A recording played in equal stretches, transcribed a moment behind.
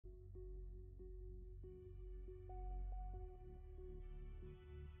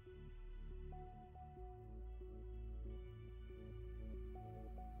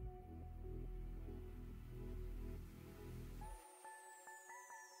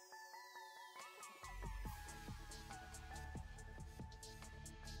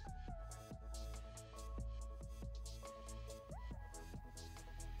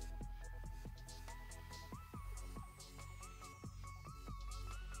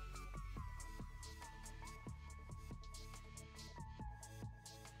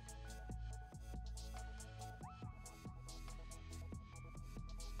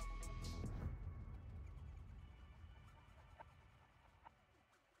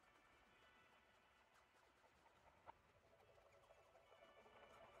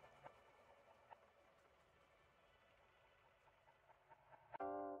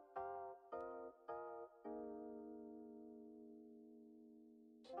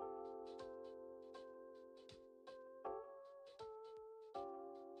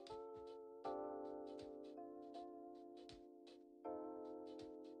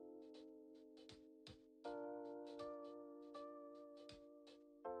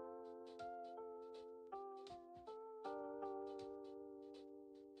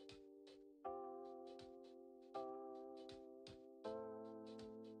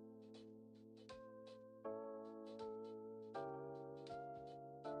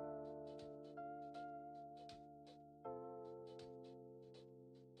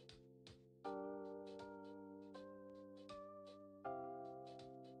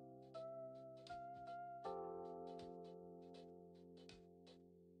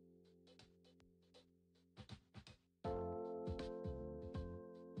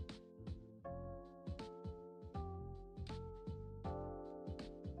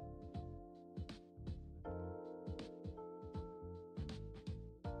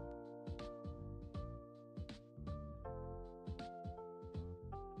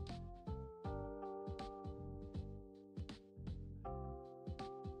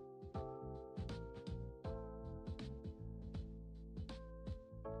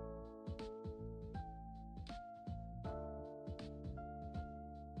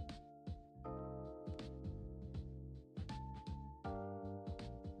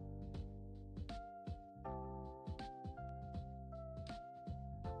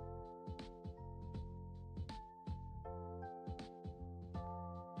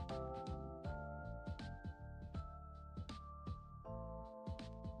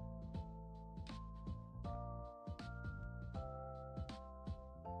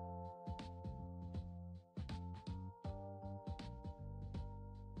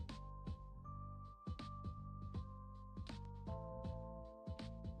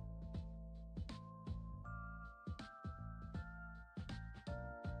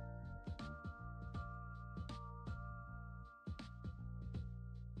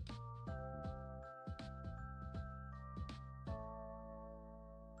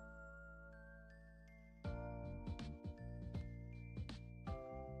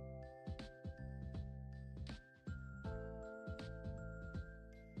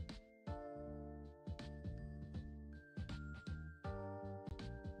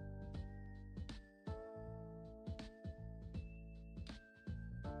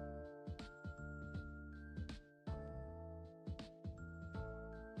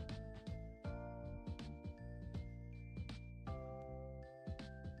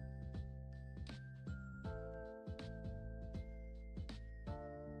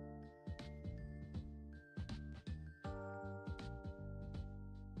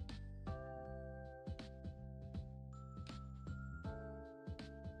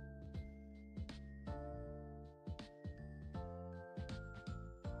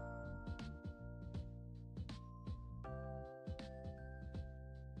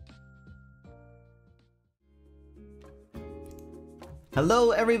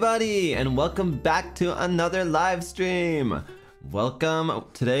Hello everybody and welcome back to another live stream. Welcome.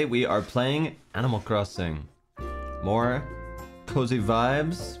 Today we are playing Animal Crossing. More cozy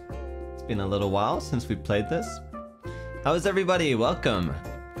vibes. It's been a little while since we played this. How is everybody? Welcome.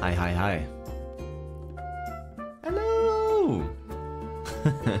 Hi, hi, hi. Hello.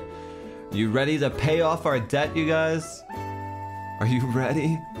 You ready to pay off our debt, you guys? Are you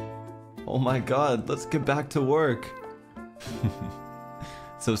ready? Oh my god, let's get back to work.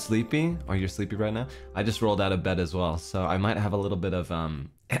 So sleepy? Oh, you're sleepy right now? I just rolled out of bed as well, so I might have a little bit of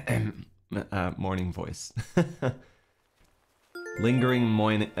morning voice. Lingering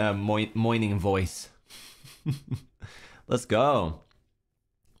morning voice. Let's go.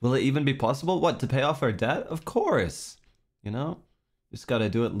 Will it even be possible? What, to pay off our debt? Of course. You know? Just gotta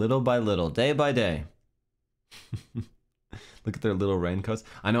do it little by little, day by day. Look at their little raincoats.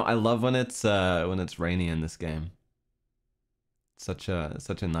 I know. I love when it's rainy in this game. Such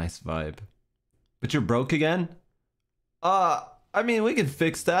a nice vibe. But you're broke again? I mean, we can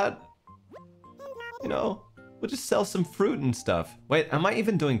fix that. You know, we'll just sell some fruit and stuff. Wait, am I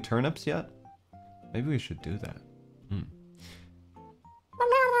even doing turnips yet? Maybe we should do that.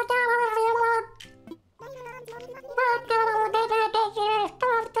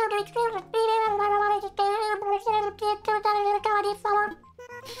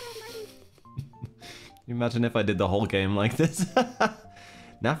 Can you imagine if I did the whole game like this?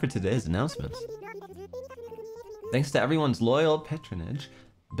 Now for today's announcements. Thanks to everyone's loyal patronage,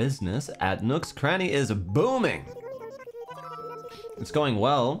 business at Nook's Cranny is booming. It's going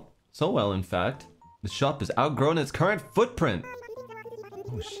well. So well, in fact. The shop has outgrown its current footprint.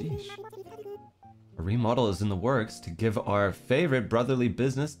 Oh, sheesh. A remodel is in the works to give our favorite brotherly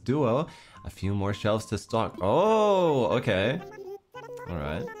business duo a few more shelves to stock. Oh, okay.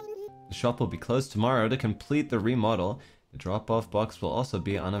 Alright. The shop will be closed tomorrow to complete the remodel. The drop-off box will also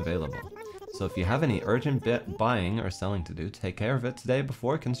be unavailable. So if you have any urgent buying or selling to do, take care of it today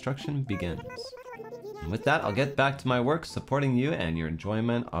before construction begins. And with that, I'll get back to my work supporting you and your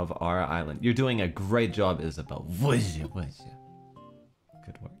enjoyment of our island. You're doing a great job, Isabel.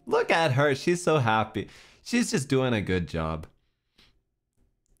 Good work. Look at her. She's so happy. She's just doing a good job.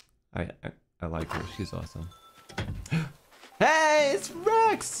 I like her. She's awesome. Hey, it's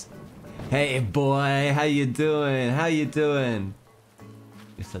Rex! Hey, boy. How you doing? How you doing?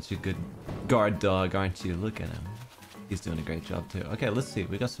 You're such a good guard dog, aren't you? Look at him. He's doing a great job, too. Okay, let's see.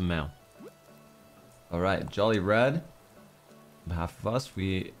 We got some mail. Alright, Jolly Red. On behalf of us,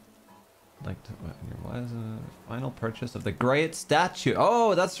 we like to... Why is a final purchase of the great statue?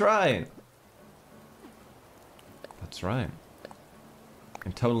 Oh, that's right! That's right.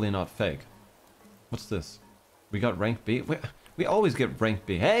 I'm totally not fake. What's this? We got rank B? We always get rank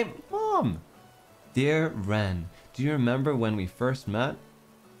B. Hey, Mom! Dear Ren, do you remember when we first met?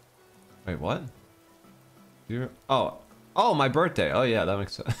 Wait, what? Oh, my birthday. Oh yeah, that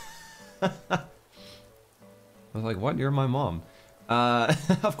makes sense. I was like, what? You're my mom.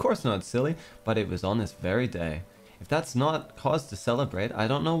 Of course not, silly. But it was on this very day. If that's not cause to celebrate, I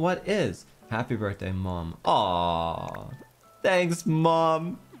don't know what is. Happy birthday, Mom. Aww. Thanks,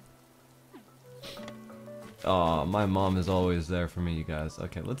 Mom. Aw, my mom is always there for me, you guys.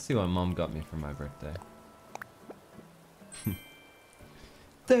 Okay, let's see what Mom got me for my birthday.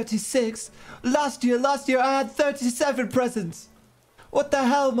 36? Last year I had 37 presents! What the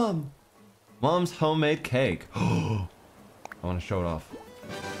hell, Mom? Mom's homemade cake. I want to show it off.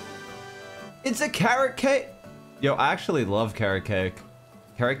 It's a carrot cake! Yo, I actually love carrot cake.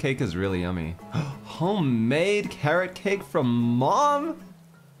 Carrot cake is really yummy. Homemade carrot cake from Mom?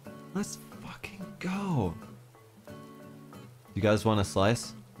 Let's fucking go. You guys want a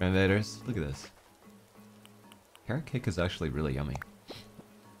slice? Renvaderz? Look at this. Carrot cake is actually really yummy.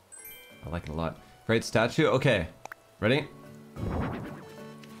 I like it a lot. Great statue. Okay. Ready?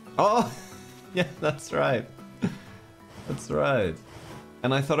 Oh! Yeah, that's right. That's right.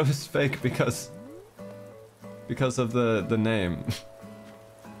 And I thought it was fake because of the name.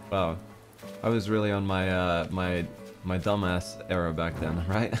 Wow. I was really on my my dumbass era back then,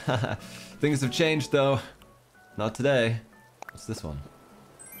 right? Things have changed though. Not today. What's this one?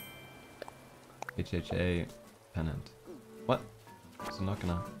 HHA pennant. What? Is it not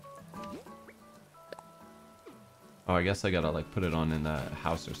gonna... Oh, I guess I gotta like put it on in the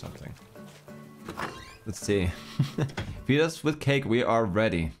house or something. Let's see. Feed us with cake, we are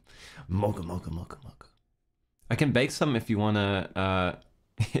ready. Mocha, mocha, mocha, mocha. I can bake some if you wanna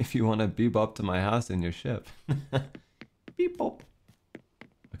bebop to my house in your ship. Beep bop.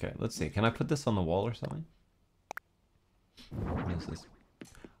 Okay, let's see. Can I put this on the wall or something? What is this?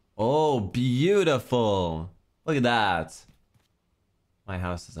 Oh, beautiful! Look at that. My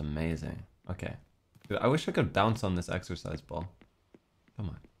house is amazing. Okay. Dude, I wish I could bounce on this exercise ball. Come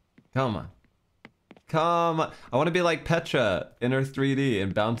on. Come on. Come on. I want to be like Petra in her 3D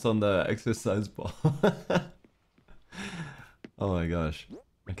and bounce on the exercise ball. Oh my gosh.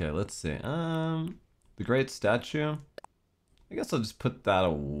 Okay, let's see. The great statue. I guess I'll just put that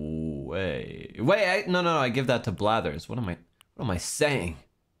away. Wait, no, I give that to Blathers. What am I saying?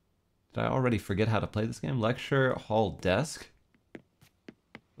 Did I already forget how to play this game? Lecture hall desk.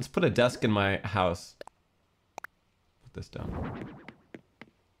 Let's put a desk in my house. Put this down.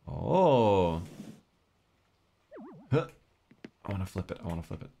 Oh. Huh. I want to flip it.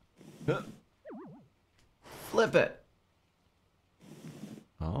 Huh. Flip it.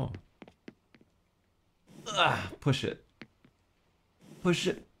 Oh. Push it. Push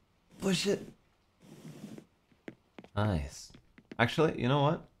it. Nice. Actually, you know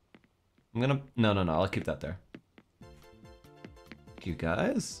what? I'm gonna... No, I'll keep that there. Thank you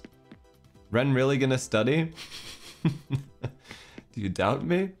guys. Ren really gonna study? Do you doubt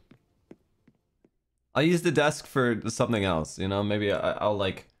me? I'll use the desk for something else, you know? Maybe I'll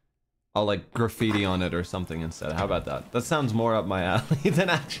like graffiti on it or something instead. How about that? That sounds more up my alley than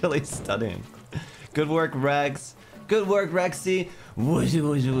actually studying. Good work, Rex. Good work, Rexy. Wooshy,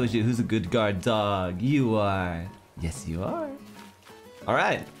 wooshy, wooshy. Who's a good guard dog? You are. Yes, you are. All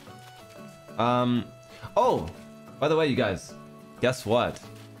right. Oh, by the way, you guys, guess what?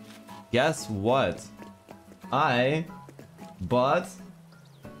 Guess what? I bought...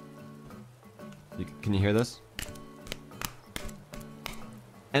 Can you hear this?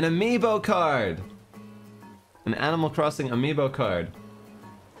 An amiibo card! An Animal Crossing amiibo card.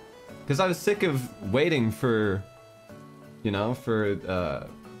 Because I was sick of waiting for, you know, for the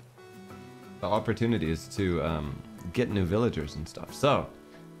opportunities to get new villagers and stuff. So,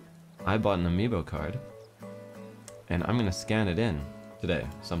 I bought an amiibo card. And I'm gonna scan it in today,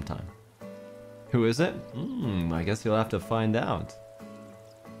 sometime. Who is it? I guess you'll have to find out.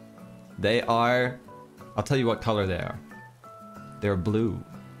 They are... I'll tell you what color they are. They're blue.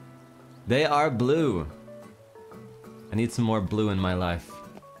 They are blue. I need some more blue in my life.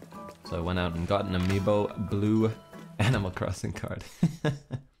 So I went out and got an amiibo blue Animal Crossing card.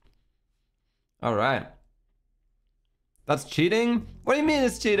 Alright. That's cheating? What do you mean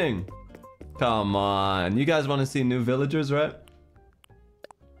it's cheating? Come on. You guys want to see new villagers, right?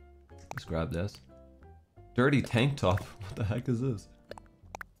 Let's grab this. Dirty tank top. What the heck is this?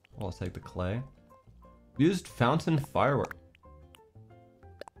 Oh, I'll take the clay. Used fountain firework.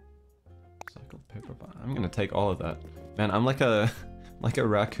 Recycled paper. I'm gonna take all of that. Man, I'm like a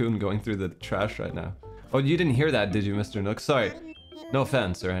raccoon going through the trash right now. Oh, you didn't hear that, did you, Mr. Nook? Sorry. No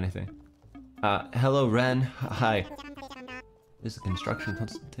offense or anything. Hello, Ren. Hi. This is a construction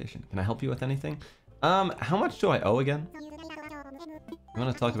consultation. Can I help you with anything? How much do I owe again? You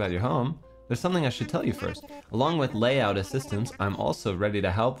want to talk about your home? There's something I should tell you first. Along with layout assistance, I'm also ready to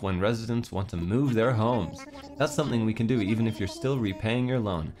help when residents want to move their homes. That's something we can do even if you're still repaying your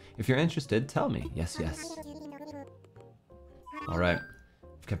loan. If you're interested, tell me. Yes, yes. Alright.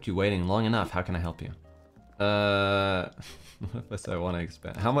 I've kept you waiting long enough. How can I help you? What if I say I want to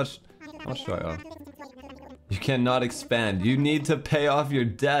expand? How much do I owe? You cannot expand. You need to pay off your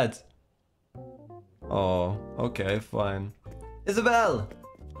debt. Oh, okay, fine. Isabel!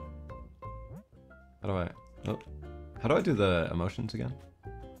 How do I do the emotions again?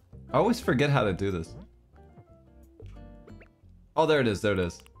 I always forget how to do this. Oh, there it is, there it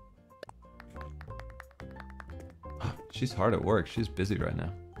is. She's hard at work. She's busy right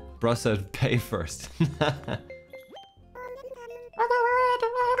now. Bruh said pay first.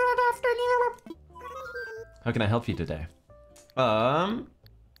 How can I help you today?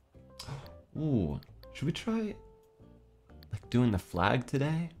 Ooh, should we try like doing the flag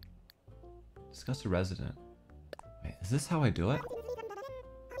today? Discuss a resident. Wait, is this how I do it?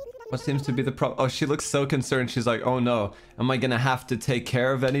 What seems to be the problem? Oh, she looks so concerned. She's like, oh no, am I gonna have to take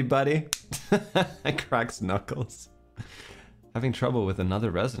care of anybody? Cracks knuckles. Having trouble with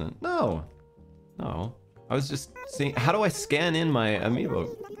another resident? No. No. I was just seeing, how do I scan in my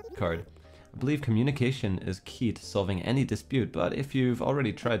amiibo card? I believe communication is key to solving any dispute, but if you've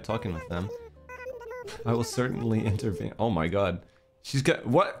already tried talking with them, I will certainly intervene. Oh my god. She's got,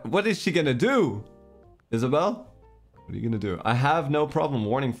 what is she gonna do? Isabel? What are you gonna do? I have no problem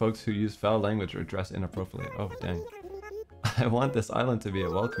warning folks who use foul language or dress inappropriately. Oh, dang. I want this island to be a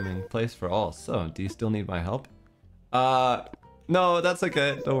welcoming place for all, so do you still need my help? No, that's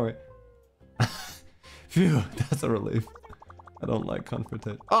okay, don't worry. Phew, that's a relief. I don't like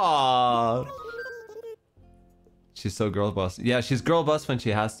confrontation. Aww. She's so girl boss. Yeah, she's girl boss when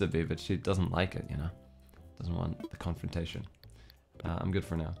she has to be, but she doesn't like it, you know? Doesn't want the confrontation. I'm good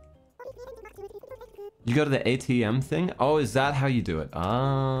for now. You go to the ATM thing? Oh, is that how you do it?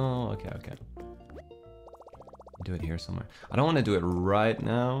 Oh, okay, okay. Do it here somewhere. I don't want to do it right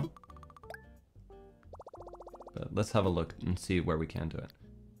now. But let's have a look and see where we can do it.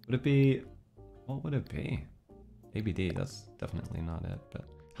 Would it be... What would it be? ABD, that's definitely not it. But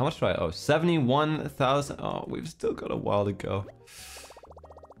how much do I owe? 71,000. Oh, we've still got a while to go.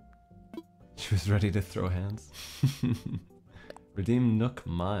 She was ready to throw hands. Redeem Nook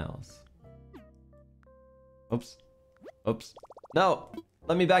Miles. Oops. Oops. No!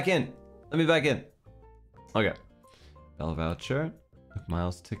 Let me back in! Let me back in! Okay. Bell voucher. Nook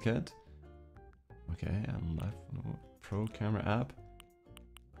Miles ticket. Okay, and left. Pro camera app.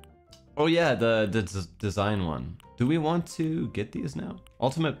 Oh yeah, the design one. Do we want to get these now?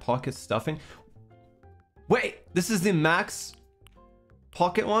 Ultimate pocket stuffing? Wait, this is the max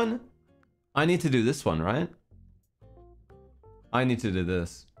pocket one? I need to do this one, right? I need to do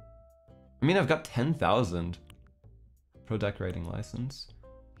this. I mean, I've got 10,000. Pro decorating license.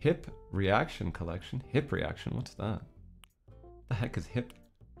 Hip reaction collection. Hip reaction, what's that? What the heck is hip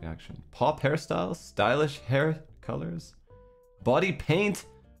reaction? Pop hairstyles, stylish hair colors, body paint,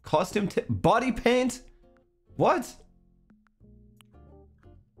 costume body paint? What?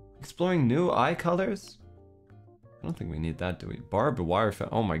 Exploring new eye colors? I don't think we need that, do we? Barbed wire,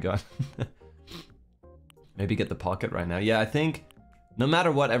 oh my god. Maybe get the pocket right now. Yeah, I think no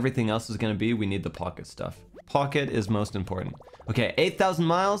matter what everything else is gonna be, we need the pocket stuff. Pocket is most important. Okay, 8,000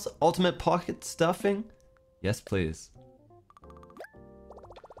 miles, ultimate pocket stuffing. Yes, please.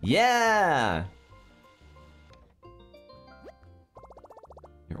 Yeah!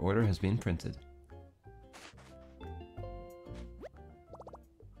 Your order has been printed.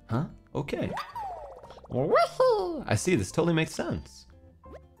 Huh? Okay. I see, this totally makes sense.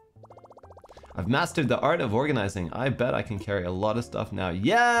 I've mastered the art of organizing. I bet I can carry a lot of stuff now.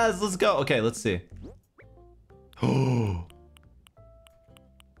 Yes, let's go. Okay, let's see.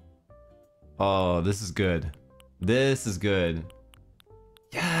 Oh, this is good. This is good.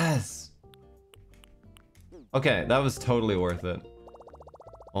 Yes. Okay, that was totally worth it.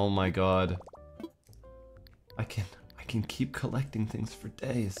 Oh my god. I can keep collecting things for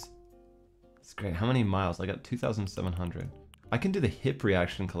days. It's great. How many miles? I got 2,700. I can do the hip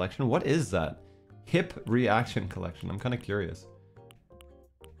reaction collection. What is that? Hip reaction collection. I'm kind of curious.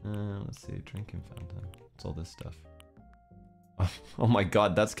 Let's see. Drinking fountain. What's all this stuff? Oh my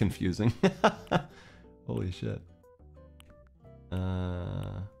god, that's confusing. Holy shit. We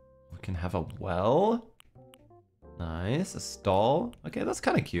can have a well. Nice. A stall. Okay, that's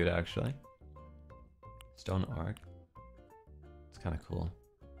kind of cute actually. Stone arc. It's kind of cool.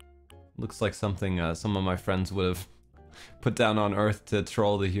 Looks like something some of my friends would have put down on Earth to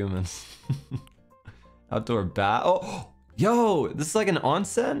troll the humans. Outdoor bath. Oh, yo, this is like an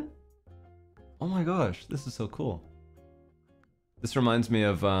onsen? Oh my gosh, this is so cool. This reminds me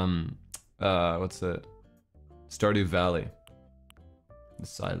of, what's it? Stardew Valley. The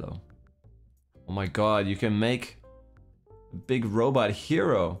silo. Oh my god, you can make a big robot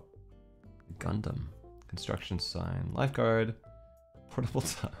hero. Gundam. Construction sign. Lifeguard. Portable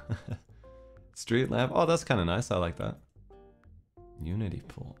street lamp. Oh, that's kind of nice. I like that. Unity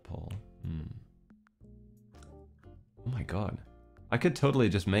pole. Oh my god. I could totally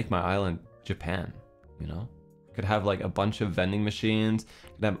just make my island Japan, you know? Could have like a bunch of vending machines.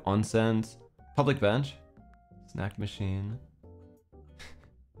 Could have onsens. Public bench. Snack machine.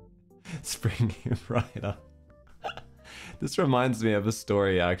 Spring you right up. This reminds me of a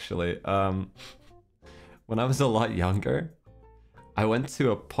story actually. When I was a lot younger, I went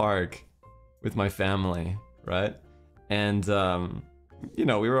to a park with my family, right? And, you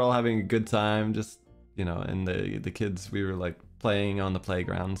know, we were all having a good time, just, you know, and the kids, we were like playing on the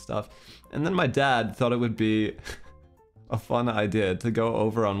playground and stuff. And then my dad thought it would be a fun idea to go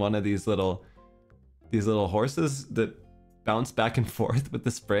over on one of these little horses that bounce back and forth with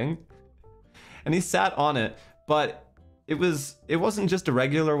the spring. And he sat on it, but it wasn't just a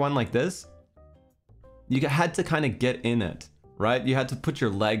regular one like this. You had to kind of get in it, right? You had to put your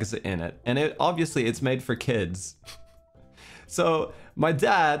legs in it. And obviously it's made for kids. So my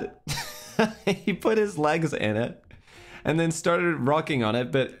dad, he put his legs in it and then started rocking on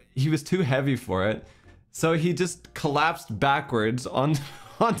it, but he was too heavy for it. So he just collapsed backwards onto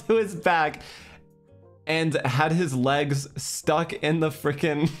his back and had his legs stuck in the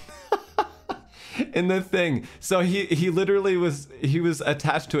frickin' in the thing. So he literally was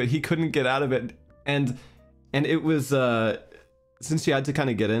attached to it. He couldn't get out of it. And it was since you had to kind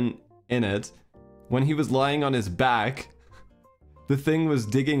of get in it, when he was lying on his back, the thing was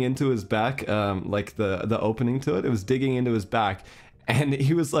digging into his back, like the opening to it. It was digging into his back, and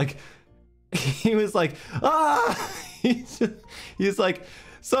he was like, ah! He's like,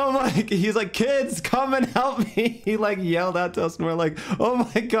 so like, he's like, kids, come and help me. He like yelled out to us, and we're like, oh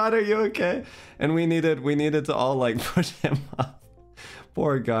my god, are you okay? And we needed to all like push him up.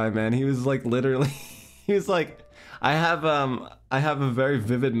 Poor guy, man. He was like literally, he was like, I have a very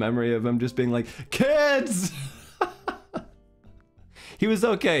vivid memory of him just being like, kids. He was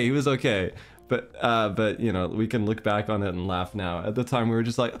okay, but you know, we can look back on it and laugh now. At the time, we were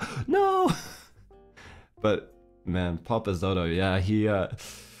just like, no. But man, Papa Zotto, yeah, he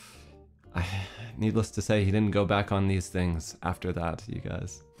needless to say, he didn't go back on these things after that. You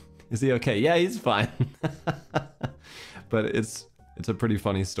guys, is he okay? Yeah, he's fine. But it's a pretty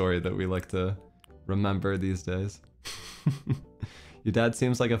funny story that we like to remember these days. Your dad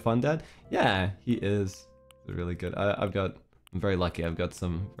seems like a fun dad. Yeah, he is. They're really good. I'm very lucky. I've got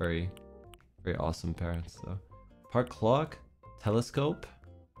some very awesome parents. So, park clock, telescope.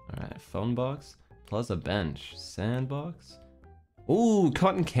 All right, phone box, plaza bench, sandbox. Ooh,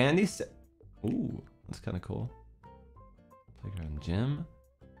 cotton candy. Ooh, that's kind of cool. Playground gym,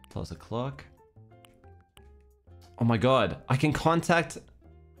 plaza clock. Oh my god, I can contact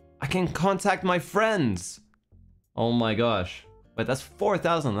my friends. Oh my gosh. Wait, that's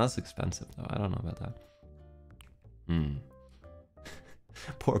 4,000. That's expensive though. I don't know about that.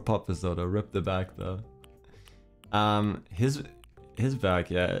 Poor Papa Zotto, rip the back though. His back,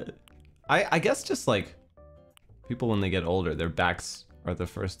 yeah. I guess just like people when they get older, their backs are the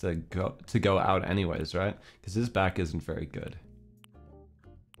first to go out anyways, right? Because his back isn't very good.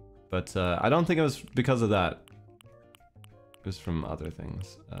 But I don't think it was because of that. It was from other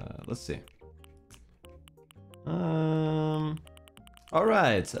things. Let's see. All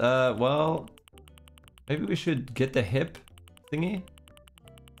right. Well, maybe we should get the hip thingy.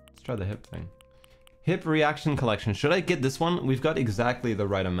 Let's try the hip thing. Hip reaction collection. Should I get this one? We've got exactly the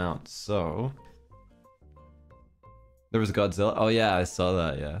right amount. So there was Godzilla. Oh yeah, I saw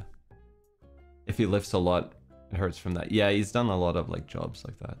that. Yeah. If he lifts a lot, it hurts from that. Yeah, he's done a lot of like jobs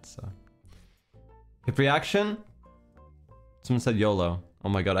like that. So hip reaction. Someone said YOLO. Oh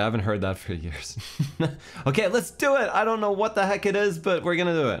my god, I haven't heard that for years. Okay, let's do it! I don't know what the heck it is, but we're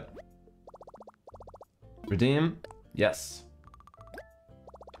gonna do it. Redeem. Yes.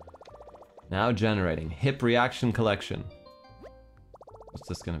 Now generating. Hip reaction collection. What's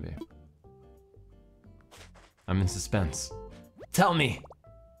this gonna be? I'm in suspense. Tell me!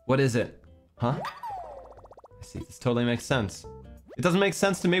 What is it? Huh? I see, this totally makes sense. It doesn't make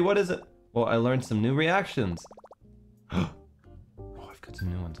sense to me, what is it? Well, I learned some new reactions. Some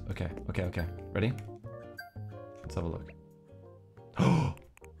new ones. Okay. Ready? Let's have a look.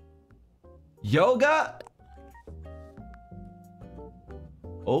 Yoga!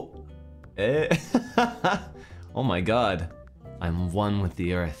 Oh. Eh. Oh my god. I'm one with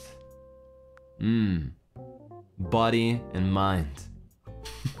the earth. Body and mind.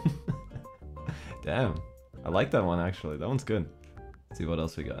 Damn. I like that one actually. That one's good. Let's see what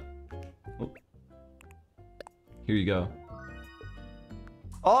else we got. Oh. Here you go.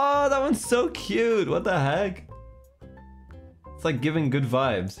 Oh, that one's so cute. What the heck? It's like giving good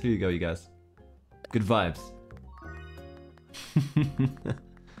vibes. Here you go, you guys. Good vibes.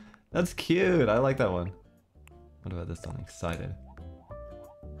 That's cute. I like that one. What about this one? Excited.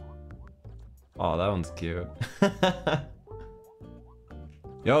 Oh, that one's cute.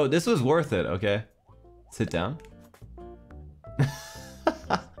 Yo, this was worth it, okay? Sit down.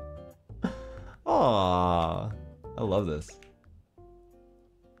 Aww. I love this.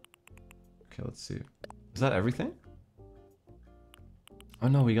 Okay, let's see. Is that everything? Oh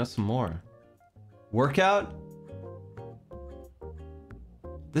no, we got some more. Workout?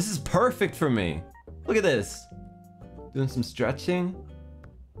 This is perfect for me. Look at this. Doing some stretching.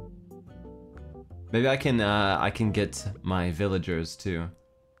 Maybe I can get my villagers to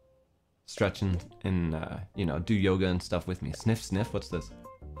stretch and you know, do yoga and stuff with me. Sniff, sniff. What's this?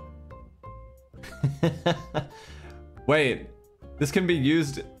 Wait, this can be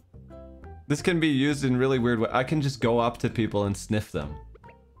used. This can be used in really weird ways. I can just go up to people and sniff them.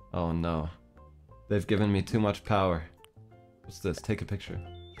 Oh no. They've given me too much power. What's this? Take a picture.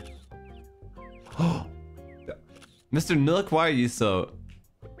 Oh! Mr. Nook, why are you so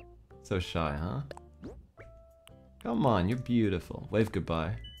shy, huh? Come on, you're beautiful. Wave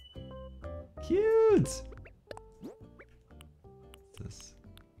goodbye. Cute! This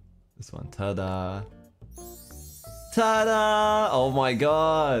one. Ta-da! Ta-da! Oh my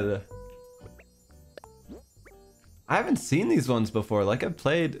god! I haven't seen these ones before. Like I've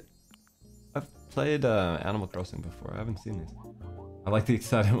played Animal Crossing before. I haven't seen these. I like the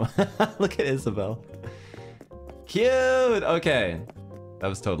excited one. Look at Isabel. Cute. Okay, that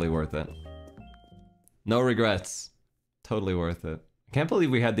was totally worth it. No regrets. Totally worth it. I can't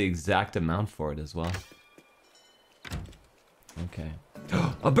believe we had the exact amount for it as well. Okay.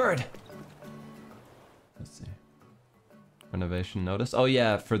 A bird. Let's see. Renovation notice. Oh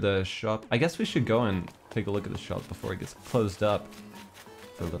yeah, for the shop. I guess we should go and take a look at the shop before it gets closed up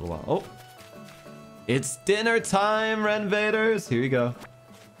for a little while. Oh, it's dinner time, Renvaderz. Here you go.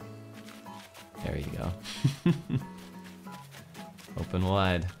 There you go. Open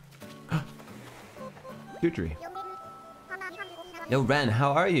wide. Futury. Yo, Ren,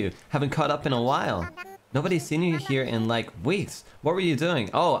 how are you? Haven't caught up in a while. Nobody's seen you here in like weeks. What were you doing?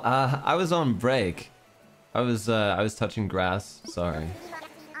 Oh, I was on break. I was touching grass. Sorry.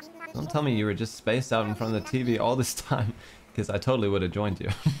 Don't tell me you were just spaced out in front of the TV all this time, because I totally would have joined you.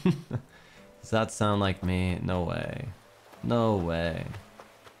 Does that sound like me? No way. No way.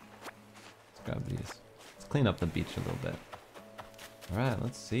 Let's grab these. Let's clean up the beach a little bit. Alright,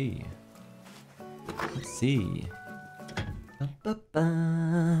 let's see. Let's see.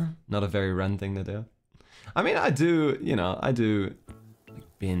 Not a very Ren thing to do. I mean, I do, you know, I do like,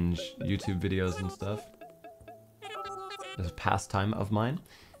 binge YouTube videos and stuff. It's a pastime of mine.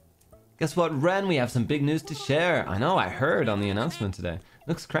 Guess what, Ren? We have some big news to share. I know, I heard on the announcement today.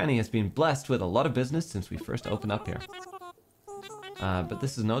 Nook's Cranny has been blessed with a lot of business since we first opened up here. But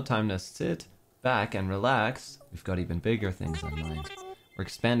this is no time to sit back and relax. We've got even bigger things on mind. We're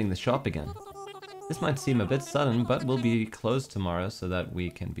expanding the shop again. This might seem a bit sudden, but we'll be closed tomorrow so that we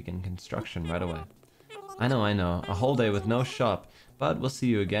can begin construction right away. I know, a whole day with no shop, but we'll see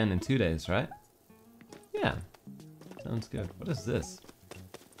you again in 2 days, right? Yeah, sounds good. What is this?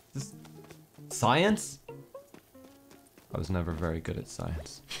 Is this science? I was never very good at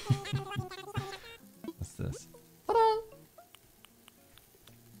science. What's this?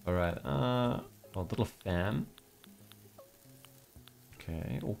 Alright, a little fan.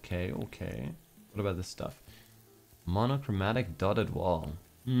 Okay. What about this stuff? Monochromatic dotted wall.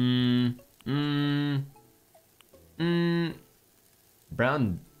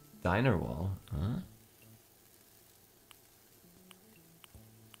 Brown diner wall, huh?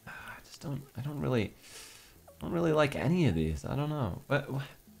 I don't really like any of these. I don't know. What?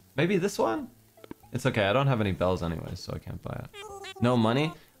 Maybe this one? It's okay, I don't have any bells anyways, so I can't buy it. No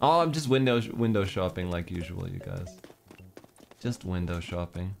money? Oh, I'm just window shopping like usual, you guys. Just window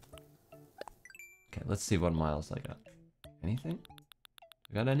shopping. Okay, let's see what miles I got. Anything?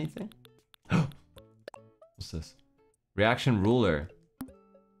 You got anything? What's this? Reaction ruler.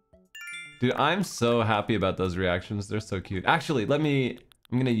 Dude, I'm so happy about those reactions. They're so cute. Actually, I'm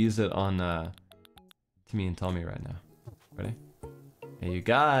gonna use it on Timmy and Tommy right now. Ready? Hey, you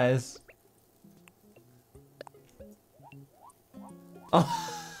guys. Oh,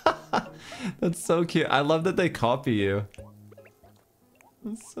 that's so cute. I love that they copy you.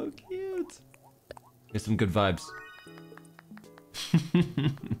 That's so cute. Here's some good vibes.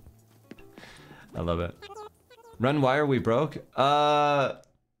 I love it. Ren, why are we broke?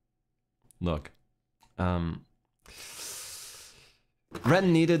 Look. Ren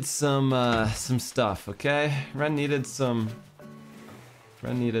needed some stuff, okay? Ren needed some,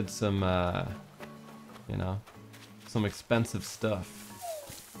 you know, some expensive stuff.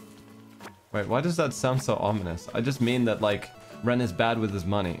 Wait, why does that sound so ominous? I just mean that, like, Ren is bad with his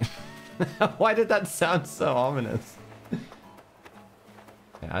money. Why did that sound so ominous?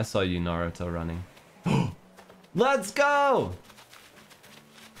 Yeah, I saw you, Naruto, running. Let's go!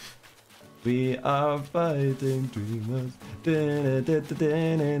 We are fighting dreamers.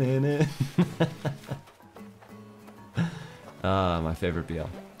 Ah, my favorite BL.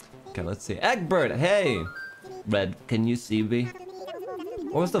 Okay, let's see. Egbert, hey! Red, can you see me?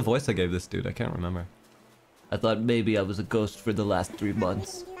 What was the voice I gave this dude? I can't remember. I thought maybe I was a ghost for the last 3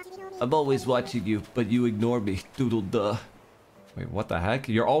 months. I'm always watching you, but you ignore me. Doodle duh. Wait, what the heck?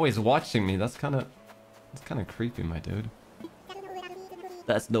 You're always watching me. That's kind of creepy, my dude.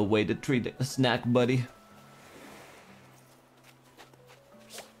 That's no way to treat a snack, buddy.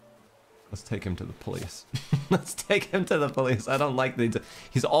 Let's take him to the police. Let's take him to the police. I don't like the...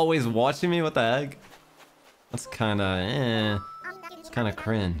 He's always watching me? What the heck? That's kind of... It's kind of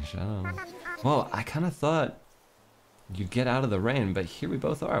cringe. I don't know. Well, I kind of thought you'd get out of the rain, but here we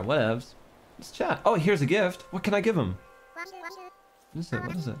both are. Whatevs. Let's chat. Oh, here's a gift. What can I give him? What is it?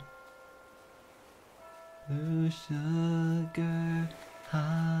 What is it? Blue sugar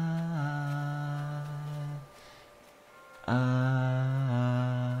high.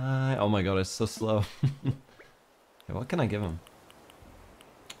 Oh my god, it's so slow. Okay, what can I give him?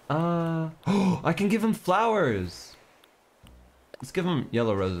 Oh, I can give him flowers. Let's give him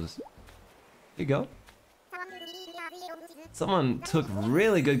yellow roses. Here you go. Someone took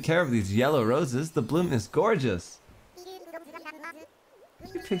really good care of these yellow roses. The bloom is gorgeous.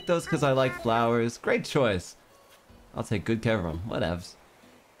 You picked those because I like flowers. Great choice. I'll take good care of them. Whatevs.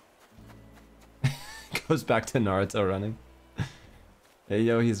 Goes back to Naruto running. Hey,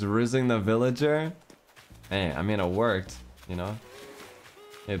 yo, he's rizzing the villager. Hey, I mean, it worked, you know?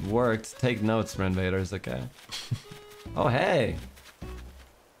 It worked. Take notes, Renvaderz, okay? Oh, hey!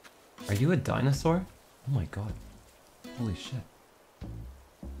 Are you a dinosaur? Oh my god. Holy shit.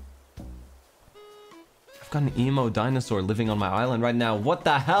 I've got an emo dinosaur living on my island right now. What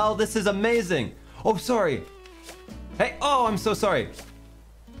the hell? This is amazing! Oh, sorry! Hey, oh, I'm so sorry!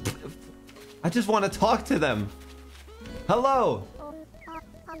 I just want to talk to them! Hello!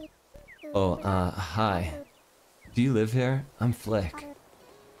 Oh, hi. Do you live here? I'm Flick.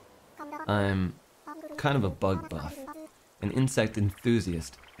 I'm kind of a bug buff, an insect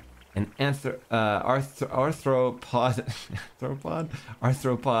enthusiast, an arthropod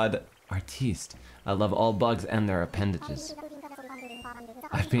artiste. I love all bugs and their appendages.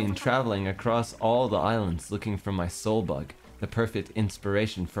 I've been traveling across all the islands looking for my soul bug, the perfect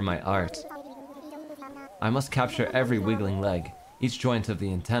inspiration for my art. I must capture every wiggling leg, each joint of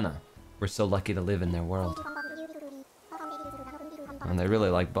the antenna. We're so lucky to live in their world. And they really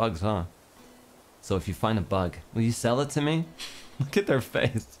like bugs, huh? So if you find a bug, will you sell it to me? Look at their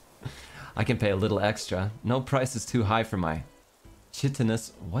face. I can pay a little extra. No price is too high for my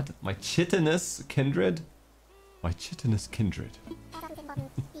chitinous... What? My chitinous kindred? My chitinous kindred.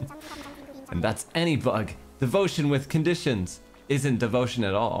 And that's any bug. Devotion with conditions isn't devotion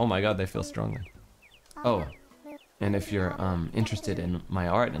at all. Oh my god, they feel strongly. Oh, and if you're interested in my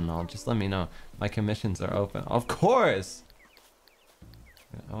art and all, just let me know. My commissions are open. Of course!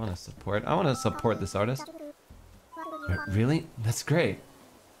 I want to support this artist. Really? That's great.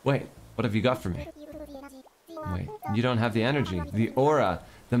 Wait, what have you got for me? Wait, you don't have the energy, the aura,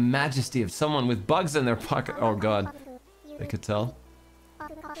 the majesty of someone with bugs in their pocket. Oh god. They could tell.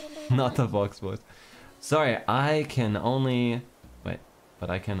 Not the Vox voice. Sorry, I can only... Wait, but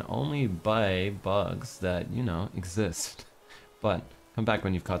I can only buy bugs that, you know, exist. But, come back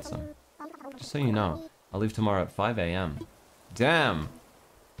when you've caught some. Just so you know, I'll leave tomorrow at 5 AM. Damn!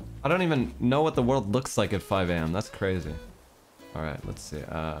 I don't even know what the world looks like at 5 AM. That's crazy. Alright, let's see. Do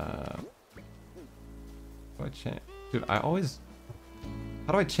I change? Dude, I always...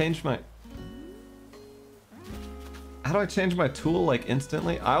 How do I change my... How do I change my tool, like,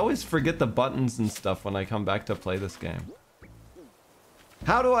 instantly? I always forget the buttons and stuff when I come back to play this game.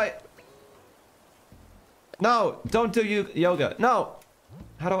 How do I... No! Don't do yoga! No!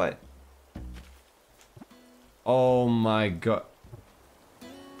 How do I... Oh my god.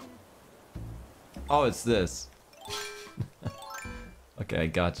 Oh, it's this. Okay, I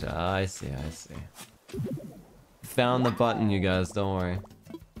gotcha. I see, I see. Found the button, you guys. Don't worry.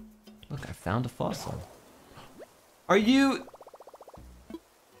 Look, I found a fossil. Are you... The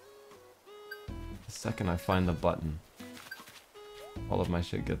second I find the button, all of my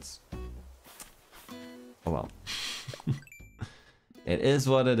shit gets... Oh well. It is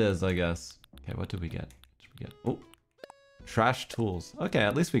what it is, I guess. Okay, what did we get? What did we get? Oh! Trash tools. Okay,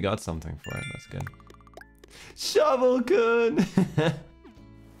 at least we got something for it. That's good. Shovel-kun!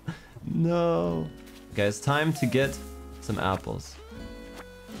 No. Okay, it's time to get some apples.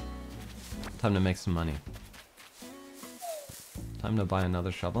 Time to make some money. Time to buy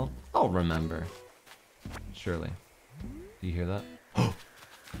another shovel. I'll remember. Surely. Do you hear that? Oh!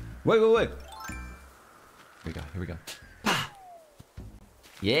 Wait, wait, wait! Here we go, here we go.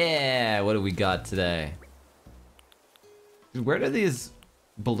 Yeah! What do we got today? Dude, where do these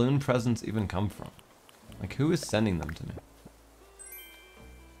balloon presents even come from? Like, who is sending them to me?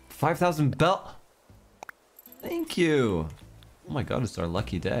 5,000 bell... Thank you! Oh my god, it's our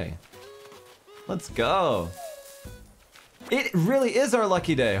lucky day. Let's go! It really is our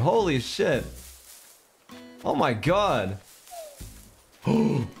lucky day! Holy shit! Oh my god!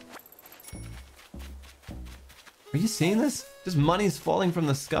 Are you seeing this? Just money's falling from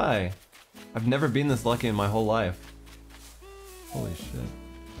the sky. I've never been this lucky in my whole life. Holy shit.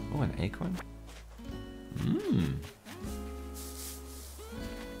 Oh, an acorn? Mmm.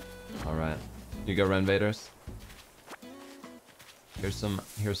 Alright. You go, Renvaderz. Here's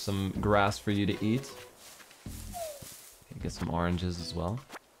some grass for you to eat. Okay, get some oranges as well.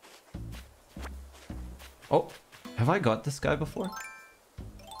 Oh! Have I got this guy before?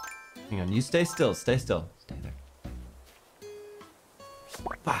 Hang on, you stay still, stay still. Stay there.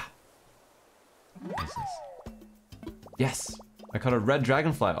 Ah! What is this? Yes! I caught a red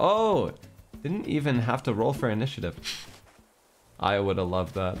dragonfly. Oh! Didn't even have to roll for initiative. I would have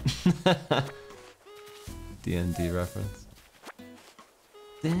loved that. D&D reference.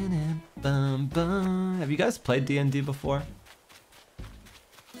 Have you guys played D&D before?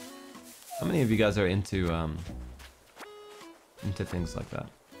 How many of you guys are into things like that?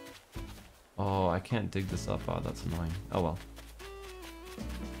 Oh, I can't dig this up. Oh, that's annoying. Oh well.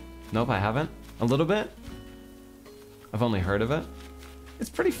 Nope, I haven't. A little bit. I've only heard of it. It's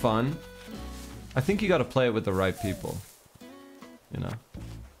pretty fun. I think you gotta play it with the right people. You know.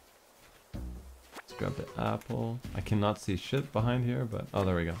 Let's grab the apple. I cannot see shit behind here, but... Oh,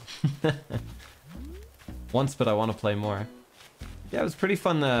 there we go. Once, but I want to play more. Yeah, it was pretty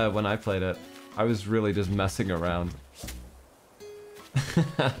fun when I played it. I was really just messing around.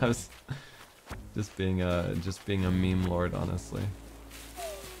 I was just being a meme lord, honestly.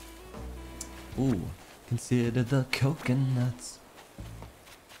 Ooh, consider the coconuts.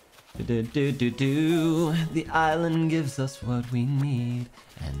 Do do do do. The island gives us what we need,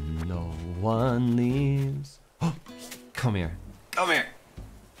 and no one leaves. Oh, come here. Come here.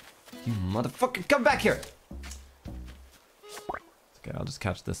 You motherfucker, come back here. Okay, I'll just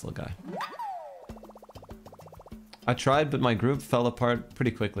catch this little guy. I tried, but my group fell apart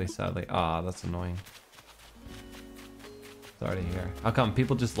pretty quickly, sadly. Ah, that's annoying. Sorry to hear. How come?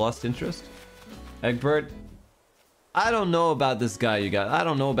 People just lost interest? Egbert? I don't know about this guy you got. I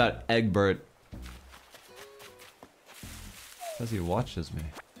don't know about Egbert. Because he watches me.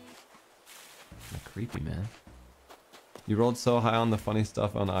 Kinda creepy, man. You rolled so high on the funny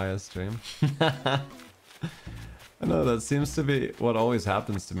stuff on Aya's stream. I know, that seems to be what always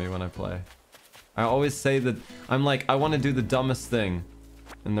happens to me when I play. I always say that, I'm like, I want to do the dumbest thing.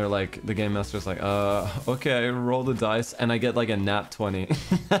 And they're like, the game master's like, okay, roll the dice. And I get like a nat 20.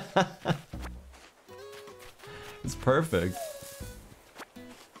 It's perfect.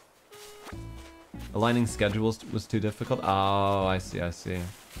 Aligning schedules was too difficult. Oh, I see, I see.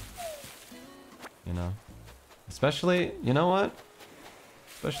 You know. Especially, you know what?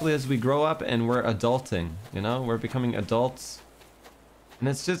 Especially as we grow up and we're adulting, you know? We're becoming adults. And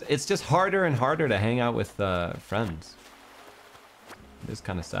it's just harder and harder to hang out with friends. It is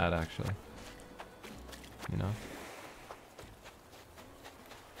kind of sad, actually. You know?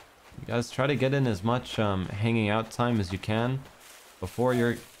 You guys try to get in as much hanging out time as you can before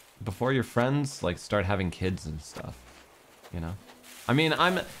your friends like start having kids and stuff. You know? I mean,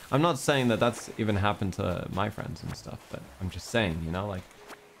 I'm not saying that that's even happened to my friends and stuff, but I'm just saying, you know, like,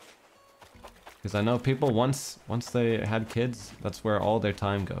 because I know people once they had kids, that's where all their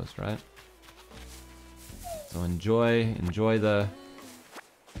time goes, right? So enjoy the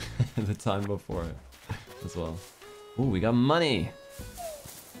the time before it as well. Ooh, we got money.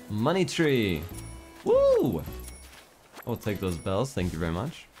 Money tree. Woo! I'll take those bells. Thank you very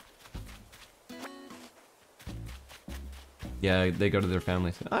much. Yeah, they go to their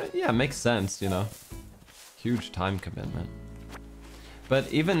families. Yeah, makes sense, you know. Huge time commitment.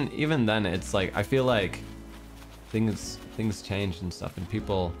 But even then, it's like, I feel like things change and stuff, and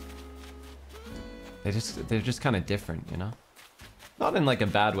people, they're just kind of different, you know. Not in like a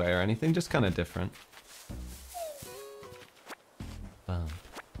bad way or anything, just kind of different. Bum,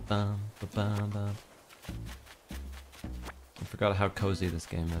 bum, ba, bum, bum. I forgot how cozy this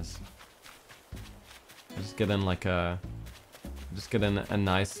game is. I just get in like a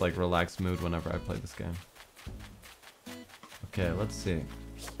nice, like, relaxed mood whenever I play this game. Okay, let's see.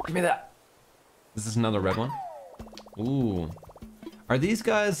 Give me that! Is this another red one? Ooh. Are these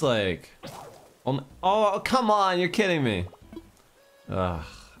guys, like... Oh, come on! You're kidding me! Ugh.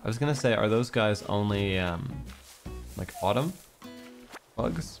 I was gonna say, are those guys only, like, autumn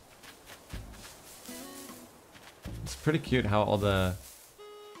bugs? It's pretty cute how all the...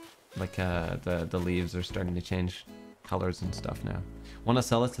 like, the leaves are starting to change colors and stuff now. Want to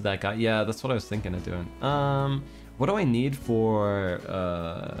sell it to that guy? Yeah, that's what I was thinking of doing. What do I need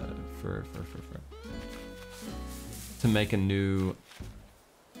to make a new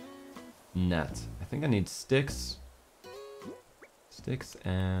net? I think I need sticks. Sticks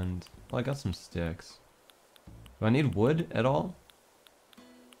and... well, I got some sticks. Do I need wood at all?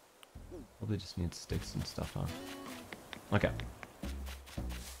 Probably just need sticks and stuff, huh? Okay.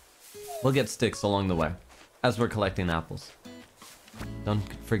 We'll get sticks along the way as we're collecting apples. Don't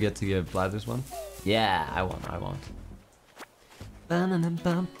forget to give Blathers one. Yeah, I won't.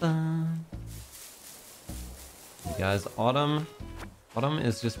 You guys, autumn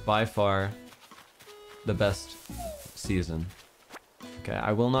is just by far the best season. Okay,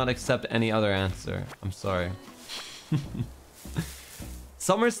 I will not accept any other answer. I'm sorry.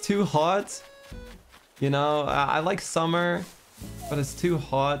 Summer's too hot. You know, I like summer, but it's too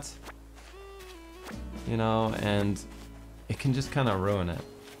hot. You know, and it can just kind of ruin it.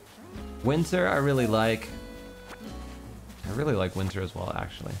 Winter, I really like winter as well,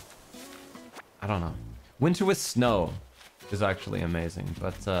 actually. I don't know. Winter with snow is actually amazing,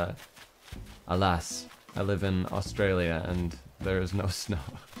 but alas, I live in Australia and there is no snow.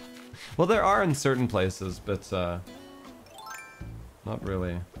 Well, there are in certain places, but not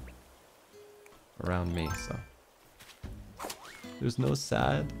really around me, so. There's no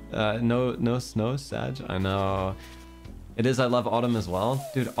no snow, Sag. I know. It is, I love autumn as well.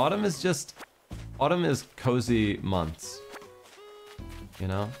 Dude, autumn is cozy months. You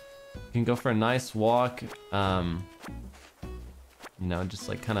know? You can go for a nice walk, you know, just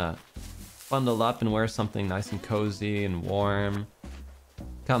like kind of bundle up and wear something nice and cozy and warm.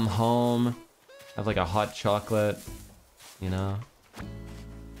 Come home, have like a hot chocolate, you know?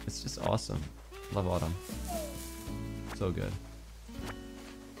 It's just awesome. Love autumn. So good.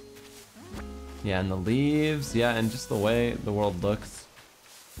 Yeah, and the leaves. Yeah, and just the way the world looks.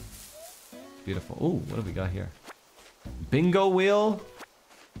 Beautiful. Ooh, what do we got here? Bingo wheel?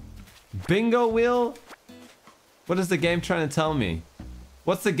 Bingo wheel? What is the game trying to tell me?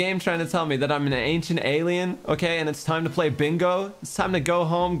 What's the game trying to tell me? That I'm an ancient alien? Okay, and it's time to play bingo? It's time to go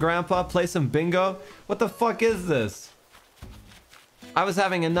home, Grandpa, play some bingo? What the fuck is this? I was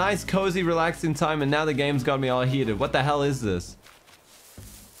having a nice, cozy, relaxing time, and now the game's got me all heated. What the hell is this?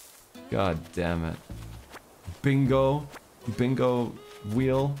 God damn it. Bingo. Bingo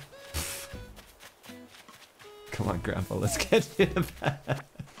wheel. Come on, Grandpa, let's get you to bed.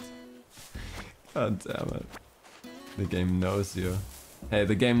 God damn it. The game knows you. Hey,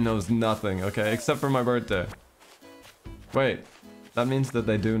 the game knows nothing, okay? Except for my birthday. Wait, that means that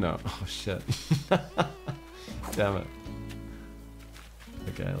they do know. Oh, shit. Damn it.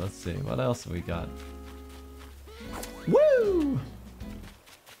 Okay, let's see. What else have we got? Woo!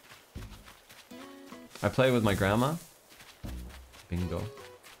 I play with my grandma. Bingo.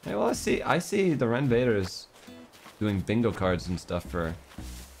 Hey, well, I see the Renvaderz doing bingo cards and stuff for,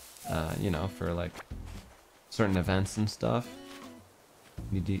 you know, for like certain events and stuff.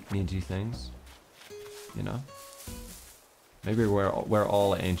 Niji things, you know. Maybe we're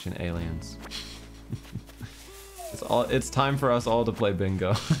all ancient aliens. It's time for us all to play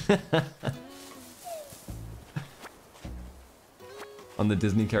bingo. On the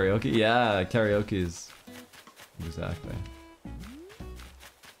Disney karaoke? Yeah, karaoke's exactly.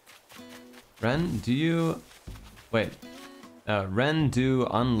 Ren, do you wait? Ren do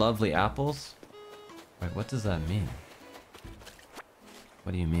unlovely apples? Wait, what does that mean?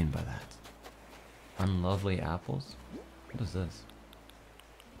 What do you mean by that? Unlovely apples? What is this?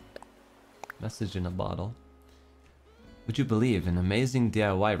 Message in a bottle. Would you believe an amazing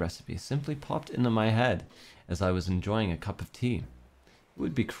DIY recipe simply popped into my head as I was enjoying a cup of tea? It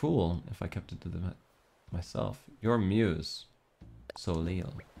would be cruel if I kept it to myself. Your muse,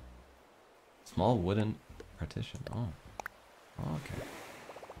 Solil. Small wooden partition. Oh, okay.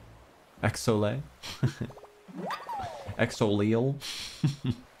 Exole. Exolil.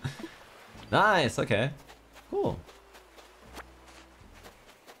 Nice, okay. Cool.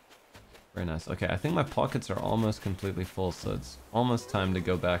 Very nice. Okay, I think my pockets are almost completely full, so it's almost time to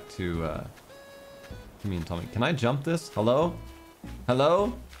go back to Timmy and Tommy. Can I jump this? Hello?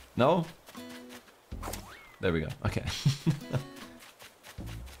 Hello? No? There we go. Okay.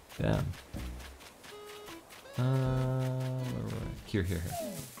 Damn. Where were we? Here.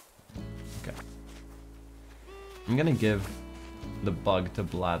 Okay. I'm gonna give the bug to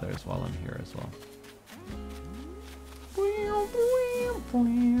Blathers while I'm here as well.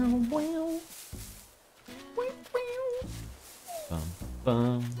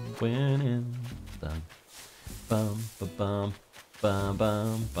 Bum winning done. Bum bum bum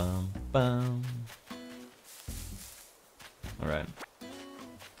bum bum bum. All right.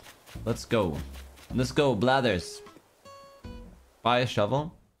 Let's go. Let's go, Blathers. Buy a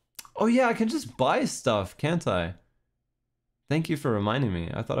shovel. Oh yeah, I can just buy stuff, can't I? Thank you for reminding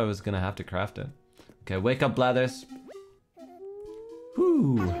me. I thought I was gonna have to craft it. Okay, wake up, Blathers.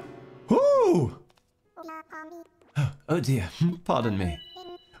 Whoo! Whoo! Oh dear, pardon me.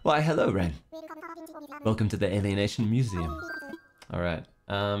 Why, hello, Ren. Welcome to the Alienation Museum. Alright,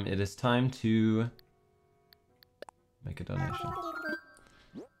 it is time to make a donation.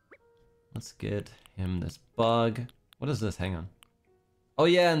 Let's get him this bug. What is this? Hang on. Oh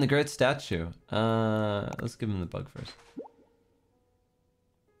yeah, and the great statue. Let's give him the bug first.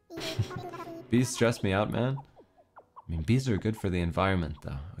 Bees stress me out, man. I mean, bees are good for the environment,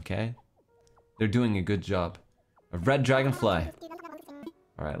 though, okay? They're doing a good job. A red dragonfly.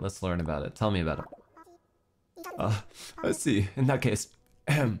 Alright, let's learn about it. Tell me about it. I see. In that case,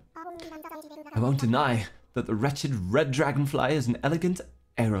 I won't deny that the wretched red dragonfly is an elegant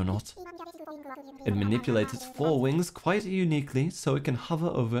aeronaut. It manipulates its four wings quite uniquely so it can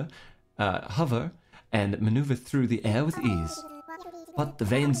hover and maneuver through the air with ease. But the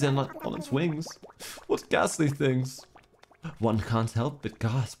veins on its wings, what ghastly things! One can't help but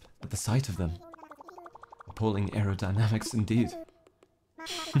gasp at the sight of them. Appalling aerodynamics indeed.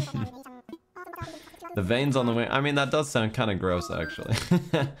 The veins on the wing, I mean that does sound kind of gross actually.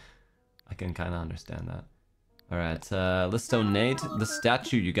 I can kind of understand that. Alright, let's donate the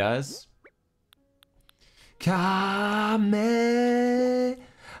statue, you guys. Kame,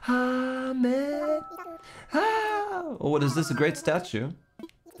 Hame. Oh, what is this? A great statue?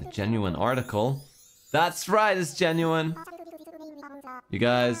 A genuine article. That's right, it's genuine. You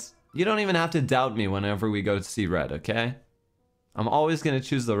guys, you don't even have to doubt me whenever we go to see Red, okay? I'm always gonna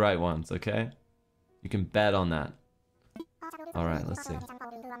choose the right ones, okay? You can bet on that. Alright, let's see.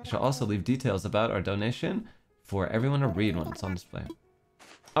 I shall also leave details about our donation for everyone to read when it's on display.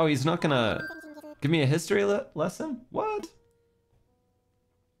 Oh, he's not gonna give me a history lesson? What?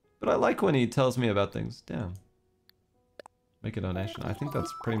 But I like when he tells me about things. Damn. Make a donation. I think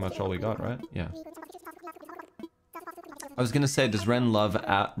that's pretty much all we got, right? Yeah. I was gonna say, does Ren love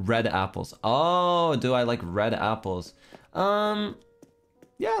red apples? Oh, do I like red apples? Yeah,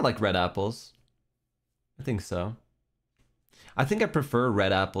 I like red apples. I think so. I think I prefer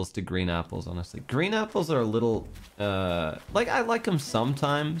red apples to green apples, honestly. Green apples are a little, like, I like them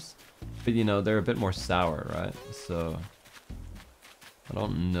sometimes, but you know, they're a bit more sour, right? So, I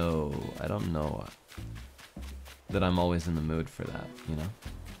don't know that I'm always in the mood for that, you know?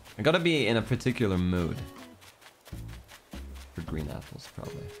 I gotta be in a particular mood for green apples,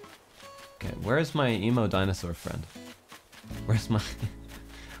 probably. Okay, where's my emo dinosaur friend? Where's my...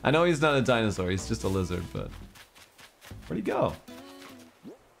 I know he's not a dinosaur, he's just a lizard, but... Where'd he go?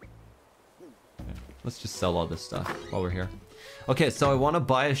 Okay, let's just sell all this stuff while we're here. Okay, so I want to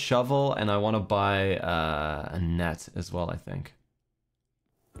buy a shovel and I want to buy a net as well, I think.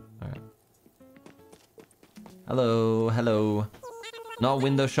 Alright. Hello, hello. Not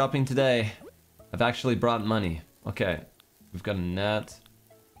window shopping today. I've actually brought money. Okay, we've got a net.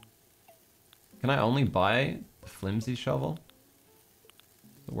 Can I only buy the flimsy shovel?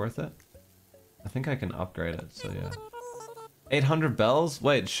 Is it worth it? I think I can upgrade it, so yeah. 800 bells?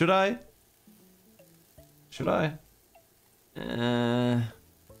 Wait, should I? Should I? I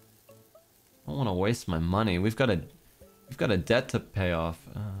don't want to waste my money. We've got a debt to pay off.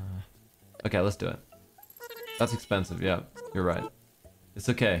 Okay, let's do it. That's expensive, yeah. You're right. It's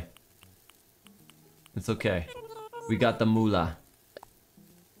okay. It's okay. We got the moolah.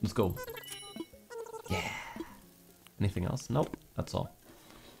 Let's go. Yeah. Anything else? Nope. That's all.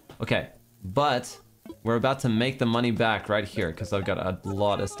 Okay, but we're about to make the money back right here because I've got a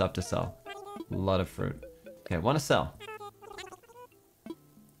lot of stuff to sell. A lot of fruit. Okay, I want to sell.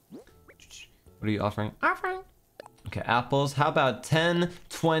 What are you offering? Offering. Okay, apples. How about 10,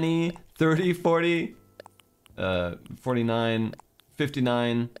 20, 30, 40, 49,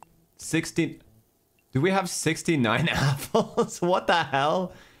 59, 60. Do we have 69 apples? What the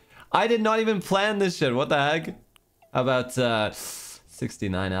hell? I did not even plan this shit. What the heck? How about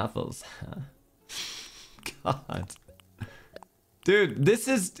 69 apples? God. Dude, this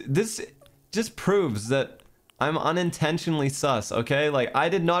just proves that I'm unintentionally sus, okay? Like, I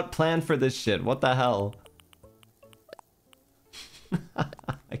did not plan for this shit. What the hell?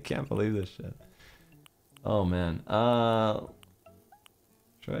 I can't believe this shit. Oh, man.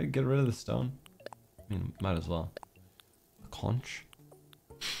 Should I get rid of the stone? I mean, might as well. A conch?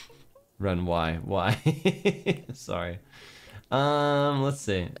 Ren, why? Why? Sorry. Let's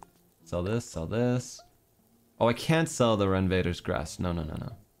see. Sell this, sell this. Oh, I can't sell the Renvaderz grass. No, no, no,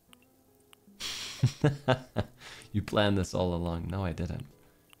 no. You planned this all along. No, I didn't.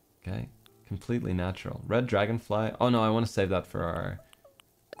 Okay. Completely natural. Red dragonfly. Oh, no, I want to save that for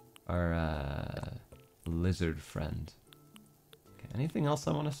our lizard friend. Okay, anything else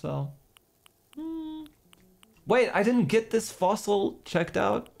I want to sell? Wait, I didn't get this fossil checked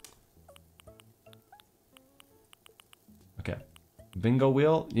out? Okay. Bingo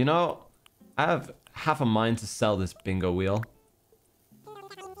wheel. You know, I have half a mind to sell this bingo wheel.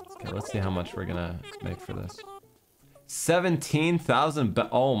 Okay, let's see how much we're gonna make for this. 17,000.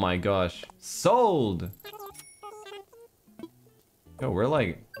 Oh my gosh. Sold! Yo, we're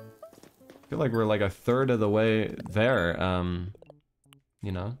like... I feel like we're like a third of the way there,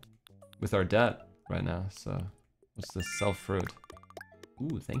 you know, with our debt right now, so... What's this? Sell fruit.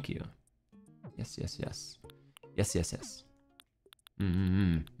 Ooh, thank you. Yes, yes, yes. Yes, yes, yes.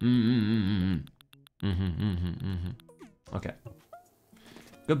 Okay.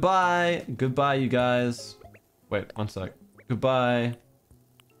 Goodbye! Goodbye, you guys. Wait, one sec. Goodbye.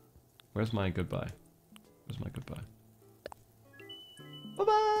 Where's my goodbye? Where's my goodbye?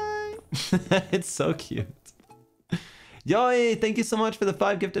 Bye-bye! It's so cute. Yoi! Thank you so much for the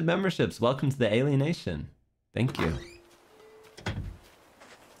 5 gifted memberships. Welcome to the alienation. Thank you.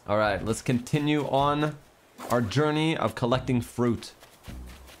 Alright, let's continue on our journey of collecting fruit.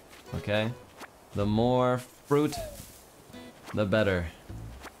 Okay? The more fruit, the better.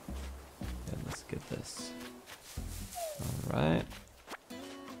 Okay, let's get this. Alright.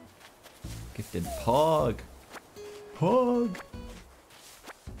 Gifted Pog. Pog!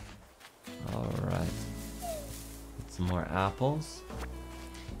 Alright. Get some more apples.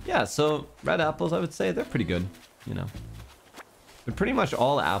 Yeah, so red apples, I would say, they're pretty good, you know. But pretty much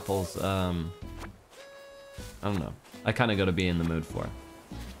all apples, I don't know. I kind of got to be in the mood for.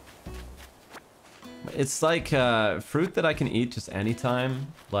 It's like fruit that I can eat just anytime.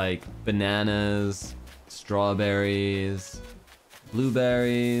 Like bananas, strawberries,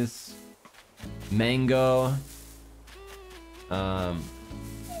 blueberries, mango.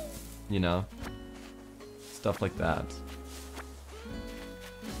 You know, stuff like that.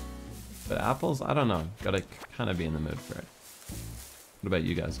 But apples, I don't know. Gotta kind of be in the mood for it. What about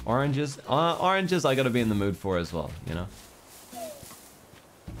you guys? Oranges? Oranges I gotta be in the mood for as well, you know?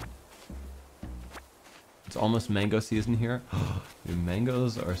 It's almost mango season here. Dude,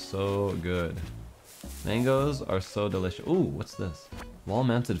 mangoes are so good. Mangoes are so delicious. Ooh, what's this?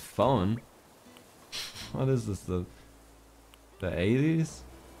 Wall-mounted phone? What is this? The 80s?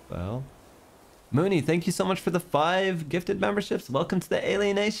 The hell? Mooney, thank you so much for the 5 gifted memberships. Welcome to the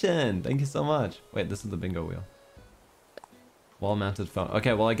Alienation. Thank you so much. Wait, this is the bingo wheel. Wall-mounted phone.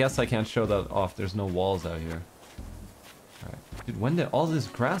 Okay, well, I guess I can't show that off. There's no walls out here. Alright. Dude, when did all this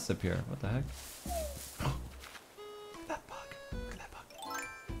grass appear? What the heck? Look at that bug. Look at that bug.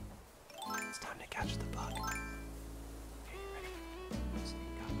 It's time to catch the bug. Okay, you ready?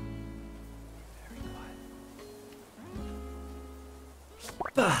 Sneak up. Very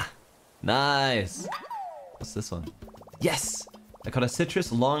quiet. Ah! Nice! What's this one? Yes! I caught a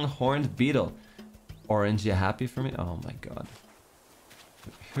citrus long-horned beetle. Orange, you happy for me? Oh my god.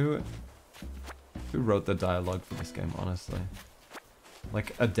 Who wrote the dialogue for this game, honestly?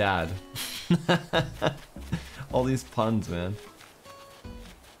 Like a dad. All these puns, man.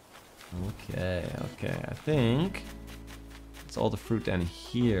 Okay, I think it's all the fruit down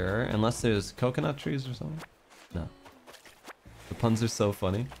here, unless there's coconut trees or something. No. The puns are so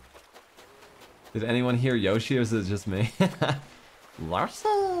funny. Did anyone hear Yoshi, or is it just me?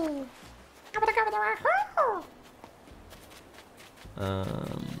 Larsa!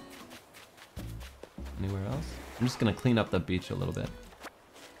 Anywhere else? I'm just gonna clean up the beach a little bit.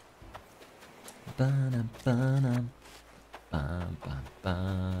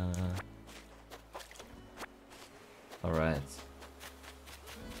 Alright.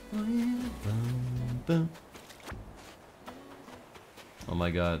 Oh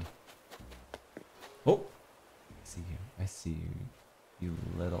my god. Oh! I see you. I see you. You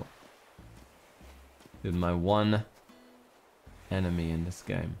little... Dude, my one enemy in this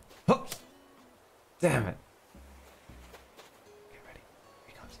game. Oh! Damn it! Get ready. Here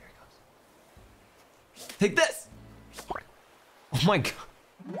he comes, here he comes. Take this! Oh my god.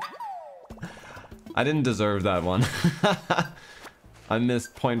 I didn't deserve that one. I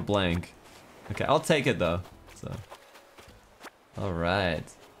missed point blank. Okay, I'll take it though. So.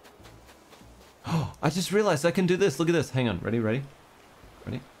 Alright. Oh, I just realized I can do this. Look at this. Hang on. Ready, ready?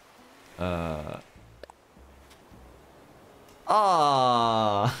 Ready?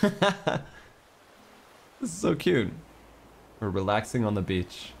 Ah, this is so cute. We're relaxing on the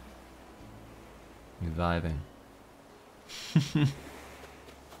beach. We're vibing.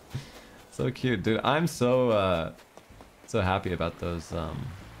 So cute, dude. I'm so so happy about those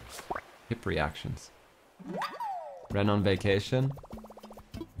hip reactions. Ren on vacation.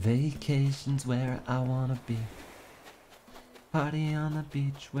 Vacation's where I wanna be. Party on the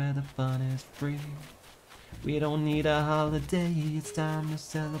beach where the fun is free. We don't need a holiday, it's time to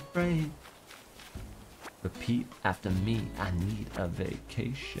celebrate. Repeat after me, I need a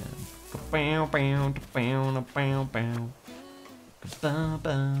vacation. This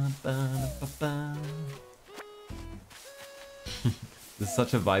is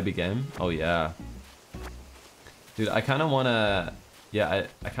such a vibey game. Oh yeah. Dude, I kind of want to... Yeah,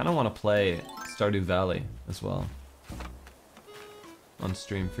 I kind of want to play Stardew Valley as well. On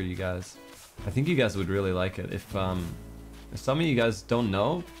stream for you guys. I think you guys would really like it. If some of you guys don't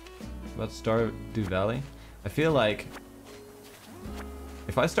know about Stardew Valley, I feel like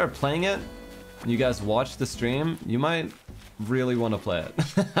if I start playing it and you guys watch the stream, you might really want to play it.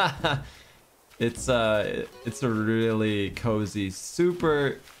 It's a really cozy,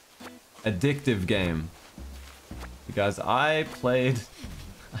 super addictive game. Because I played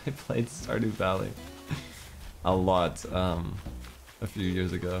Stardew Valley a lot a few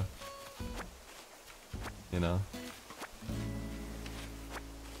years ago. You know,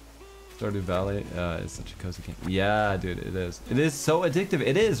 Stardew Valley is such a cozy game. Yeah, dude, it is. It is so addictive.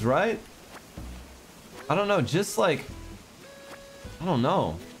 It is, right? I don't know, just like, I don't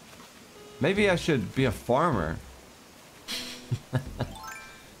know. Maybe I should be a farmer.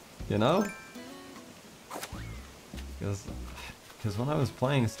 You know? Because when I was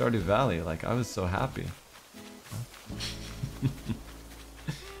playing Stardew Valley, like, I was so happy.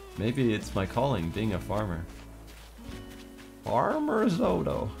 Maybe it's my calling, being a farmer. Farmer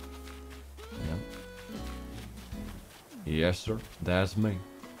Zotto. Yeah. Yes, sir. That's me.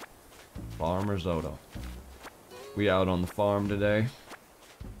 Farmer Zotto. We out on the farm today.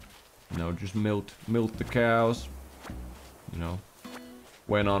 You know, just milked the cows. You know,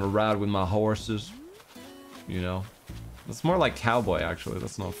 went on a ride with my horses. You know, it's more like cowboy actually.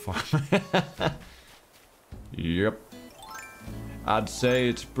 That's not farmer. Yep. I'd say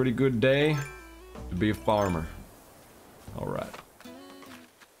it's a pretty good day to be a farmer. All right.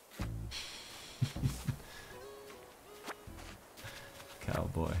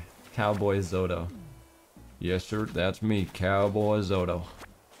 Cowboy Zotto. Yes, sir, that's me, Cowboy Zotto.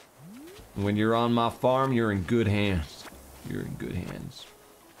 When you're on my farm, you're in good hands. You're in good hands.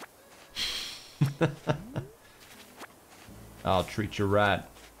 I'll treat you right.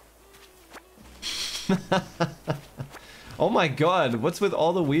 Oh my god, what's with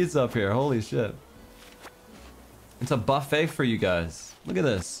all the weeds up here? Holy shit. It's a buffet for you guys. Look at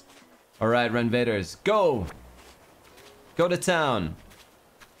this. Alright, Renvaderz, go! Go to town.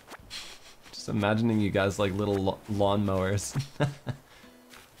 Just imagining you guys like little lawn mowers. Okay,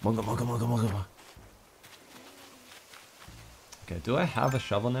 do I have a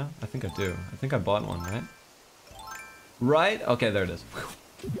shovel now? I think I do. I think I bought one, right? Right? Okay, there it is.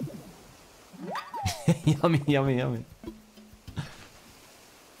 Yummy, yummy, yummy.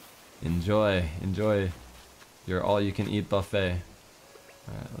 Enjoy your all-you-can-eat buffet.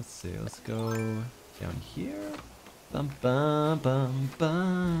 Alright, let's see. Let's go down here. Bum, bum, bum,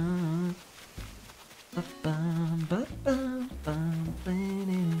 bum.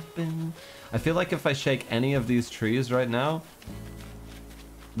 I feel like if I shake any of these trees right now,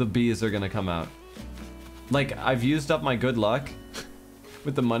 the bees are gonna come out. Like, I've used up my good luck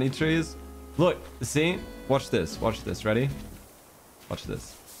with the money trees. Look, see? Watch this, ready? Watch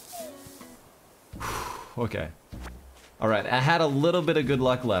this. Okay. Alright, I had a little bit of good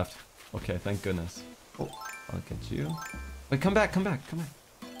luck left. Okay, thank goodness. Oh, I'll get you. Wait, come back.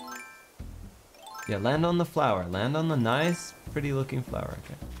 Yeah, land on the flower. Land on the nice, pretty looking flower.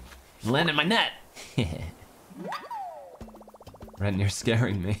 Okay. Land in my net! Ren, you're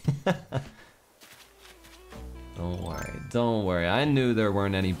scaring me. Don't worry. I knew there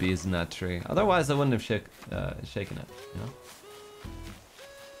weren't any bees in that tree. Otherwise, I wouldn't have shaken it, you know?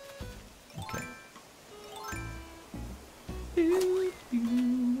 Okay.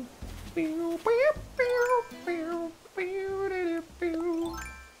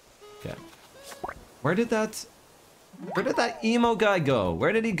 Okay. Where did that emo guy go?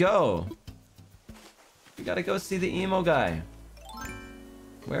 Where did he go? We gotta go see the emo guy.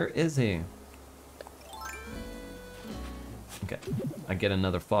 Where is he? Okay, I get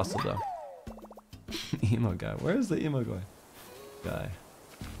another fossil though. Emo guy, where is the emo guy?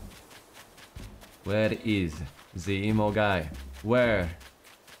 Where is the emo guy? Where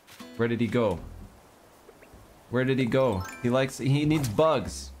did he go? Where did he go? He needs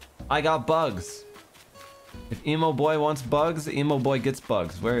bugs. I got bugs. If emo boy wants bugs, emo boy gets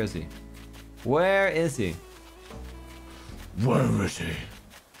bugs. Where is he? Where is he? Where is he?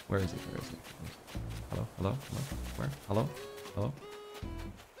 Where is he? Hello? Hello? Hello? Where? Hello? Hello?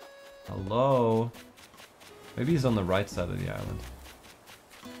 Hello? Maybe he's on the right side of the island.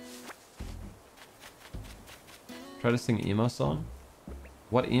 Try to sing emo song?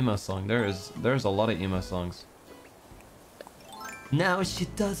 What emo song? There's a lot of emo songs. Now she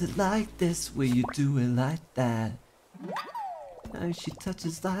does it like this, will you do it like that? Now she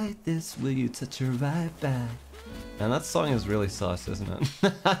touches like this, will you touch her right back? Man, that song is really sus, isn't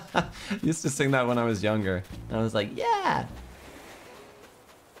it? I used to sing that when I was younger. And I was like, yeah!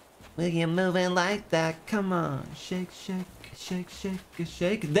 Will you move it like that? Come on. Shake, shake, shake, shake,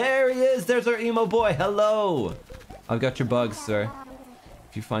 shake. There he is! There's our emo boy! Hello! I've got your bugs, sir.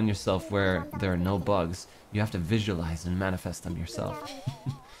 If you find yourself where there are no bugs, you have to visualize and manifest them yourself.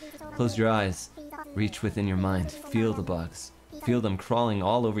 Close your eyes. Reach within your mind. Feel the bugs. Feel them crawling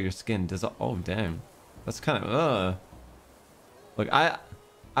all over your skin. Oh, damn. That's kind of, Look, I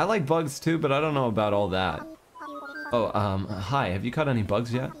like bugs too, but I don't know about all that. Oh, hi. Have you caught any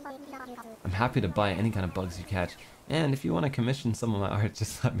bugs yet? I'm happy to buy any kind of bugs you catch. And if you want to commission some of my art,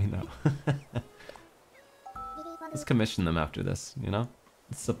 just let me know. Let's commission them after this, you know?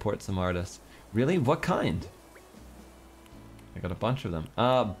 Let's support some artists. Really? What kind? I got a bunch of them.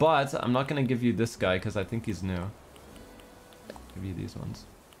 But I'm not gonna give you this guy because I think he's new. I'll give you these ones.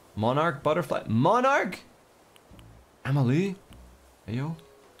 Monarch butterfly. Monarch? Emily? Hey yo?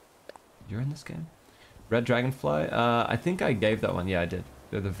 You're in this game? Red dragonfly? I think I gave that one. Yeah, I did.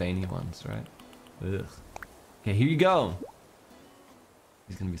 They're the veiny ones, right? Ugh. Okay, here you go.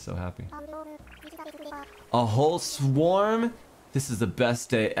 He's gonna be so happy. A whole swarm? This is the best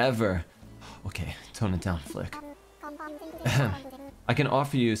day ever. Okay, tone it down, Flick. I can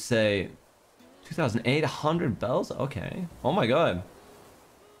offer you, say, 2,800 bells? Okay. Oh my god.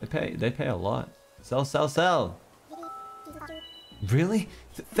 They pay a lot. Sell, sell, sell. Really?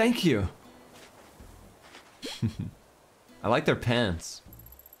 Thank you. I like their pants.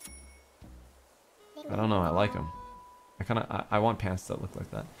 I don't know, I like them. I want pants that look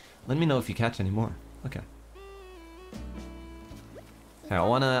like that. Let me know if you catch any more. Okay. Hey, I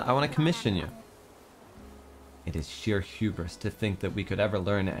wanna commission you. It is sheer hubris to think that we could ever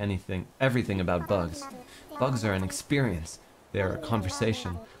learn everything about bugs. Bugs are an experience. They are a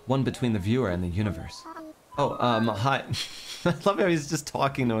conversation, one between the viewer and the universe. Oh, hi. I love how he's just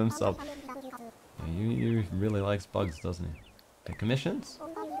talking to himself. Yeah, he really likes bugs, doesn't he? Okay, commissions?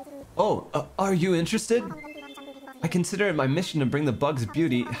 Oh, are you interested? I consider it my mission to bring the bugs'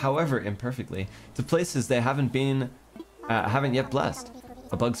 beauty, however imperfectly, to places they haven't yet blessed.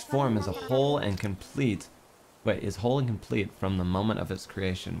 A bug's form is whole and complete from the moment of its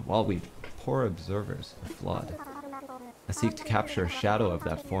creation, while we poor observers are flawed. I seek to capture a shadow of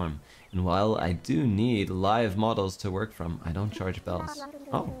that form, and while I do need live models to work from, I don't charge bells.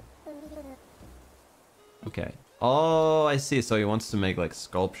 Oh. Okay. Oh, I see. So he wants to make like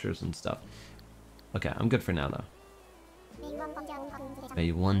sculptures and stuff. Okay, I'm good for now though. May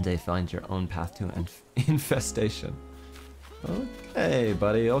you one day find your own path to infestation. Okay,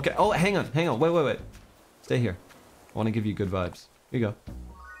 buddy. Okay. Oh, hang on. Wait. Stay here. I want to give you good vibes. Here you go.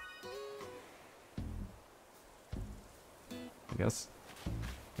 I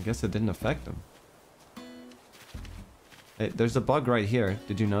guess it didn't affect him. Hey, there's a bug right here.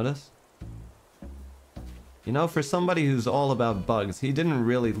 Did you notice? You know, for somebody who's all about bugs, he didn't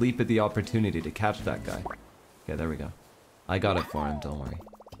really leap at the opportunity to catch that guy. Okay, there we go. I got it for him, don't worry.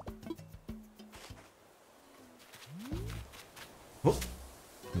 Oh,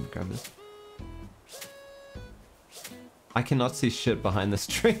 let me grab this. I cannot see shit behind this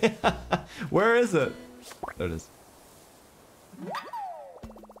tree. Where is it? There it is.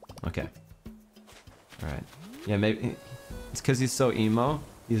 Okay. Alright. Yeah, maybe it's because he's so emo.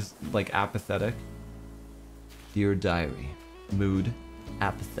 He's like apathetic. Dear diary. Mood.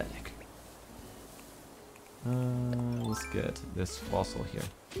 Apathetic. Let's get this fossil here.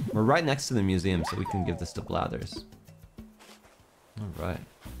 We're right next to the museum, so we can give this to Blathers. Alright.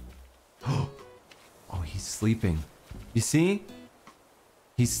 Oh, he's sleeping. You see?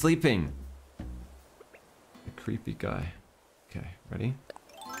 He's sleeping. A creepy guy. Okay, ready?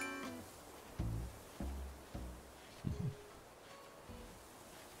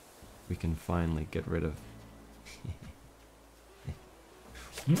 We can finally get rid of...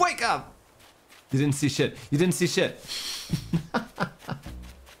 Wake up! You didn't see shit. You didn't see shit.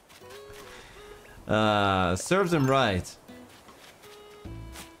 Serves him right.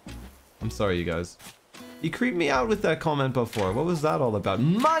 I'm sorry, you guys. He creeped me out with that comment before. What was that all about?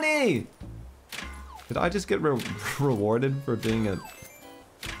 Money! Did I just get rewarded for being a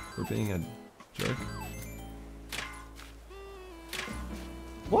jerk?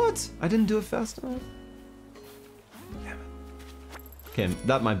 What? I didn't do it fast enough? Damn it. Okay,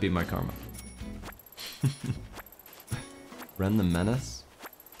 that might be my karma. Ren the Menace?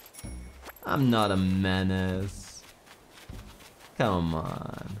 I'm not a menace. Come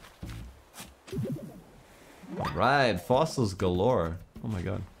on. Alright, fossils galore. Oh my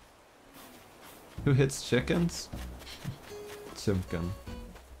god. Who hits chickens? Chimkin.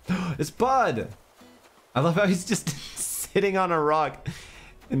 It's Bud! I love how he's just sitting on a rock.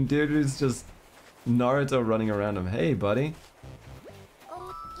 And Deirdre's just Naruto running around him. Hey, buddy.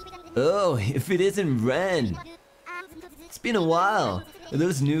 Oh, if it isn't Ren. It's been a while. Are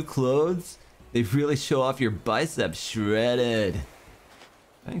those new clothes? They really show off your biceps shredded.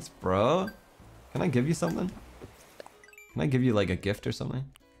 Thanks, bro. Can I give you something? Can I give you like a gift or something?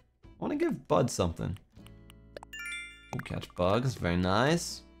 I want to give Bud something. Oh, catch bugs. Very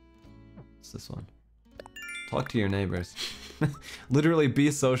nice. What's this one? Talk to your neighbors. Literally be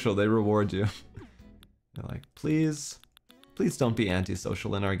social. They reward you. They're like, please don't be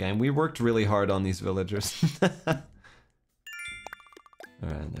antisocial in our game. We worked really hard on these villagers.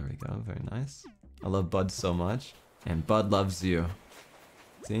 Alright, there we go. Very nice. I love Bud so much. And Bud loves you.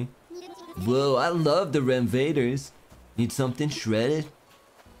 See? Whoa, I love the Renvaderz. Need something shredded?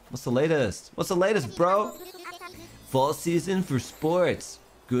 What's the latest? What's the latest, bro? Fall season for sports.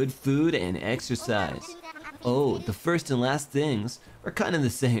 Good food and exercise. Oh, the first and last things are kind of the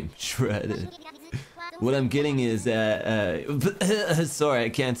same. Shredded. What I'm getting is, sorry, I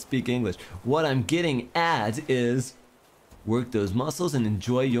can't speak English. What I'm getting at is, work those muscles and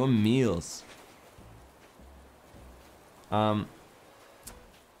enjoy your meals. I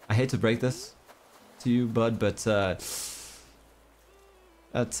hate to break this to you, Bud, but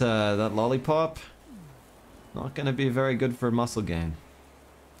That lollipop, not gonna be very good for muscle gain.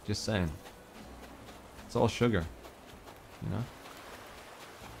 Just saying. It's all sugar, you know?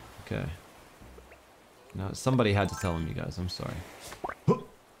 Okay. No, somebody had to tell him, you guys. I'm sorry.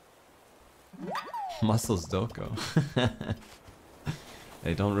 Muscles Doko.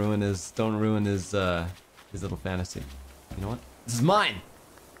 Hey, don't ruin his little fantasy. You know what? This is mine.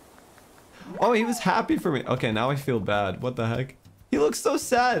 Oh, he was happy for me. Okay, now I feel bad. What the heck? He looks so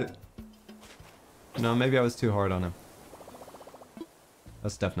sad. No, maybe I was too hard on him.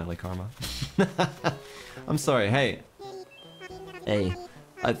 That's definitely karma. I'm sorry. Hey. Hey,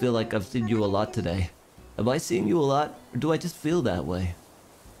 I feel like I've seen you a lot today. Am I seeing you a lot, or do I just feel that way?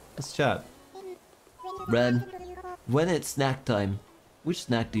 Let's chat. Ren, when it's snack time, which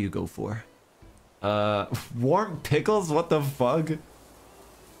snack do you go for? Warm pickles? What the fuck?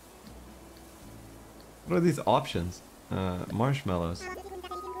 What are these options? Marshmallows.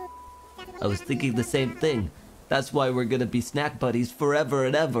 I was thinking the same thing. That's why we're gonna be snack buddies forever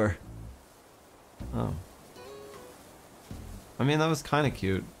and ever. Oh. I mean, that was kind of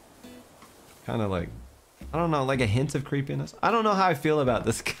cute. Kind of like, I don't know, like a hint of creepiness. I don't know how I feel about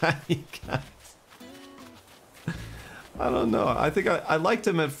this guy, you guys. I don't know. I think I liked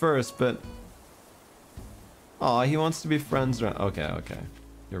him at first, but... Oh, he wants to be friends. Okay, okay.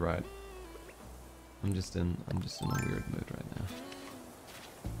 You're right. I'm just in a weird mood right now.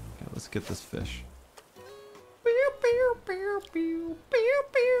 Okay, let's get this fish.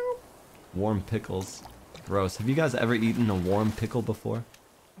 Warm pickles. Gross. Have you guys ever eaten a warm pickle before?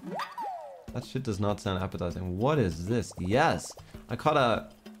 That shit does not sound appetizing. What is this? Yes! I caught a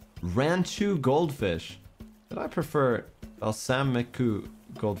Ranchu goldfish. But I prefer balsamiku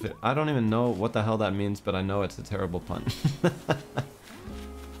goldfish. I don't even know what the hell that means, but I know it's a terrible pun.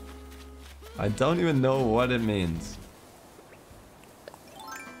 I don't even know what it means.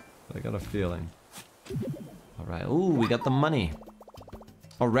 But I got a feeling. Alright, ooh, we got the money.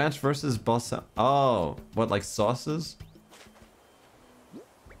 Oh, ranch versus balsam. Oh, what, like sauces?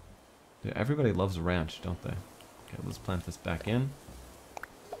 Dude, everybody loves ranch, don't they? Okay, let's plant this back in.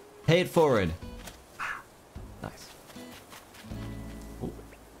 Pay it forward. Nice. Oh.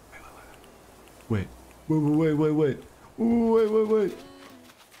 Wait. Wait. Ooh, wait.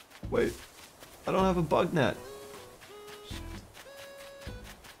 Wait. I don't have a bug net. Shit.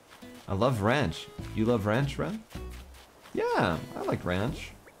 I love ranch. You love ranch, Ren? Yeah, I like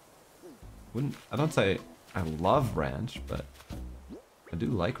ranch. I don't say I love ranch, but I do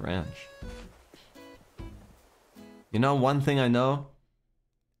like ranch. You know, one thing I know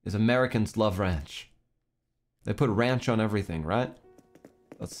is Americans love ranch. They put ranch on everything, right?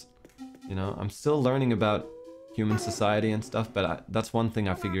 That's, you know, I'm still learning about human society and stuff, but that's one thing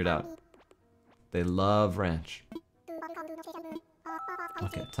I figured out. They love ranch.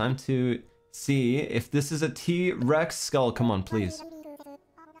 Okay, time to see if this is a T-Rex skull. Come on, please.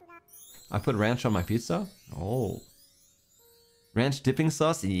 I put ranch on my pizza? Oh. Ranch dipping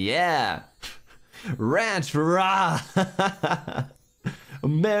sauce? Yeah! Ranch, rah!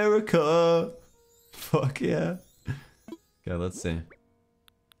 America! Fuck yeah. Okay, let's see.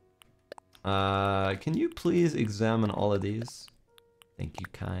 Can you please examine all of these? Thank you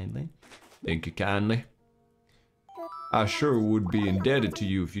kindly. Thank you kindly. I sure would be indebted to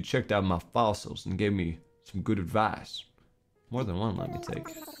you if you checked out my fossils and gave me some good advice. More than one, let me take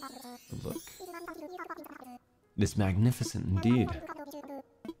a look. It's magnificent indeed.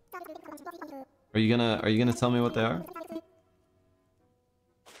 Are you gonna tell me what they are?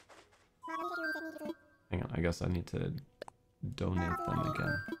 Hang on, I guess I need to donate them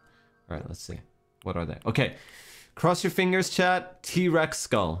again. Alright, let's see. What are they? Okay. Cross your fingers, chat. T-Rex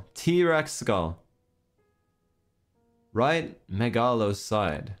skull. T-Rex skull. Right megalo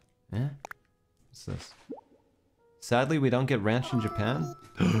side. Eh? What's this? Sadly, we don't get ranch in Japan.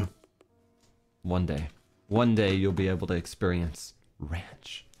 One day you'll be able to experience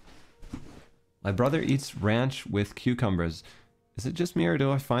ranch. My brother eats ranch with cucumbers. Is it just me or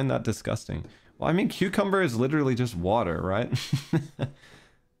do I find that disgusting? Well, I mean, cucumber is literally just water, right?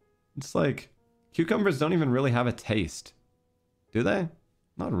 It's like, cucumbers don't even really have a taste. Do they?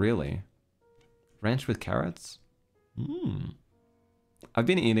 Not really. Ranch with carrots? I've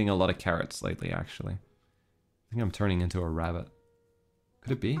been eating a lot of carrots lately, actually. I think I'm turning into a rabbit.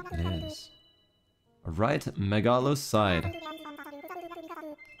 Could it be? It is. A right megalo side.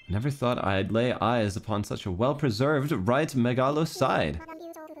 Never thought I'd lay eyes upon such a well-preserved right megalo side.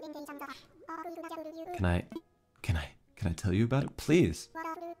 Can I tell you about it? Please.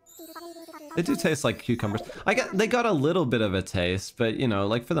 They do taste like cucumbers. They got a little bit of a taste, but you know,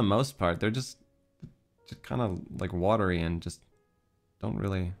 like for the most part, they're just kind of like watery and just don't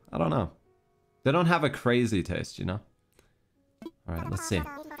really... I don't know. They don't have a crazy taste, you know? Alright, let's see.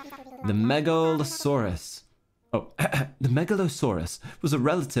 The Megalosaurus. Oh, the Megalosaurus was a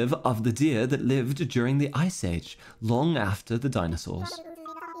relative of the deer that lived during the Ice Age, long after the dinosaurs.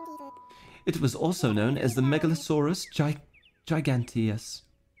 It was also known as the Megalosaurus giganteus,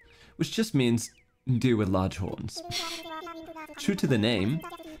 which just means deer with large horns. True to the name,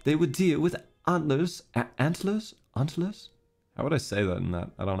 they were deer with antlers? Antlers? How would I say that in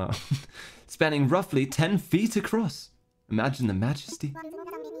that? I don't know. Spanning roughly 10 feet across. Imagine the majesty.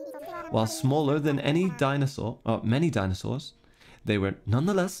 While smaller than many dinosaurs, they were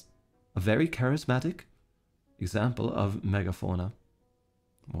nonetheless a very charismatic example of megafauna.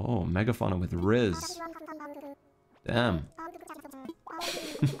 Oh, megafauna with Riz. Damn.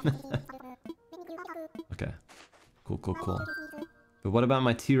 Okay. Cool. But what about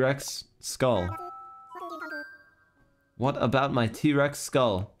my T-Rex skull? What about my T-Rex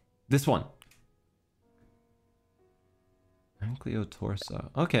skull? This one.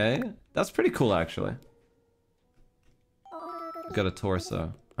 Ankylotorso. Okay, that's pretty cool actually. Got a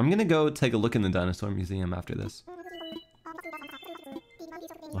torso. I'm gonna go take a look in the dinosaur museum after this.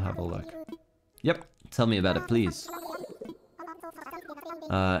 We'll have a look. Yep, tell me about it, please.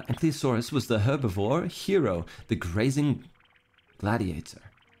 Ankylosaurus was the herbivore hero, the grazing gladiator,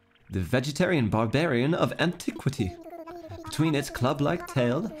 the vegetarian barbarian of antiquity. Between its club-like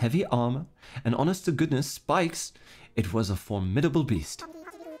tail, heavy armor, and honest-to-goodness spikes, it was a formidable beast.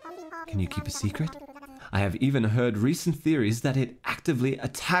 Can you keep a secret? I have even heard recent theories that it actively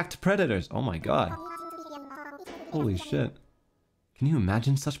attacked predators. Oh my god. Holy shit. Can you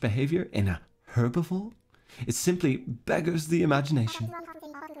imagine such behavior in a herbivore? It simply beggars the imagination.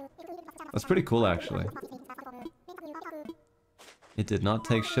 That's pretty cool, actually. It did not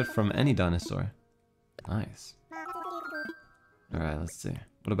take shit from any dinosaur. Nice. Alright, let's see.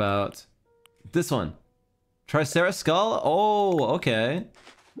 What about this one? Triceratops skull? Oh, okay.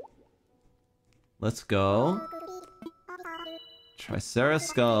 Let's go. Triceratops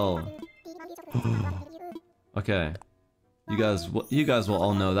skull. Okay. You guys will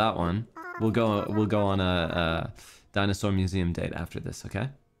all know that one. We'll go on a dinosaur museum date after this, okay?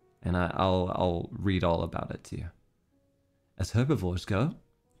 And I'll read all about it to you. As herbivores go,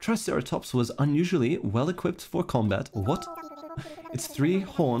 Triceratops was unusually well equipped for combat. What? Its 3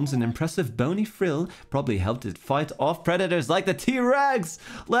 horns and impressive bony frill probably helped it fight off predators like the T-Rex!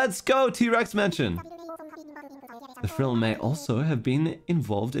 Let's go, T-Rex mention! The frill may also have been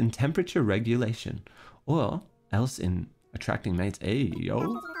involved in temperature regulation, or else in attracting mates. Hey,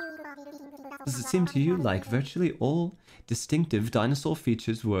 yo! Does it seem to you like virtually all distinctive dinosaur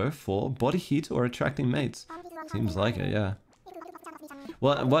features were for body heat or attracting mates? Seems like it, yeah.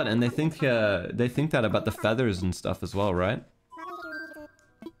 Well, what? And they think that about the feathers and stuff as well, right?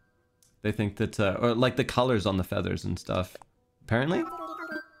 They think that, or like the colors on the feathers and stuff. Apparently?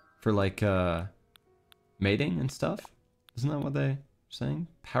 For like, mating and stuff? Isn't that what they're saying?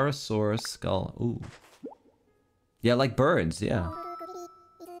 Parasaurus skull. Ooh. Yeah, like birds, yeah.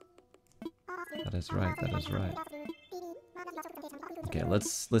 That is right, that is right. Okay,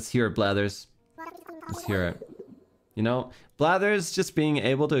 let's hear it, Blathers. Let's hear it. You know, Blathers just being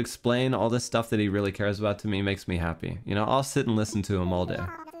able to explain all this stuff that he really cares about to me makes me happy. You know, I'll sit and listen to him all day.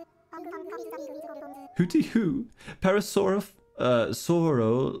 Hooty hoo,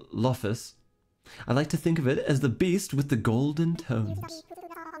 Parasaurolophus. I like to think of it as the beast with the golden tones.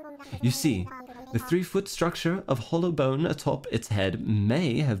 You see, the 3-foot structure of hollow bone atop its head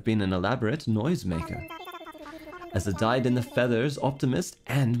may have been an elaborate noisemaker. As a dyed-in-the-feathers optimist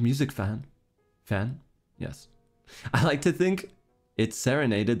and music fan, yes, I like to think it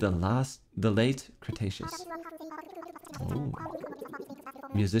serenaded the late Cretaceous. Oh,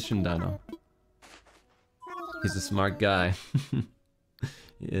 musician dino. He's a smart guy.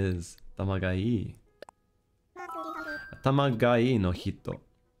 He is. Tamagai. Tamagai no hito.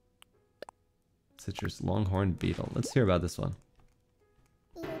 Citrus longhorn beetle. Let's hear about this one.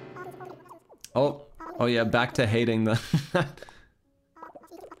 Oh yeah, back to hating the...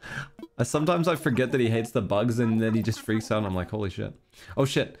 Sometimes I forget that he hates the bugs and then he just freaks out and I'm like, holy shit. Oh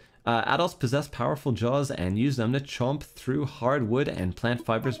shit. Adults possess powerful jaws and use them to chomp through hard wood and plant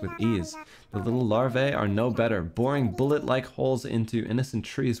fibers with ease. The little larvae are no better, boring bullet-like holes into innocent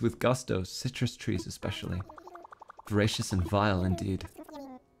trees with gusto, citrus trees especially. Voracious and vile indeed.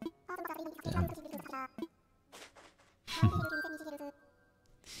 Damn.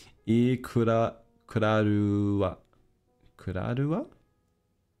 Kuraruwa. Kuraruwa?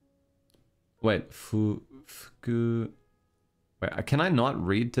 Wait, fuku... Wait, can I not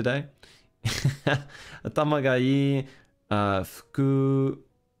read today? Tamagai, Fukurou.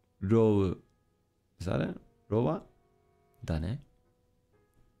 Is that it? Rowa? Dane?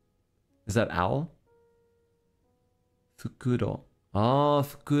 Is that owl? Fukuro. Oh,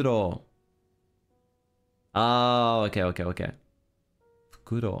 Fukuro. Oh, okay, okay, okay.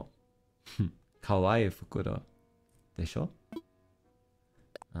 Fukuro. Kawaii Fukuro. Desho?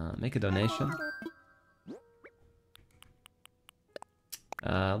 Make a donation.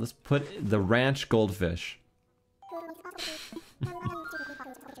 Let's put the ranch goldfish.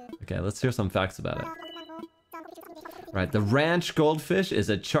 Okay, let's hear some facts about it. Right, the ranch goldfish is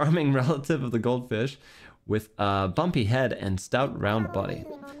a charming relative of the goldfish with a bumpy head and stout round body.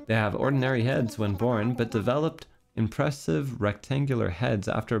 They have ordinary heads when born, but developed impressive rectangular heads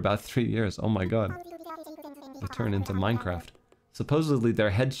after about 3 years. Oh my god. They turn into Minecraft. Supposedly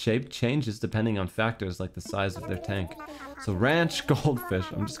their head shape changes depending on factors like the size of their tank. So ranch goldfish,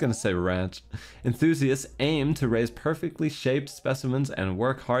 I'm just gonna say ranch. Enthusiasts aim to raise perfectly shaped specimens and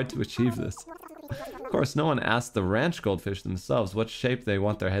work hard to achieve this. Of course, no one asked the ranch goldfish themselves what shape they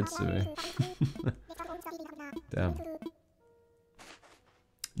want their heads to be. Damn.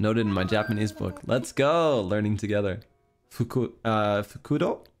 Noted in my Japanese book. Let's go! Learning together.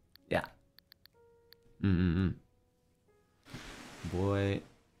 Fukuro? Yeah. Boy.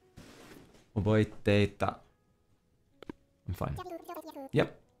 Oboiteta. I'm fine.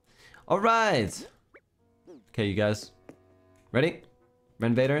 Yep. Alright! Okay, you guys. Ready?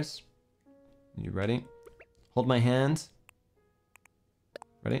 Renvaderz? You ready? Hold my hand.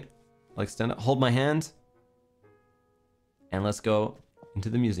 Ready? I'll extend it. Hold my hand. And let's go into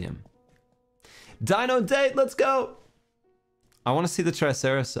the museum. Dino date, let's go! I want to see the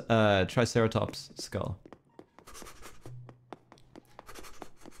Triceratops skull.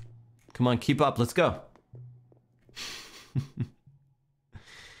 Come on, keep up, let's go.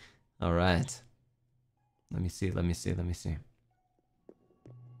 All right. Let me see, let me see, let me see.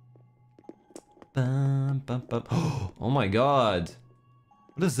 Bum, bum, bum. Oh my god.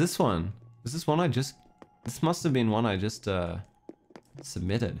 What is this one? Is this one I just... This must have been one I just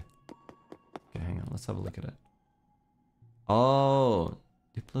submitted. Okay, hang on, let's have a look at it. Oh,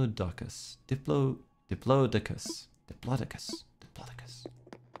 Diplodocus. Diplodocus. Diplodocus. Diplodocus.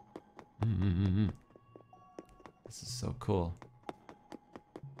 This is so cool.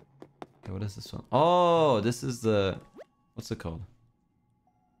 Okay, what is this one? Oh, this is the... What's it called?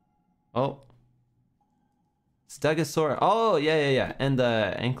 Oh. Stegosaurus. Oh, yeah. And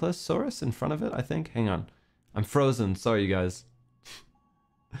the Ankylosaurus in front of it, I think. Hang on. I'm frozen. Sorry, you guys.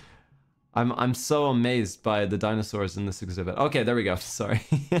 I'm so amazed by the dinosaurs in this exhibit. Okay, there we go. Sorry.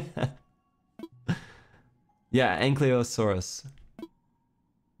 Yeah, Ankylosaurus.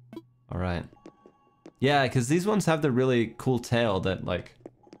 All right. Yeah, because these ones have the really cool tail that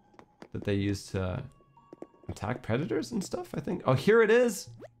that they use to attack predators and stuff, I think. Oh, here it is.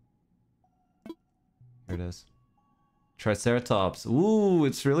 Here it is. Triceratops. Ooh,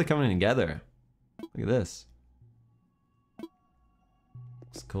 it's really coming together. Look at this.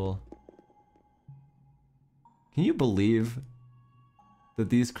 It's cool. Can you believe that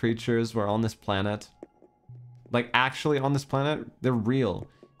these creatures were on this planet? Like, actually on this planet? They're real.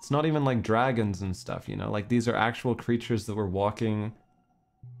 It's not even like dragons and stuff, you know? Like, these are actual creatures that were walking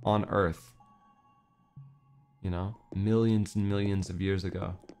on Earth. You know? Millions and millions of years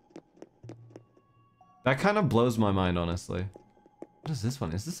ago. That kind of blows my mind, honestly. What is this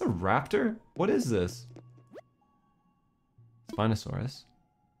one? Is this a raptor? What is this? Spinosaurus.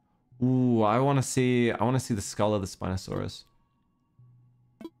 Ooh, I want to see the skull of the Spinosaurus.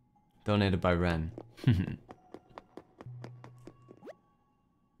 Donated by Ren.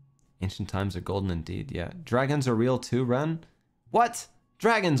 Ancient times are golden indeed, yeah. Dragons are real too, Ren? What?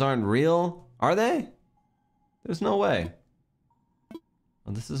 Dragons aren't real, are they? There's no way.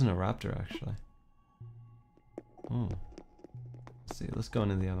 Oh, this isn't a raptor, actually. Oh. Let's see, let's go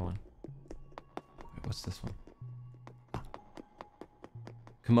into the other one. Wait, what's this one?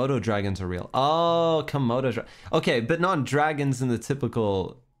 Komodo dragons are real. Oh, Komodo okay, but not dragons in the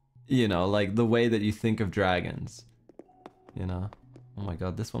typical, you know, like the way that you think of dragons. You know? Oh my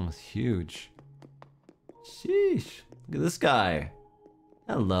god, this one was huge. Sheesh. Look at this guy.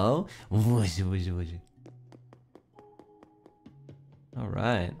 Hello.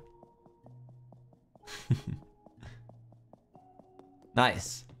 Alright.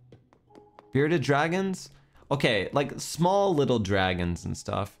 Nice. Bearded dragons? Okay, like small little dragons and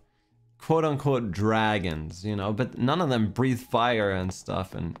stuff. Quote unquote dragons, you know, but none of them breathe fire and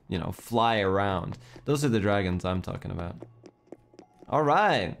stuff and, you know, fly around. Those are the dragons I'm talking about.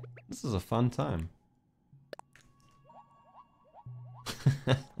 Alright. This is a fun time.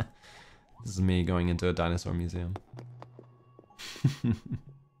 This is me going into a dinosaur museum.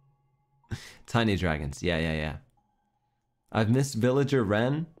 Tiny dragons. Yeah, yeah, yeah. I've missed villager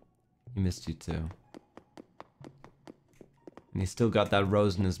Ren. He missed you too. And he's still got that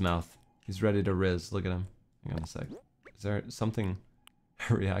rose in his mouth. He's ready to riz. Look at him. Hang on a sec. Is there something,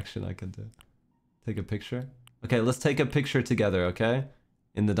 a reaction I can do? Take a picture? Okay, let's take a picture together, okay?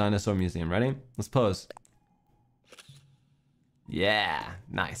 In the dinosaur museum. Ready? Let's pose. Yeah,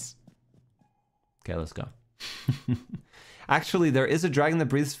 nice. Okay, let's go. Actually, there is a dragon that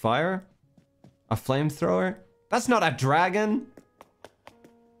breathes fire. A flamethrower. That's not a dragon.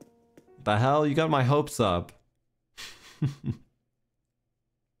 The hell? You got my hopes up.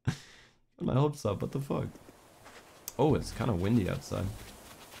 My hopes up. What the fuck? Oh, it's kind of windy outside.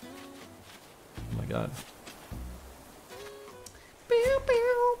 Oh my god.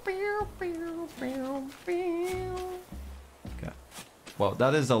 Okay. Well,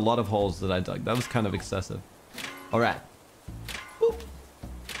 that is a lot of holes that I dug. That was kind of excessive. Alright. Boop.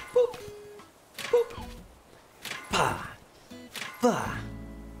 Boop. Boop. Bah. Bah.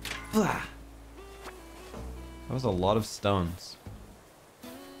 Bah. That was a lot of stones.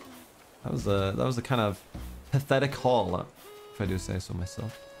 That was a kind of pathetic haul, if I do say so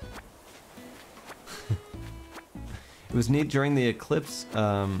myself. It was neat during the eclipse.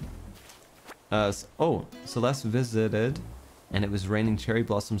 Celeste visited, and it was raining cherry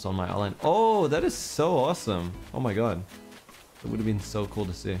blossoms on my island. Oh, that is so awesome! Oh my god, it would have been so cool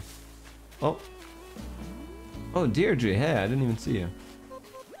to see. Oh, Deirdre, hey, I didn't even see you.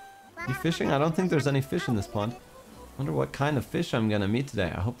 You fishing? I don't think there's any fish in this pond. Wonder what kind of fish I'm gonna meet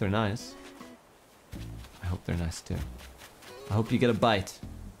today. I hope they're nice. I hope they're nice too. I hope you get a bite.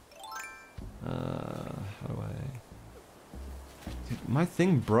 How do I... Dude, my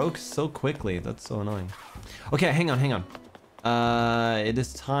thing broke so quickly. That's so annoying. Okay, hang on. It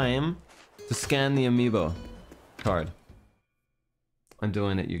is time to scan the amiibo card. I'm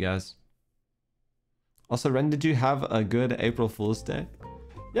doing it, you guys. Also, Ren, did you have a good April Fool's Day?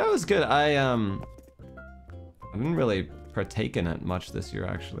 Yeah, it was good. I didn't really partake in it much this year,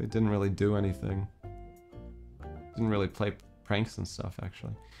 actually. Didn't really do anything. Didn't really play pranks and stuff,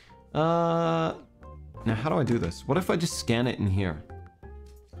 actually. Now, how do I do this? What if I just scan it in here?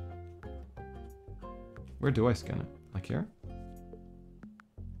 Where do I scan it? Like here?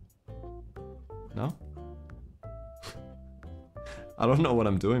 No? I don't know what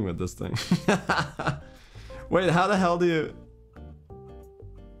I'm doing with this thing. Wait, how the hell do you...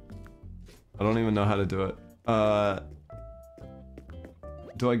 I don't even know how to do it.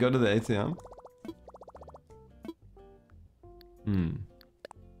 Do I go to the ATM?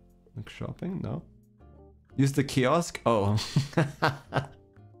 Like shopping? No. Use the kiosk? Oh.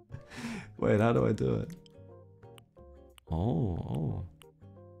 Wait, how do I do it? Oh.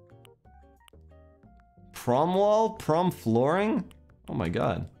 Prom wall? Prom flooring? Oh my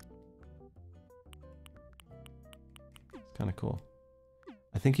god. It's kind of cool.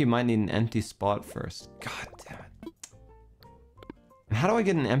 I think you might need an empty spot first. God damn it. And how do I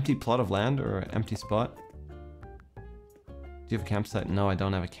get an empty plot of land or an empty spot? Do you have a campsite? No, I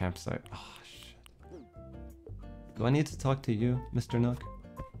don't have a campsite. Oh, shit. Do I need to talk to you, Mr. Nook?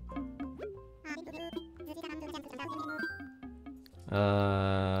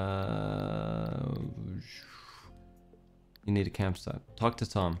 You need a campsite. Talk to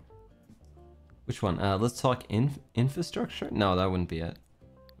Tom. Which one? Let's talk infrastructure? No, that wouldn't be it.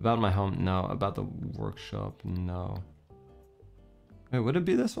 About my home? No. About the workshop? No. Wait, would it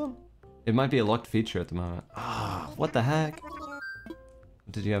be this one? It might be a locked feature at the moment. Ah, what the heck?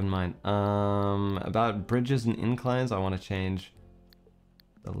 What did you have in mind? About bridges and inclines, I want to change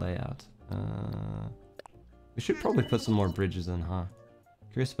the layout. We should probably put some more bridges in, huh?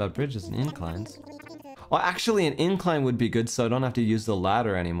 Curious about bridges and inclines. Oh, actually an incline would be good so I don't have to use the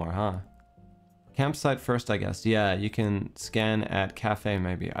ladder anymore, huh? Campsite first, I guess. Yeah, you can scan at cafe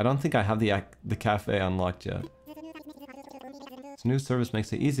maybe. I don't think I have the cafe unlocked yet. This new service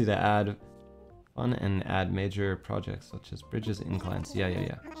makes it easy to add fun and add major projects such as bridges and inclines. Yeah.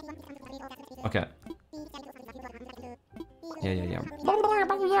 Okay. Yeah.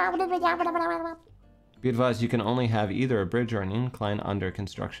 Be advised, you can only have either a bridge or an incline under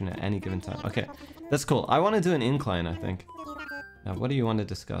construction at any given time. Okay, that's cool. I want to do an incline, I think. Now, what do you want to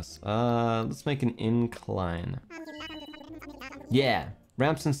discuss? Let's make an incline. Yeah,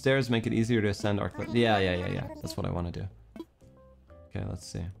 ramps and stairs make it easier to ascend our cliff. Yeah. That's what I want to do. Okay, let's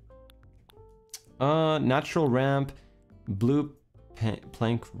see. Natural ramp, blue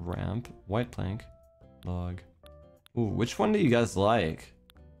plank ramp, white plank, log. Ooh, which one do you guys like?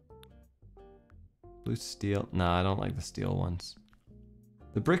 Blue steel? Nah, I don't like the steel ones.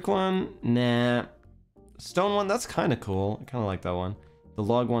 The brick one? Nah. Stone one, that's kind of cool. I kind of like that one. The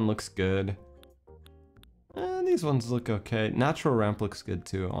log one looks good. These ones look okay. Natural ramp looks good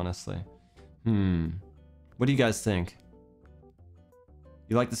too, honestly. What do you guys think?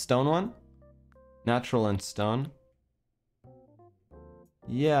 You like the stone one? Natural and stone?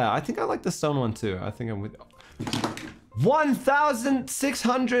 Yeah, I think I like the stone one too. I think I'm with...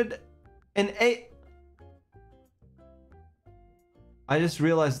 1,608... I just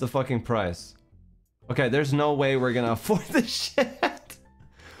realized the fucking price. Okay, there's no way we're gonna afford this shit.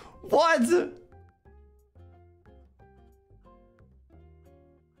 What?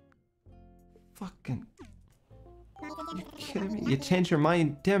 Fucking... You kidding me? You changed your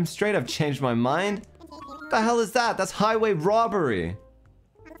mind? Damn straight I've changed my mind. What the hell is that? That's highway robbery.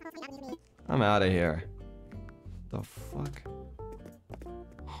 I'm out of here. The fuck?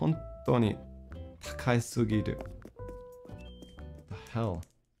 Hontoni takai sugiru. The hell?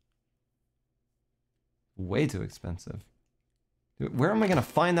 Way too expensive. Dude, where am I gonna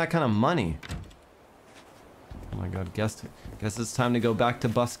find that kind of money? Oh my god, guess it's time to go back to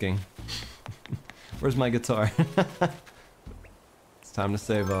busking. Where's my guitar? It's time to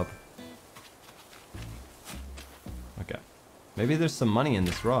save up. Okay. Maybe there's some money in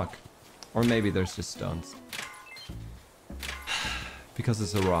this rock. Or maybe there's just stones. Because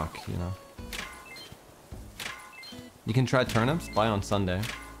it's a rock, you know. You can try turnips, buy on Sunday.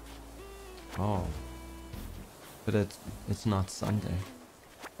 Oh. But it's not Sunday.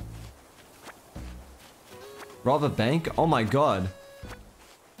 Rob a bank? Oh my god.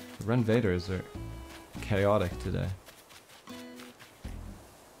 The Renvaderz are chaotic today.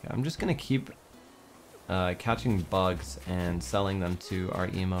 Okay, I'm just gonna keep catching bugs and selling them to our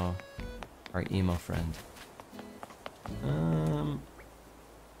emo friend.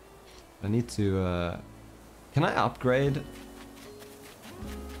 I need to can I upgrade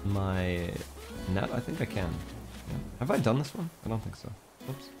my net? I think I can. Yeah. Have I done this one? I don't think so.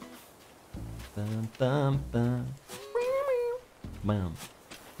 Oops. Bum, bum, bum. Bum.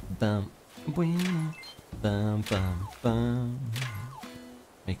 Bum. Bum, bum, bum.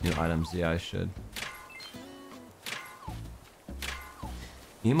 Make new items. Yeah, I should.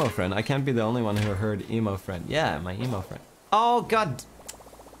 Emo friend. I can't be the only one who heard emo friend. Yeah, my emo friend. Oh god.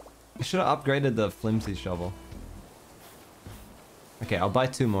 I should have upgraded the flimsy shovel. Okay, I'll buy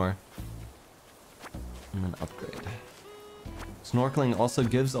 2 more. And then upgrade. Snorkeling also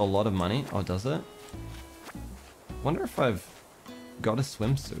gives a lot of money. Oh, does it? Wonder if I've got a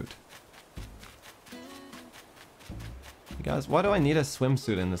swimsuit. You guys, why do I need a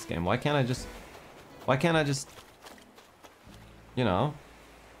swimsuit in this game? Why can't I just, you know,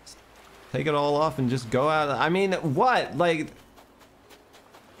 take it all off and just go out? I mean, what? Like,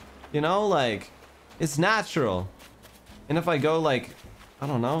 you know, like, it's natural. And if I go, like, I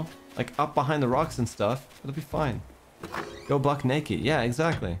don't know, like up behind the rocks and stuff, it'll be fine. Go buck naked. Yeah,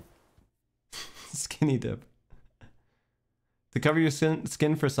 exactly. Skinny dip. To cover your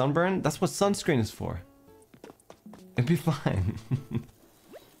skin for sunburn? That's what sunscreen is for. It'd be fine.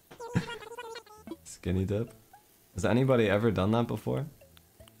 Skinny dip? Has anybody ever done that before?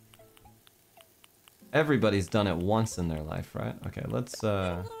 Everybody's done it once in their life, right? Okay, let's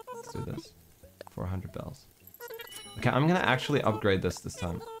do this. 400 bells. Okay, I'm gonna actually upgrade this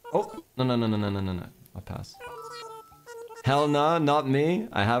time. Oh, no. I'll pass. Hell no, not me.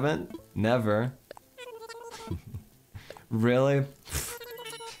 I haven't. Never. Really?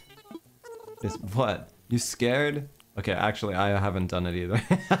 What? You scared? Okay, actually, I haven't done it either.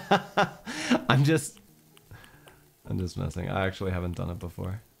 I'm just messing. I actually haven't done it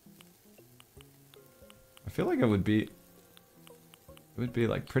before. I feel like it would be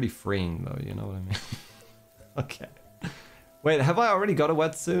like pretty freeing though, you know what I mean? Okay. Wait, have I already got a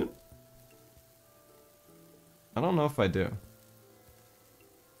wetsuit? I don't know if I do.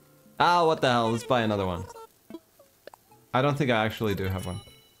 Ah, what the hell? Let's buy another one. I don't think I actually do have one.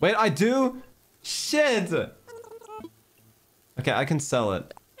 Wait, I do? Shit! Okay, I can sell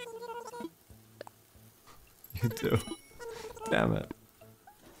it. You do. Damn it.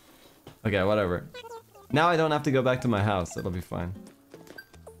 Okay, whatever. Now I don't have to go back to my house. It'll be fine.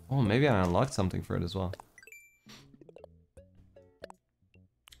 Oh, maybe I unlocked something for it as well.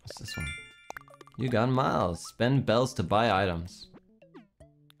 What's this one? You got miles. Spend bells to buy items.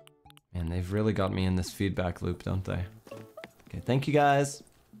 Man, they've really got me in this feedback loop, don't they? Okay, thank you guys.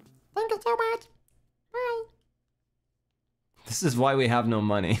 Thank you so much. Bye. This is why we have no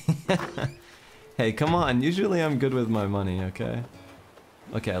money. Hey, come on. Usually I'm good with my money, okay?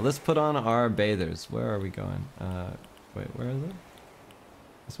 Okay, let's put on our bathers. Where are we going? Wait, where is it?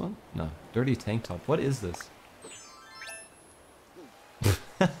 This one? No. Dirty tank top. What is this?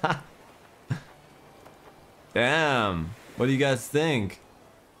 Damn. What do you guys think?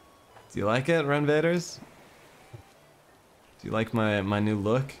 Do you like it, Renvaderz? Do you like my new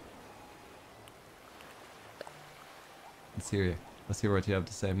look? Let's hear what you have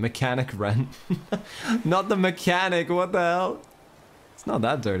to say. Mechanic Ren. Not the mechanic, what the hell? It's not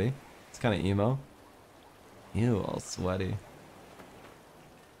that dirty. It's kind of emo. Ew, all sweaty.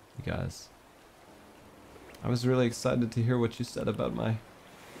 You guys. I was really excited to hear what you said about my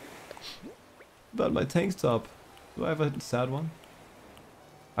tank top. Do I have a sad one?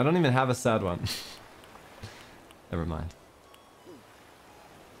 I don't even have a sad one. Never mind.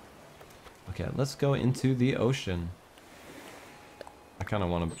 Okay, let's go into the ocean. I kind of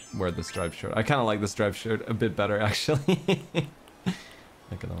want to wear the striped shirt. I kind of like the striped shirt a bit better, actually.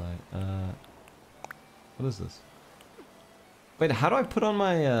 Not gonna lie. What is this? Wait, how do I put on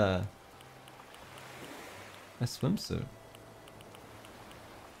my my swimsuit?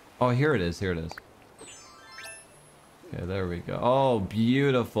 Oh, here it is. Here it is. Okay, there we go. Oh,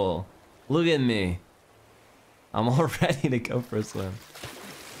 beautiful. Look at me. I'm all ready to go for a swim.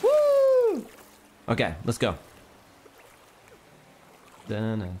 Woo! Okay, let's go.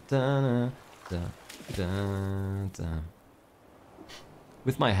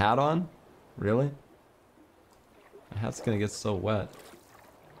 With my hat on? Really? My hat's gonna get so wet.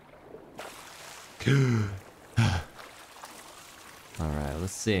 Alright,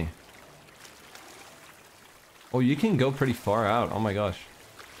 let's see. Oh, you can go pretty far out. Oh my gosh.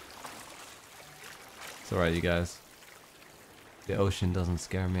 It's alright, you guys. The ocean doesn't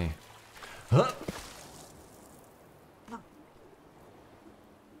scare me. Huh!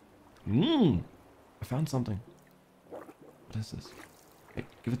 Mmm! I found something. What is this? Hey,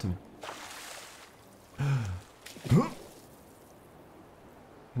 give it to me.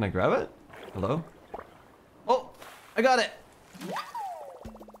 Can I grab it? Hello? Oh! I got it!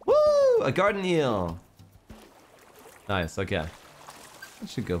 Woo! A garden eel! Nice, okay. That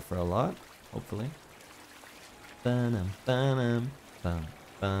should go for a lot, hopefully. I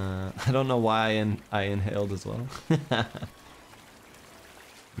don't know why I inhaled as well.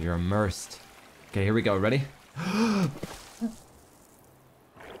 You're immersed. Okay, here we go. Ready?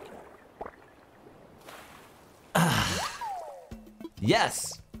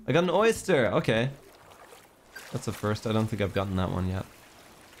 Yes! I got an oyster! Okay. That's a first. I don't think I've gotten that one yet.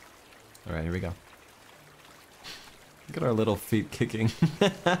 Alright, here we go. Look at our little feet kicking.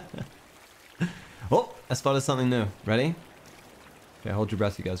 Oh! I spotted something new. Ready? Okay, hold your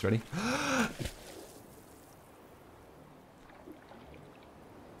breath, you guys. Ready?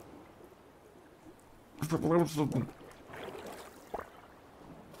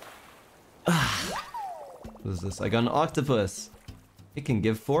 What is this? I got an octopus. It can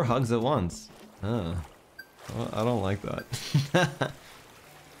give 4 hugs at once. Oh. Well, I don't like that.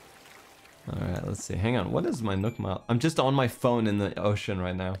 Alright, let's see. Hang on. What is my Nook Mile? I'm just on my phone in the ocean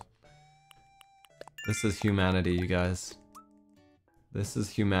right now. This is humanity, you guys. This is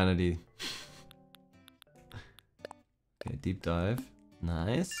humanity. Okay, deep dive.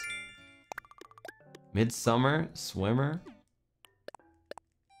 Nice. Midsummer swimmer.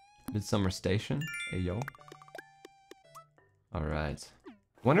 Midsummer station. Hey, yo. Alright.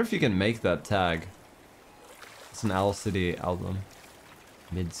 Wonder if you can make that tag. It's an Owl City album.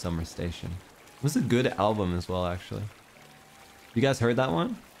 Midsummer Station. It was a good album as well, actually. You guys heard that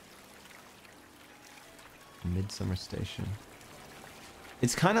one? Midsummer Station.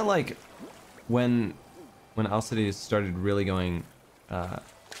 It's kind of like when Owl City started really going a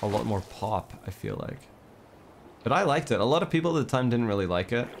lot more pop, I feel like. But I liked it. A lot of people at the time didn't really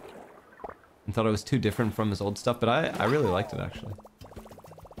like it and thought it was too different from his old stuff, but I really liked it, actually.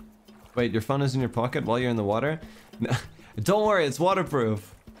 Wait, your phone is in your pocket while you're in the water? No, don't worry, it's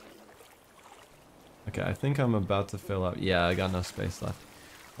waterproof. Okay, I think I'm about to fill up. Yeah, I got no space left.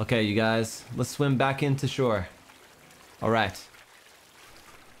 Okay, you guys, let's swim back into shore. Alright.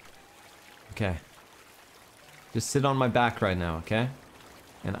 Okay. Just sit on my back right now, okay?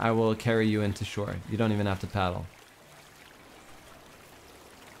 And I will carry you into shore. You don't even have to paddle.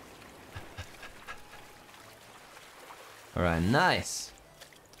 Alright, nice.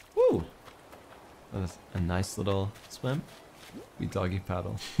 Woo! That was a nice little swim. We doggy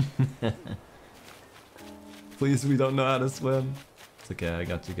paddle. Please, we don't know how to swim. It's okay, I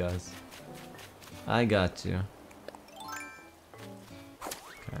got you guys. I got you.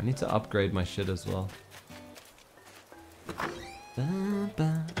 Okay, I need to upgrade my shit as well. Bum,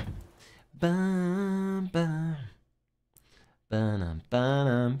 bum, bum, bum. Ba-dum,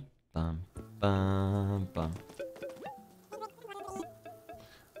 ba-dum, bum, bum, bum.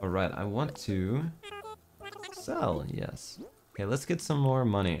 Alright, I want to sell, yes. Okay, let's get some more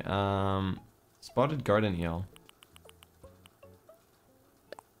money. Spotted garden eel.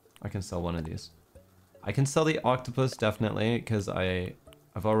 I can sell one of these. I can sell the octopus definitely because I've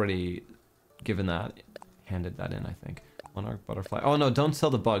already given that, handed that in, I think. Monarch butterfly. Oh no, don't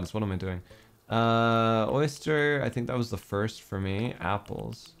sell the bugs. What am I doing? Oyster, I think that was the first for me.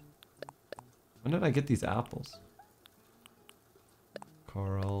 Apples. When did I get these apples?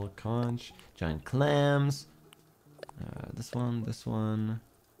 Coral, conch, giant clams. This one.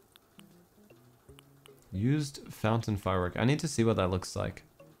 Used fountain firework. I need to see what that looks like.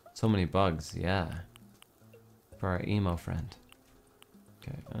 So many bugs, yeah. For our emo friend.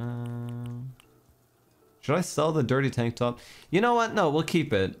 Okay, should I sell the dirty tank top? You know what? No, we'll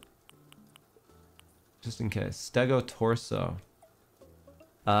keep it. Just in case. Stego torso.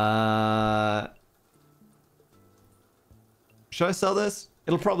 Should I sell this?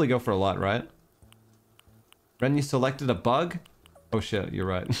 It'll probably go for a lot, right? Ren, you selected a bug? Oh shit, you're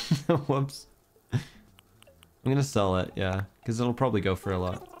right. Whoops. I'm gonna sell it, yeah. Because it'll probably go for a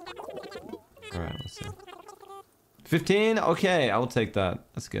lot. Alright, let's see. 15? Okay, I will take that.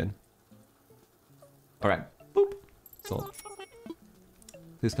 That's good. Alright. Boop. Sold.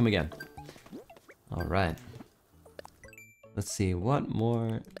 Please come again. Alright. Let's see, what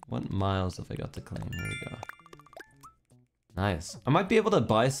miles have I got to claim? Here we go. Nice. I might be able to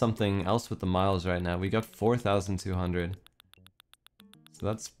buy something else with the miles right now. We got 4,200. So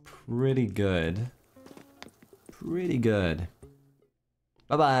that's pretty good. Pretty good.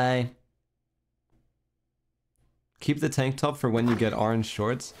 Bye-bye. Keep the tank top for when you get orange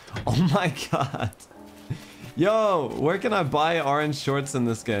shorts. Oh my god. Yo, where can I buy orange shorts in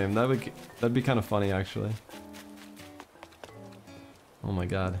this game? That'd be kind of funny actually. Oh my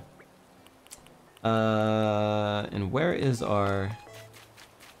god. And where is our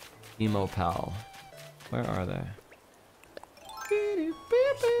emo pal? Where are they?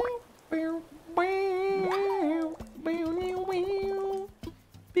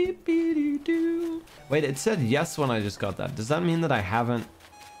 Wait, it said yes when I just got that. Does that mean that I haven't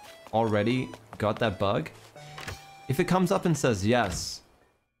already got that bug? If it comes up and says yes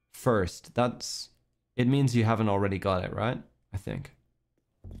first, it means you haven't already got it, right? I think.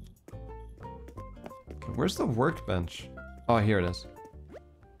 Okay, where's the workbench? Oh, here it is.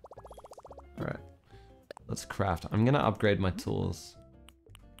 Alright. Let's craft. I'm gonna upgrade my tools.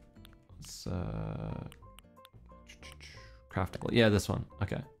 Let's, craftable. Yeah, this one.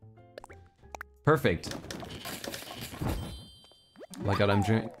 Okay. Perfect. Oh my god, I'm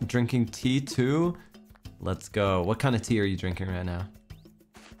drinking tea too? Let's go. What kind of tea are you drinking right now?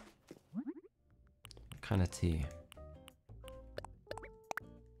 What kind of tea?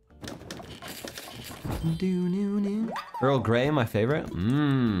 Earl Grey, my favorite?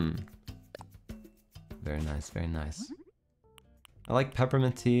 Mmm. Very nice, very nice. I like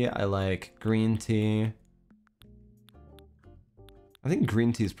peppermint tea. I like green tea. I think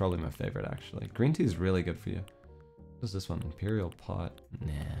green tea is probably my favorite, actually. Green tea is really good for you. What's this one? Imperial pot?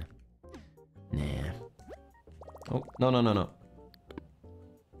 Nah. Nah. Oh, no, no, no, no.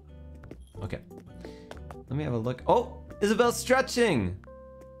 Okay. Let me have a look. Oh! Isabel's stretching!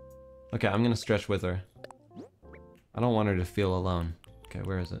 Okay, I'm gonna stretch with her. I don't want her to feel alone. Okay,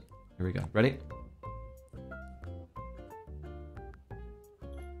 where is it? Here we go. Ready?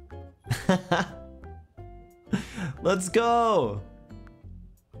 Let's go!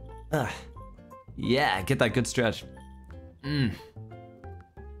 Yeah, get that good stretch. Mm.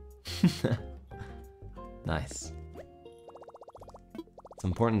 Nice. It's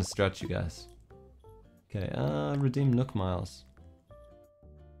important to stretch, you guys. Okay, redeem Nook miles.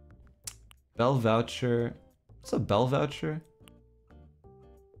 Bell voucher. What's a bell voucher?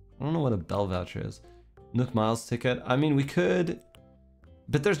 I don't know what a bell voucher is. Nook miles ticket. I mean, we could,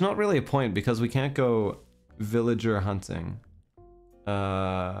 but there's not really a point because we can't go villager hunting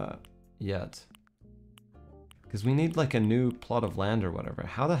yet. Because we need like a new plot of land or whatever.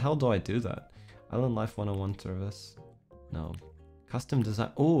 How the hell do I do that? Island Life 101 service. No. Custom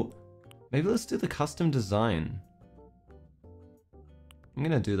design. Oh, maybe let's do the custom design. I'm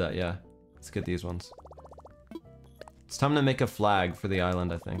gonna do that, yeah. Let's get these ones. It's time to make a flag for the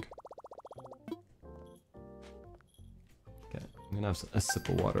island, I think. Okay, I'm gonna have a sip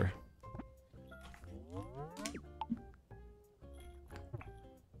of water.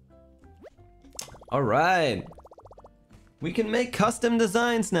 All right. We can make custom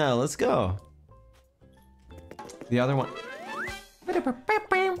designs now. Let's go. The other one.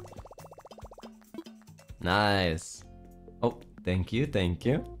 Nice. Oh, thank you, thank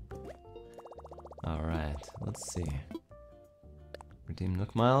you. All right, let's see. Redeem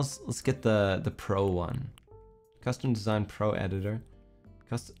Nook miles. Let's get the pro one. Custom design pro editor.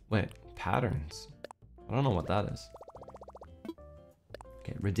 Wait, patterns. I don't know what that is.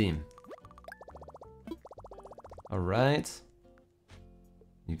 Okay, redeem. Alright.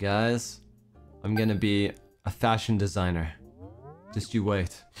 You guys, I'm gonna be a fashion designer. Just you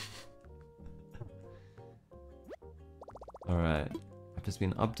wait. Alright. App has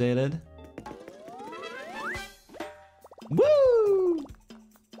been updated. Woo!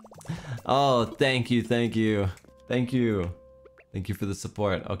 Oh, thank you, thank you. Thank you. Thank you for the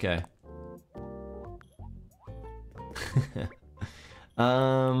support. Okay.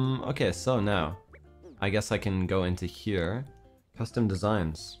 Okay, so now I guess I can go into here. Custom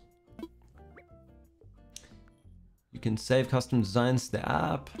designs. You can save custom designs to the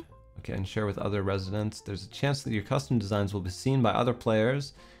app. Okay, and share with other residents. There's a chance that your custom designs will be seen by other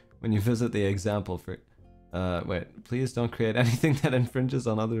players when you visit the example for... wait, please don't create anything that infringes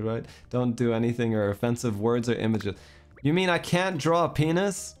on others' right? Don't do anything or offensive words or images. You mean I can't draw a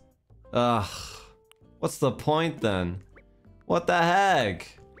penis? Ugh. What's the point then? What the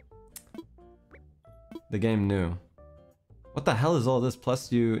heck? The game knew. What the hell is all this?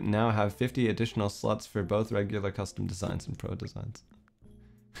 Plus you now have 50 additional slots for both regular custom designs and pro designs.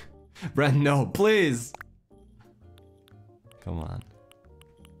 Ren, no, please! Come on.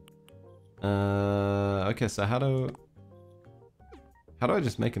 Okay, so how do I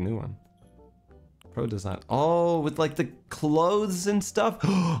just make a new one? Pro design. Oh, with like the clothes and stuff?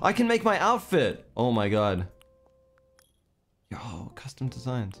 I can make my outfit! Oh my god. Yo, custom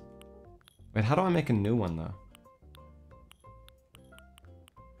designs. Wait, how do I make a new one though?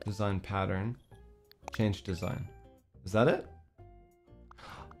 Design pattern. Change design. Is that it?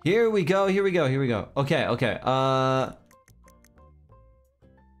 Here we go, here we go, here we go. Okay, okay,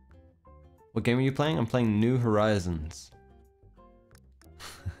 what game are you playing? I'm playing New Horizons.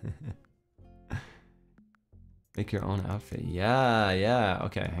 Make your own outfit. Yeah, yeah.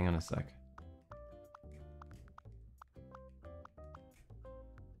 Okay, hang on a sec.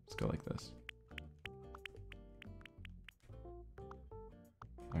 Let's go like this.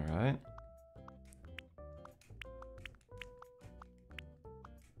 Alright.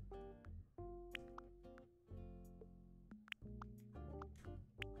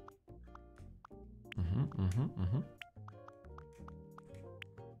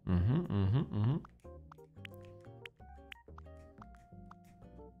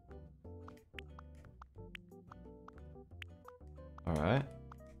 Alright.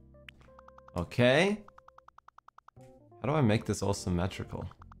 Okay. How do I make this all symmetrical?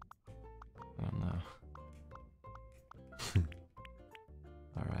 I don't know.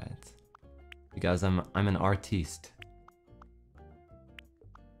 Alright. You guys, I'm an artiste.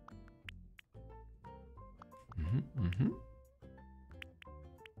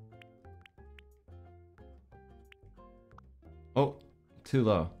 Oh, too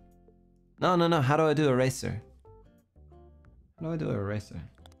low. No, no, no. How do I do eraser? How do I do eraser?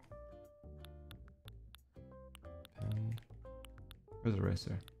 Pen. Where's the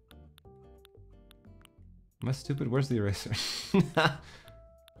eraser? Am I stupid? Where's the eraser?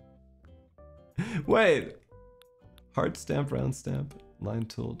 Wait! Heart stamp, round stamp, line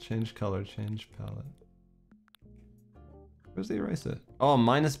tool, change color, change palette. Where's the eraser? Oh,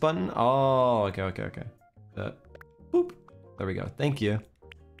 minus button? Oh, okay, okay, okay. Boop. There we go. Thank you.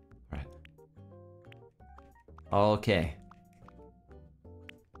 Alright. Okay.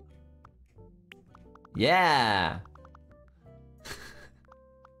 Yeah!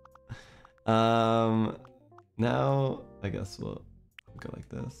 Now, I guess we'll go like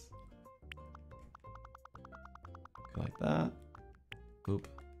this. Go like that. Boop.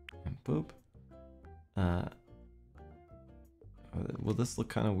 And boop. Will this look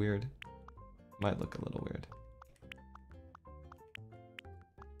kind of weird? Might look a little weird.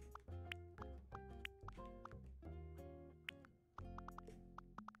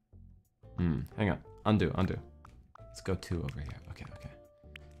 Hang on. Undo, undo. Let's go 2 over here. Okay, okay.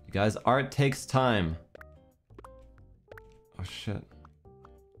 You guys, art takes time. Oh shit.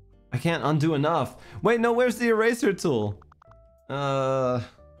 I can't undo enough. Wait, no, where's the eraser tool? ZR.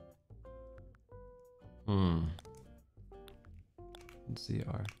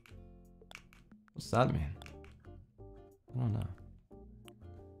 What's that mean? I don't know.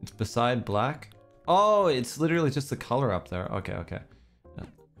 It's beside black? Oh, it's literally just the color up there. Okay, okay.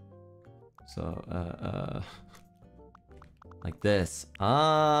 So, like this.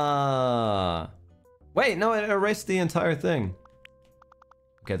 Ah. Wait, no, it erased the entire thing.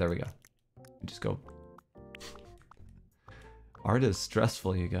 Okay, there we go. Just go. Art is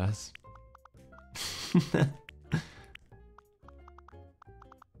stressful, you guys.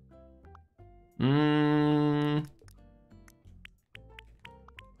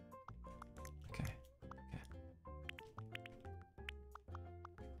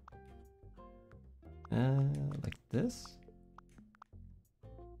 this?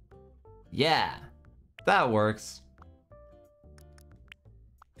 Yeah, that works.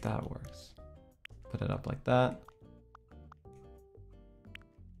 That works. Put it up like that.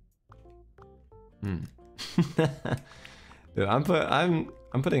 Dude, I'm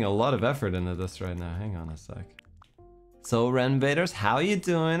putting a lot of effort into this right now. Hang on a sec. So Renvaderz, how you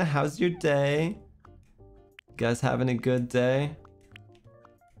doing? How's your day? You guys having a good day?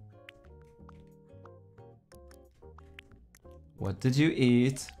 What did you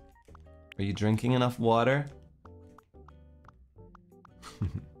eat? Are you drinking enough water?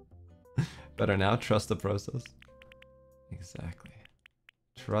 Better now, trust the process. Exactly.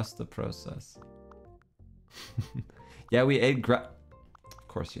 Trust the process. Yeah, we ate grass. Of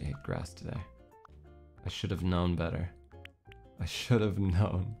course you ate grass today. I should have known better. I should have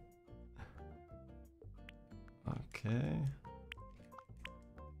known. Okay.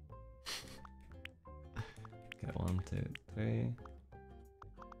 Okay, 1, 2, 3.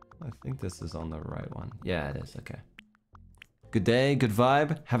 I think this is on the right one. Yeah, it is. Okay. Good day, good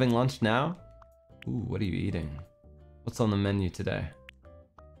vibe. Having lunch now? Ooh, what are you eating? What's on the menu today?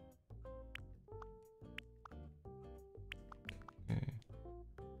 Okay.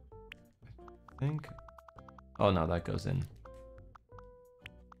 I think... Oh no, that goes in.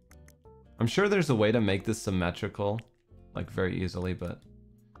 I'm sure there's a way to make this symmetrical, like very easily, but...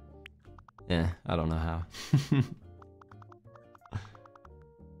 Yeah, I don't know how.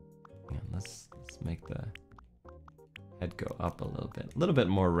 Yeah, let's make the head go up a little bit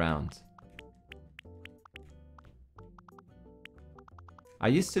more round. I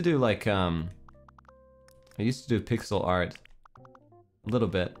used to do like I used to do pixel art a little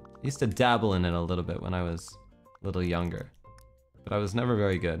bit. I used to dabble in it a little bit when I was a little younger, but I was never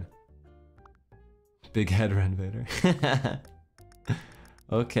very good. Big head Renvader.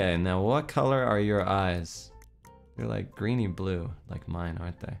 Okay, now what color are your eyes? They're like greeny blue, like mine,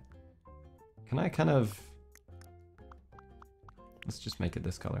 aren't they? Can I kind of... Let's just make it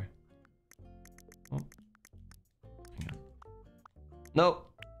this color. Oh. Hang on. Nope!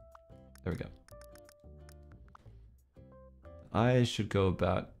 There we go. I should go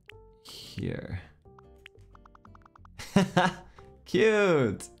about here.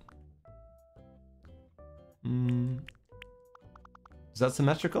 Cute! Is that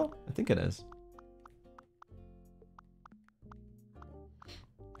symmetrical? I think it is.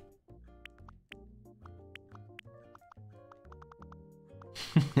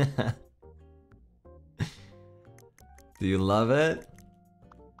 Do you love it?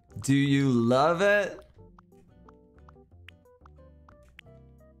 Do you love it?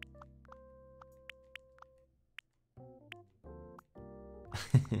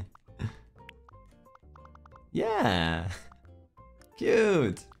 Yeah.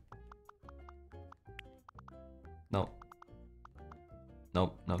 Cute. No.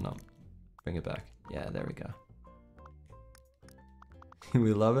 Nope, no, no. Bring it back. Yeah, there we go.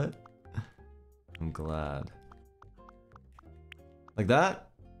 We love it. I'm glad. Like that?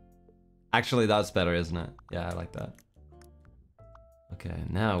 Actually, that's better, isn't it? Yeah, I like that. Okay,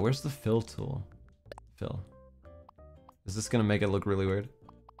 now, where's the fill tool? Fill. Is this gonna make it look really weird?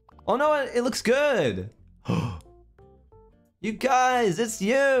 Oh no, it looks good! You guys, it's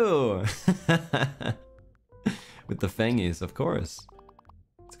you! With the fangies, of course.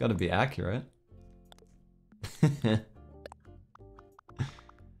 It's gotta be accurate.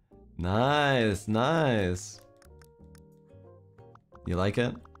 Nice, nice. You like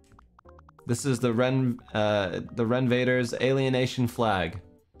it? This is the Renvaderz alienation flag.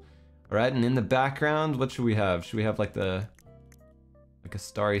 Alright, and in the background, what should we have? Should we have like a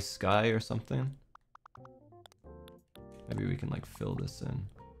starry sky or something? Maybe we can like fill this in.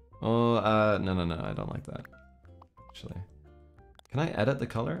 Oh, no, I don't like that. Actually. Can I edit the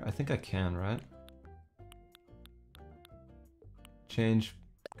color? I think I can, right? Change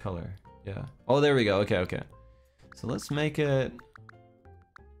color. Yeah. Oh, there we go. Okay, okay. So let's make it...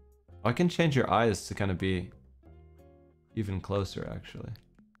 Oh, I can change your eyes to kind of be even closer, actually.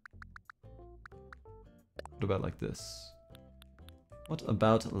 What about like this? What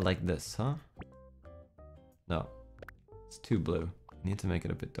about like this, huh? No. It's too blue. I need to make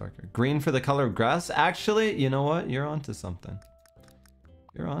it a bit darker. Green for the color of grass? Actually, you know what? You're onto something.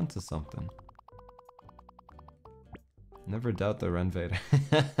 You're onto something. Never doubt the Renvader.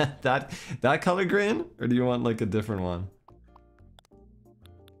 that color green? Or do you want like a different one?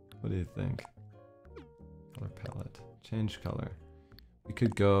 What do you think? Color palette. Change color. We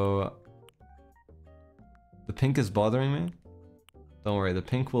could go... The pink is bothering me? Don't worry, the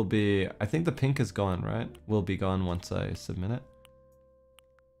pink will be... I think the pink is gone, right? Will be gone once I submit it.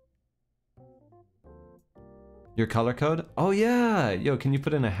 Your color code? Oh yeah! Yo, can you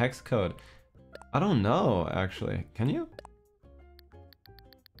put in a hex code? I don't know, actually. Can you?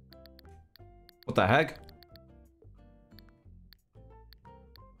 What the heck?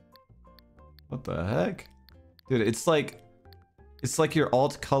 What the heck? Dude, it's like your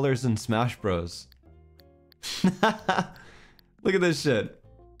alt colors in Smash Bros. Look at this shit.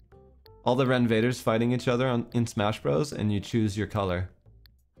 All the Renvaderz fighting each other in Smash Bros. And you choose your color.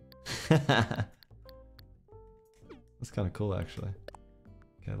 That's kind of cool, actually.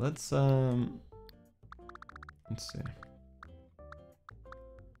 Okay, let's see.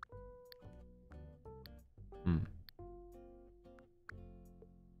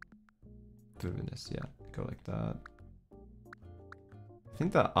 Vividness, yeah. Go like that. I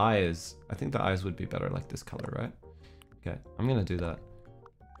think the eyes would be better like this color, right? Okay, I'm gonna do that.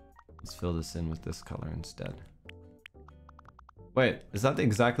 Let's fill this in with this color instead. Wait, is that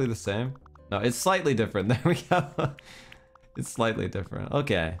exactly the same? No, it's slightly different. There we go. It's slightly different.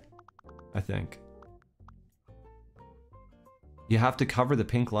 Okay, I think. You have to cover the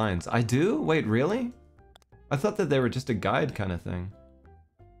pink lines. I do? Wait, really? I thought that they were just a guide kind of thing.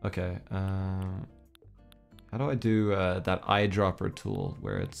 Okay, how do I do that eyedropper tool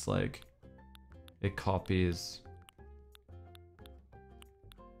where it's like, it copies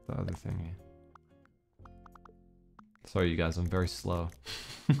the other thingy. Sorry you guys, I'm very slow.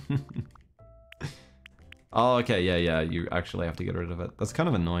 Oh, okay, yeah, you actually have to get rid of it. That's kind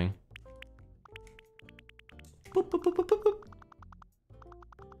of annoying. Boop, boop, boop, boop, boop, boop.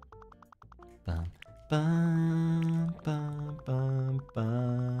 Bum, bum, bum, bum,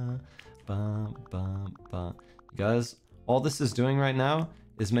 bum, bum, bum, bum. You guys, all this is doing right now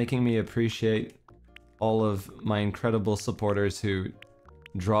is making me appreciate all of my incredible supporters who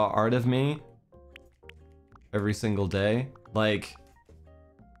draw art of me every single day. Like,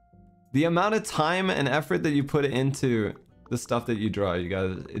 the amount of time and effort that you put into the stuff that you draw, you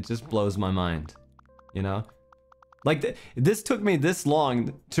guys, it just blows my mind, you know? Like, this took me this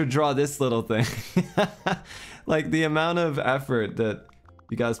long to draw this little thing. Like, the amount of effort that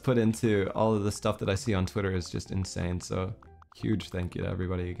you guys put into all of the stuff that I see on Twitter is just insane, so huge thank you to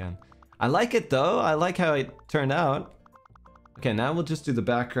everybody again. I like it though, I like how it turned out. Okay, now we'll just do the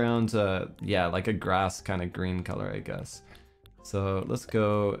background, yeah, like a grass kind of green color, I guess. So let's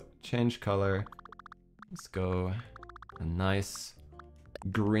go change color. Let's go a nice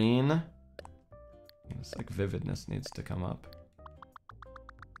green. It's like vividness needs to come up.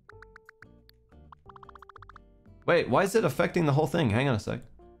 Wait, why is it affecting the whole thing? Hang on a sec.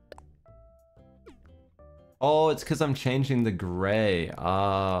 Oh, it's because I'm changing the gray.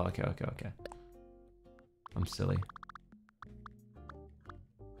 Oh, okay. I'm silly.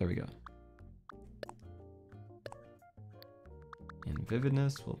 There we go. In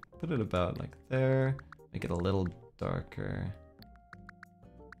vividness, we'll put it about like there. Make it a little darker.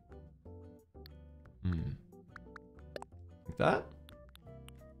 Like that?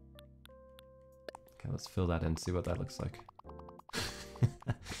 Okay, let's fill that in, see what that looks like.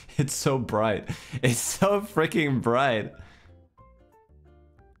 It's so bright. It's so freaking bright.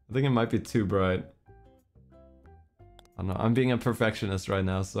 I think it might be too bright. I don't know, I'm being a perfectionist right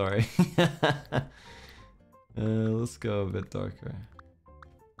now, sorry. Let's go a bit darker.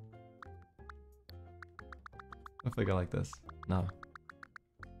 What if I go like this? No.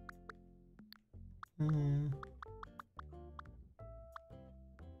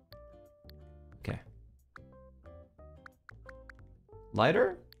 Okay.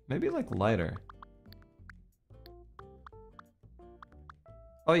 Lighter? Maybe like lighter.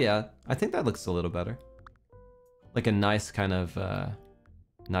 Oh yeah, I think that looks a little better. Like a nice kind of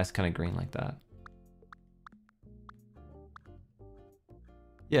green like that.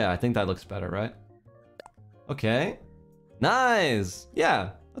 Yeah, I think that looks better, right? Okay. Nice! Yeah,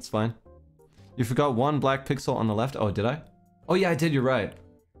 that's fine. You forgot one black pixel on the left. Oh, did I? Oh yeah, I did, you're right.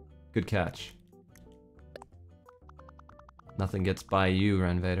 Good catch. Nothing gets by you,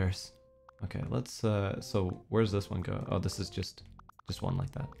 Renvaderz. Okay, let's, so where's this one go? Oh, this is just one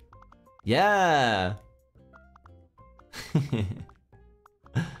like that. Yeah!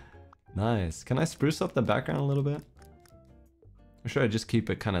 Nice. Can I spruce up the background a little bit? Or should I just keep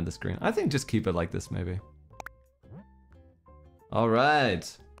it kind of this green? I think just keep it like this, maybe.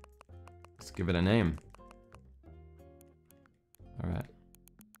 Alright. Let's give it a name. Alright.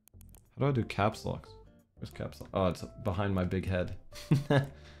 How do I do caps locks? Where's caps lock? Oh, it's behind my big head.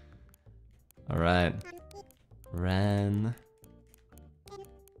 Alright. Ren.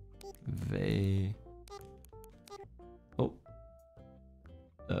 Oh.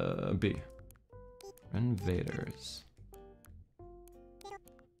 B. Renvaderz.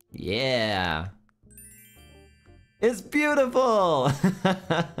 Yeah. It's beautiful!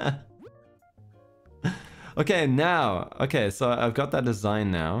 Okay, now. Okay, so I've got that design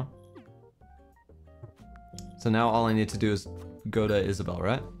now. So now all I need to do is go to Isabel,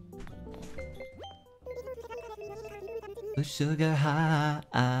 right? The sugar high.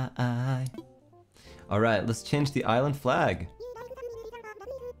 Alright, let's change the island flag.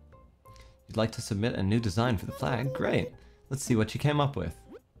 You'd like to submit a new design for the flag? Great. Let's see what you came up with.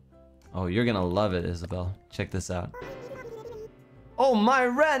 Oh, you're gonna love it, Isabel. Check this out. Oh, my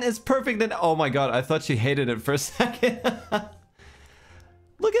Ren is perfect and oh my god, I thought she hated it for a second.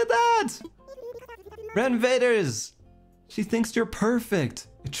 Look at that! Renvaderz! She thinks you're perfect.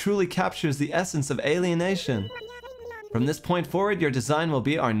 It truly captures the essence of alienation. From this point forward, your design will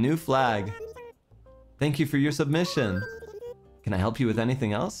be our new flag. Thank you for your submission. Can I help you with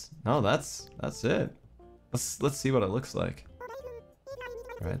anything else? No, that's it. Let's see what it looks like.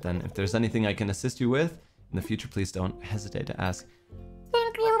 Alright then, if there's anything I can assist you with, in the future please don't hesitate to ask.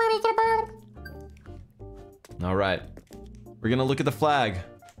 Thank you, Isabel. Alright. We're gonna look at the flag.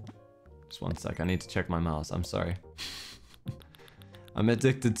 Just one sec, I need to check my miles. I'm sorry. I'm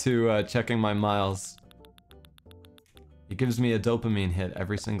addicted to checking my miles. It gives me a dopamine hit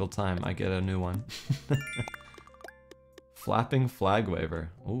every single time I get a new one. Flapping flag waver.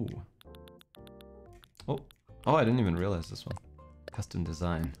 Ooh. Oh, I didn't even realize this one. Custom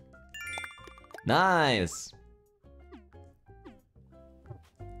design. Nice!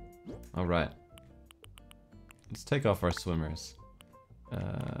 Alright. Let's take off our swimmers.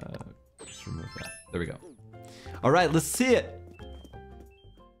 Just remove that. There we go. Alright, let's see it!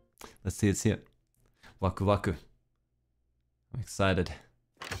 Let's see it. Waku waku. I'm excited.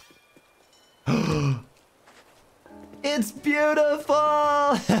 It's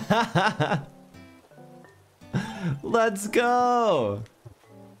beautiful! Let's go!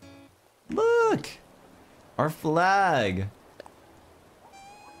 Look! Our flag!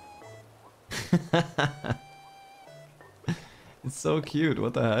 It's so cute,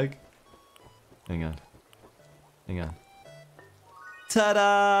 what the heck? Hang on.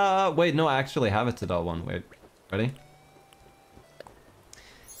 Ta-da! Wait, no, I actually have a ta-da one. Wait, ready?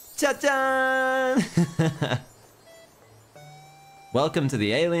 Ta-da! Welcome to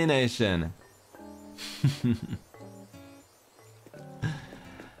the alienation.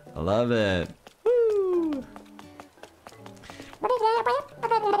 I love it. Woo!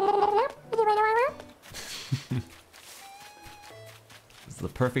 It's the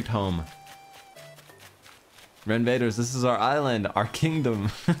perfect home. Renvaderz, this is our island, our kingdom.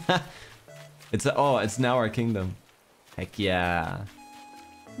 It's now our kingdom. Heck yeah.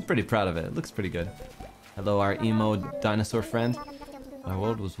 I'm pretty proud of it. It looks pretty good. Hello, our emo dinosaur friend. My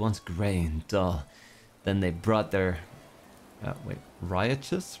world was once gray and dull. Then they brought their...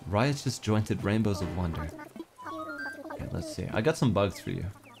 riotous jointed rainbows of wonder. Okay, let's see. I got some bugs for you.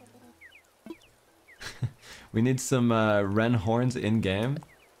 We need some Ren horns in-game.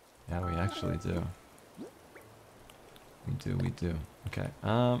 Yeah, we actually do. We do. Okay,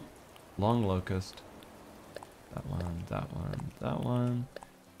 long locust. That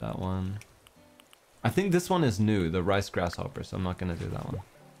one. I think this one is new, the rice grasshopper, so I'm not gonna do that one.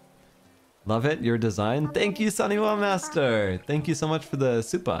 Love it, your design. Thank you, Sunnywa Master. Thank you so much for the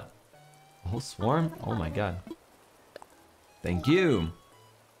supa. A whole swarm? Oh my god. Thank you.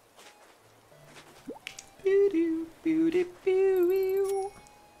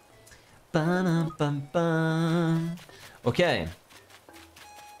 Okay.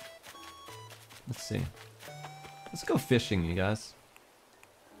 Let's see. Let's go fishing, you guys.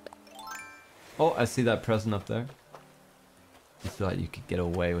 Oh, I see that present up there. You thought you could get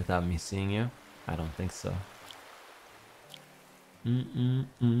away without me seeing you? I don't think so.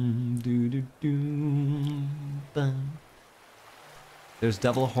 There's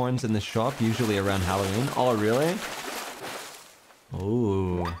devil horns in the shop, usually around Halloween. Oh, really?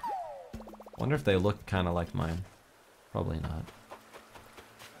 Ooh. Wonder if they look kind of like mine. Probably not.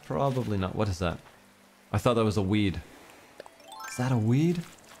 Probably not. What is that? I thought that was a weed. Is that a weed?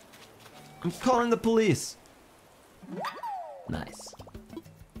 I'm calling the police! Nice.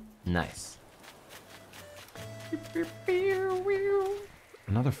 Nice.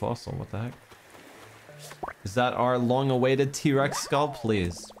 Another fossil, what the heck? Is that our long-awaited T-Rex skull?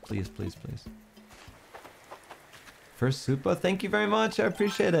 Please. Please, please, please. First supa? Thank you very much, I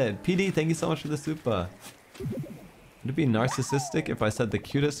appreciate it. PD, thank you so much for the supa. Would it be narcissistic if I said the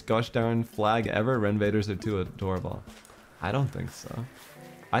cutest gosh darn flag ever? Renvaderz are too adorable. I don't think so.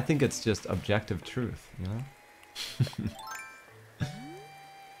 I think it's just objective truth, you know?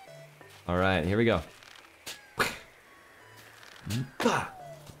 Alright, here we go.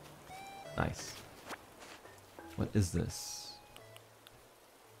 Nice. What is this?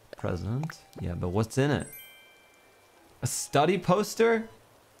 Present? Yeah, but what's in it? A study poster?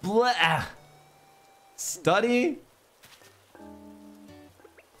 Blah! Study?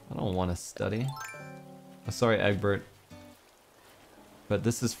 I don't want to study. Oh, sorry, Egbert. But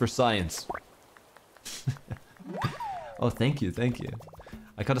this is for science. Oh, thank you, thank you.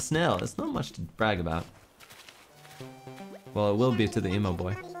 I caught a snail. It's not much to brag about. Well, it will be to the emo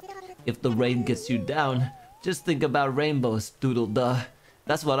boy. If the rain gets you down, just think about rainbows, doodle duh.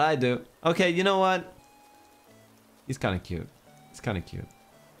 That's what I do. Okay, you know what? He's kind of cute. He's kind of cute.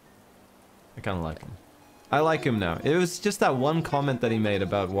 I kind of like him. I like him now. It was just that one comment that he made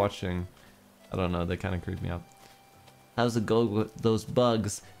about watching. I don't know, they kind of creeped me out. How's it go with those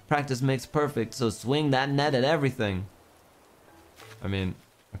bugs? Practice makes perfect, so swing that net at everything. I mean,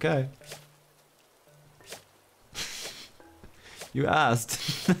 okay. You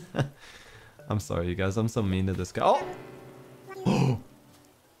asked. I'm sorry, you guys. I'm so mean to this guy. Oh!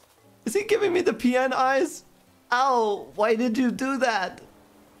 Is he giving me the PN eyes? Ow! Why did you do that?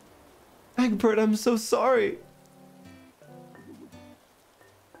 Egbert, I'm so sorry.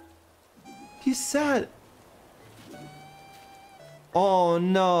 He's sad. Oh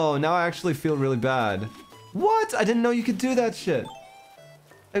no, now I actually feel really bad. What? I didn't know you could do that shit.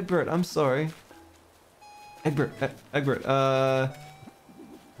 Egbert, I'm sorry. Egbert, Egbert,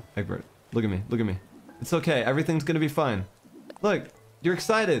 Egbert, look at me, look at me. It's okay, everything's gonna be fine. Look, you're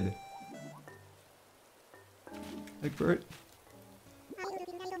excited. Egbert.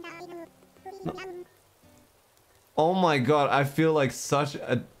 No. Oh my god, I feel like such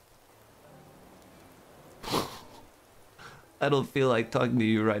a... I don't feel like talking to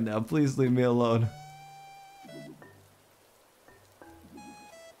you right now. Please leave me alone.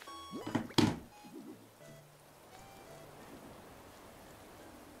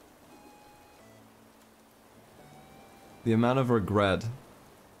 The amount of regret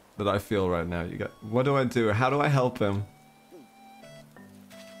that I feel right now. You got... What do I do? How do I help him?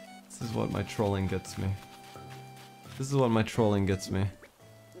 This is what my trolling gets me. This is what my trolling gets me.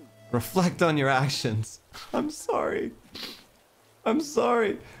 Reflect on your actions. I'm sorry. I'm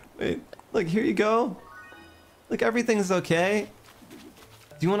sorry. Wait, look, here you go. Look, everything's okay.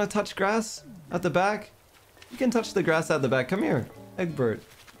 Do you want to touch grass at the back? You can touch the grass at the back. Come here, Egbert.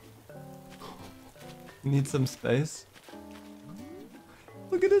 You need some space?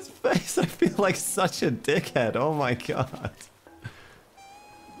 Look at his face. I feel like such a dickhead. Oh my god.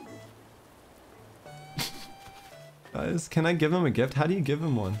 Guys, can I give him a gift? How do you give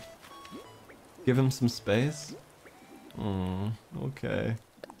him one? Give him some space? Okay.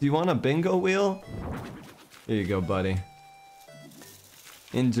 Do you want a bingo wheel? Here you go, buddy.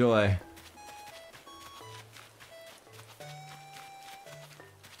 Enjoy.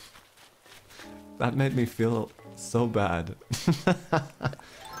 That made me feel so bad.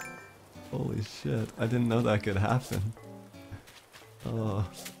 Holy shit, I didn't know that could happen. Oh.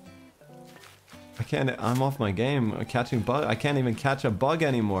 I can't, I'm off my game. Catching bug, I can't even catch a bug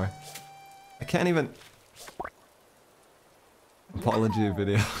anymore. I can't even... Apology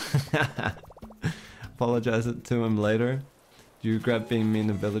video. Apologize it to him later. Do you regret being mean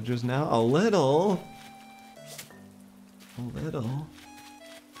to villagers now? A little. A little.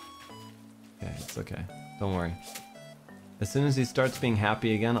 Okay, it's okay. Don't worry. As soon as he starts being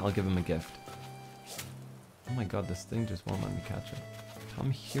happy again, I'll give him a gift. Oh my god, this thing just won't let me catch it.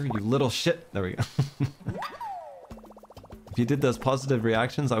 Come here, you little shit. There we go. If he did those positive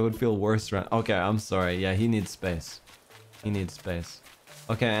reactions, I would feel worse. Okay, I'm sorry. Yeah, he needs space. He needs space.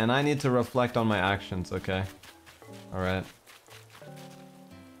 Okay, and I need to reflect on my actions, okay? Alright.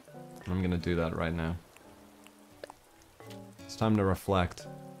 I'm gonna do that right now. It's time to reflect.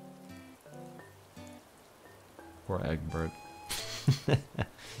 Poor Egbert.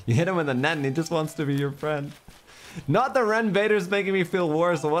 You hit him with a net and he just wants to be your friend. Not the Renvaderz making me feel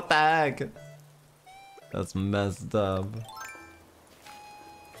worse, what the heck? That's messed up.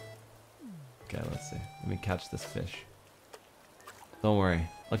 Okay, let's see. Let me catch this fish. Don't worry.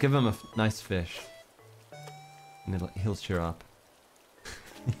 I'll give him a nice fish. And he'll cheer up.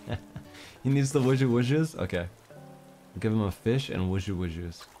 He needs the woozoo woozhoos? Okay. I'll give him a fish and woozoo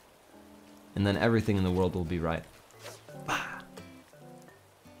woozhoos. And then everything in the world will be right.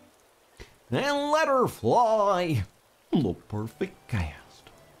 And let her fly! The perfect cast.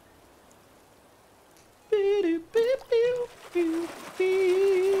 You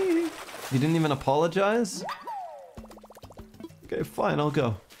didn't even apologize? Okay, fine, I'll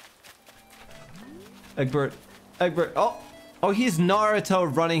go. Egbert. Egbert. Oh! Oh, he's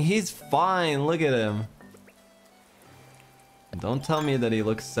Naruto running. He's fine. Look at him. Don't tell me that he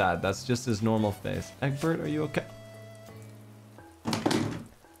looks sad. That's just his normal face. Egbert, are you okay?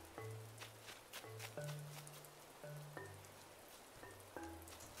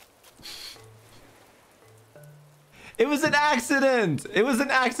 It was an accident! It was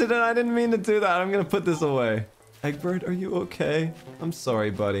an accident! I didn't mean to do that. I'm gonna put this away. Egbert, are you okay? I'm sorry,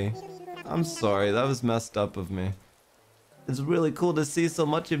 buddy. I'm sorry. That was messed up of me. It's really cool to see so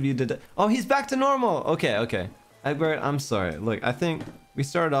much of you today. Oh, he's back to normal! Okay, okay. Egbert, I'm sorry. Look, I think we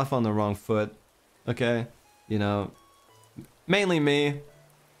started off on the wrong foot. Okay? You know, mainly me.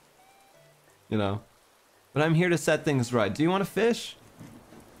 You know. But I'm here to set things right. Do you want to fish?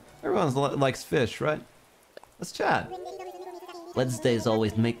 Everyone likes fish, right? Let's chat. Wednesdays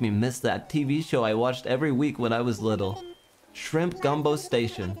always make me miss that TV show I watched every week when I was little. Shrimp Gumbo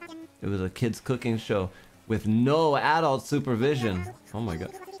Station. It was a kids cooking show with no adult supervision. Oh my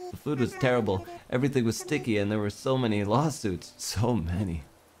god. The food was terrible. Everything was sticky and there were so many lawsuits. So many.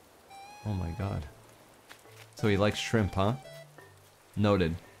 Oh my god. So he likes shrimp, huh?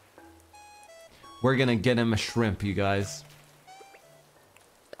 Noted. We're gonna get him a shrimp, you guys.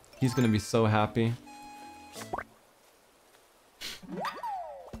 He's gonna be so happy.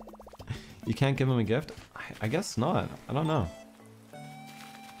 You can't give him a gift? I guess not. I don't know.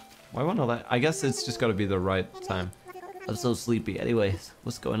 Why won't I let... I guess it's just gotta be the right time. I'm so sleepy. Anyways,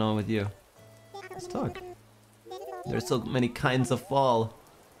 what's going on with you? Let's talk. There's so many kinds of fall.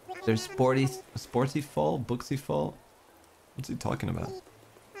 There's sporty fall? Booksy fall? What's he talking about?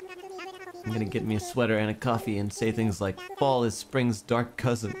 I'm gonna get me a sweater and a coffee and say things like, fall is spring's dark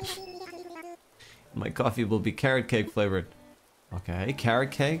cousin. My coffee will be carrot cake flavored. Okay,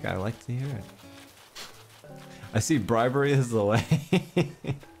 carrot cake? I like to hear it. I see bribery is the way.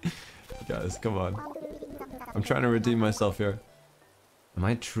 Guys, come on. I'm trying to redeem myself here. Am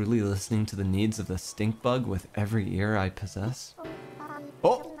I truly listening to the needs of the stink bug with every ear I possess?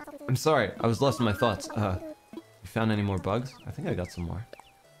 Oh! I'm sorry, I was lost in my thoughts. You found any more bugs? I think I got some more.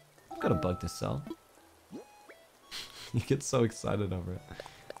 I've got a bug to sell. You get so excited over it.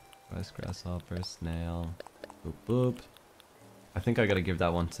 Rice, grasshopper, snail. Boop boop. I think I gotta give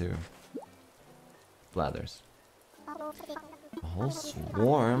that one to Blathers. A whole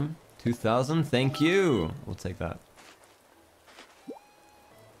swarm? 2,000? Thank you! We'll take that.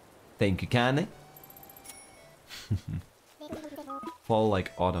 Thank you, Candy. Fall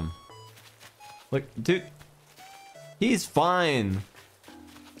like autumn. Look, dude. He's fine!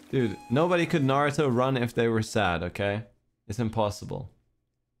 Dude, nobody could Naruto run if they were sad, okay? It's impossible.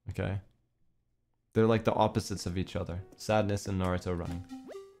 Okay? They're like the opposites of each other. Sadness and Naruto running.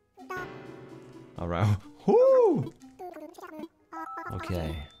 Alright. Whoo!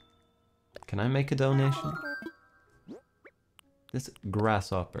 Okay. Can I make a donation? This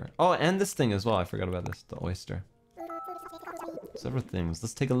grasshopper. Oh, and this thing as well. I forgot about this. The oyster. Several things.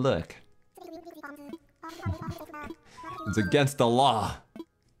 Let's take a look. It's against the law.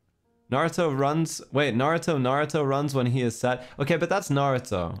 Naruto runs... Wait, Naruto runs when he is sad. Okay, but that's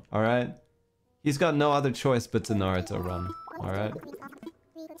Naruto, alright? He's got no other choice but to Naruto run, alright?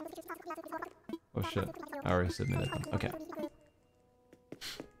 Oh shit, I already submitted them. Okay.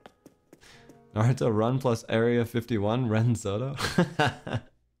 Naruto run plus area 51, Ren Zotto?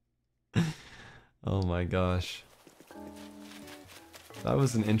 Oh my gosh. That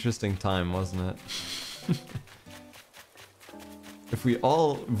was an interesting time, wasn't it? If we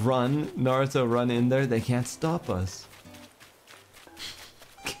all run, Naruto run in there, they can't stop us.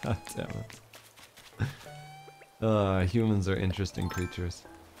 God damn it. Humans are interesting creatures.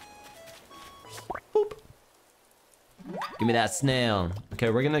 Boop. Give me that snail. Okay,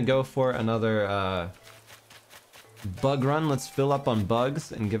 we're gonna go for another bug run. Let's fill up on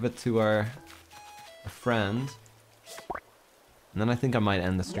bugs and give it to our friend. And then I think I might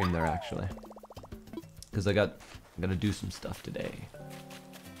end the stream there actually. Because I'm gonna do some stuff today.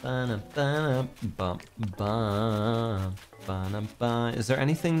 Is there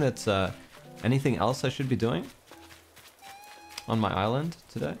anything that's anything else I should be doing on my island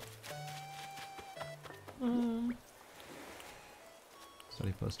today?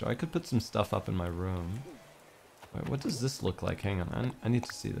 Study poster. I could put some stuff up in my room. Wait, what does this look like? Hang on, I need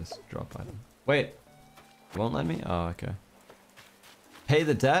to see this drop item. Wait, it won't let me? Oh, okay. Pay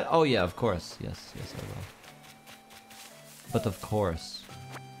the debt? Oh yeah, of course. Yes, yes I will. But of course.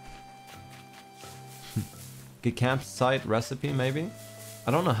 Get campsite recipe, maybe?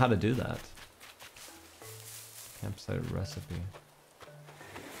 I don't know how to do that. Campsite recipe.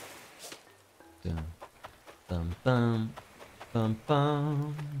 Dum, bum, bum, bum,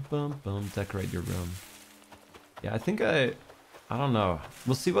 bum, bum, bum. Decorate your room. Yeah, I think I don't know.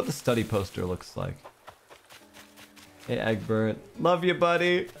 We'll see what the study poster looks like. Hey, Egbert. Love you,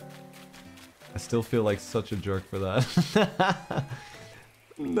 buddy. I still feel like such a jerk for that.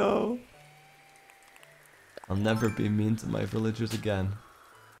 No. I'll never be mean to my villagers again.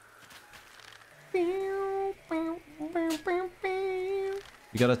 You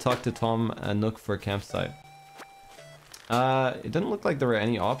gotta talk to Tom and Nook for a campsite. It didn't look like there were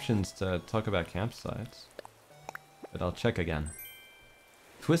any options to talk about campsites. But I'll check again.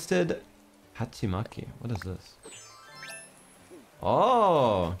 Twisted Hachimaki. What is this?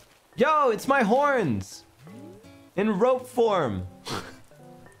 Oh! Yo, it's my horns! In rope form!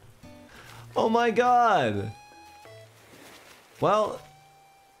 Oh my god! Well,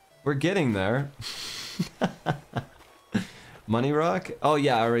 we're getting there. Money rock? Oh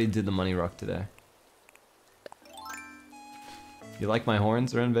yeah, I already did the money rock today. You like my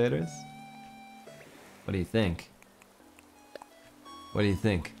horns, Renvaderz? What do you think? What do you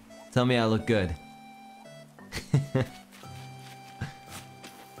think? Tell me I look good.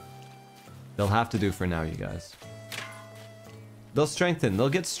 They'll have to do for now, you guys. They'll strengthen. They'll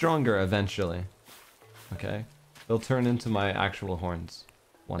get stronger eventually. Okay? They'll turn into my actual horns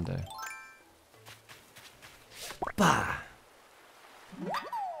one day. Bah!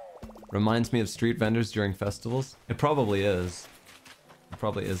 Reminds me of street vendors during festivals. It probably is. It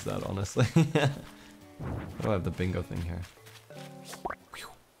probably is that, honestly. Oh, I have the bingo thing here.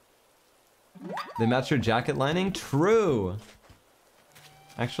 They match your jacket lining? True!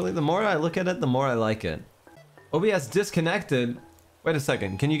 Actually, the more I look at it, the more I like it. OBS disconnected. Wait a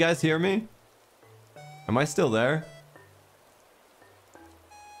second, can you guys hear me? Am I still there?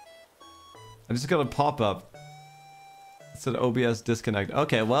 I just got a pop-up. It said OBS disconnect.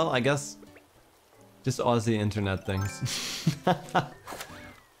 Okay, well, I guess just Aussie internet things.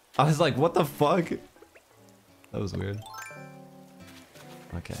 I was like, what the fuck? That was weird.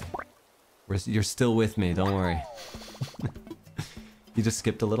 Okay. You're still with me, don't worry. You just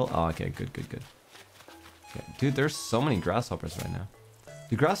skipped a little? Oh, okay, good, good, good. Okay. Dude, there's so many grasshoppers right now.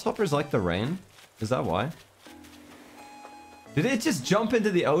 Do grasshoppers like the rain? Is that why? Did it just jump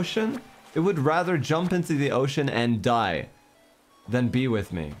into the ocean? It would rather jump into the ocean and die than be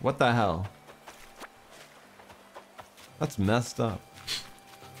with me. What the hell? That's messed up.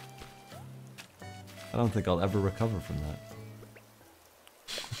 I don't think I'll ever recover from that.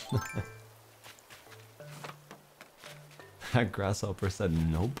 That grasshopper said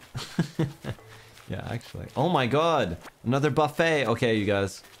nope. Yeah, actually. Oh my god! Another buffet! Okay, you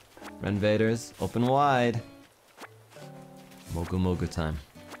guys. Renvaderz, open wide. Mogu Mogu time.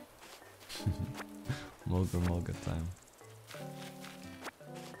 Mogu Mogu time.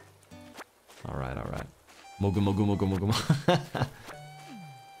 Alright, alright. Mogu Mogu Mogu Mogu Mogu.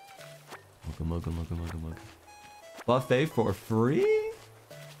 Mogu Mogu Mogu Mogu Mogu. Buffet for free?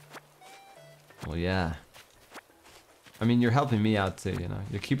 Well, yeah. I mean, you're helping me out too, you know.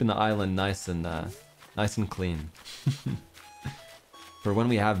 You're keeping the island nice and clean. For when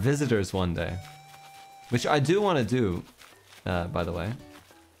we have visitors one day. Which I do want to do, by the way.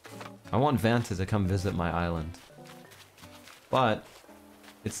 I want Vanta to come visit my island. But,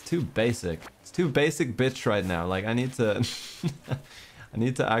 it's too basic. It's too basic bitch right now. Like, I need to... I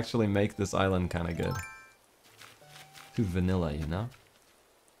need to actually make this island kind of good. Too vanilla, you know?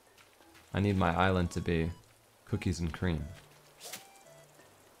 I need my island to be cookies and cream.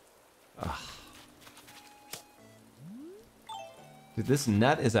 Ugh. Dude, this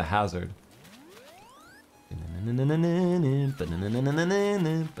net is a hazard.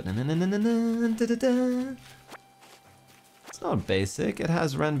 It's not basic, it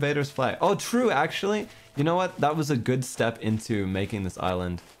has Renvaderz flag. Oh, true, actually. You know what? That was a good step into making this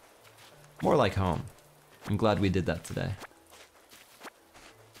island more like home. I'm glad we did that today.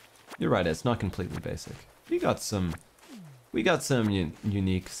 You're right, it's not completely basic. We got some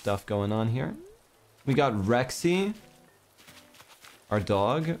unique stuff going on here. We got Rexy, our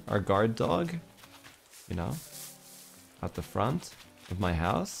dog, our guard dog, you know, at the front of my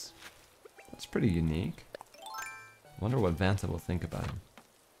house. That's pretty unique. I wonder what Vanta will think about him.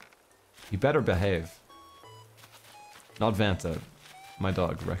 He better behave. Not Vanta, my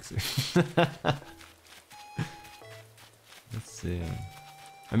dog, Rexy. Let's see.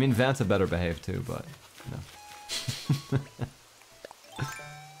 I mean, Vanta better behave too, but, you know.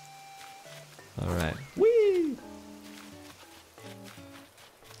 Alright. Whee!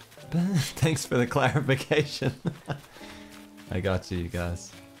 Thanks for the clarification. I got you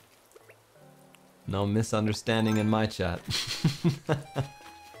guys. No misunderstanding in my chat.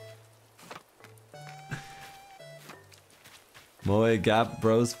 Moe Gap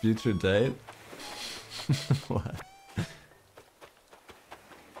Bros future date? What?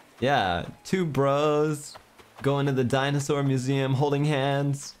 Yeah, two bros Going to the dinosaur museum, holding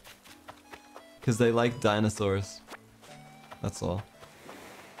hands. Because they like dinosaurs. That's all.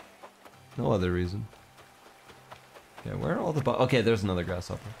 No other reason. Okay, where are all the bugs? Okay, there's another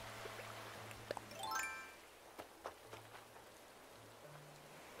grasshopper.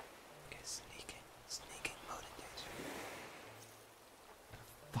 Okay, sneaking mode engaged.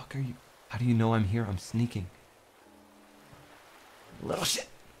 Fuck are you? How do you know I'm here? I'm sneaking. Little shit.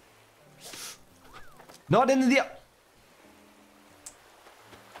 Not into the...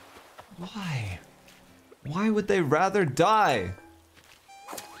 Why? Why would they rather die?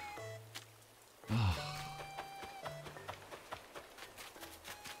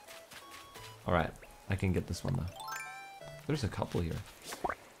 Alright, I can get this one though. There's a couple here.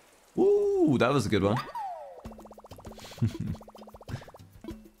 Woo, that was a good one.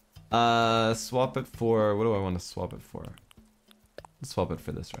 Swap it for... What do I want to swap it for? Let's swap it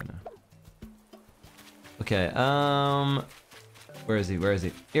for this right now. Okay, where is he? Where is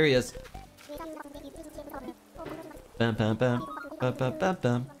he? Here he is. Bam bam bam bam bam bam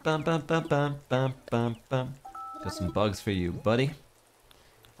bam bam bam bam bam bam bam. Got some bugs for you, buddy.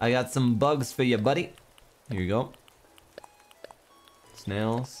 I got some bugs for you, buddy. Here you go.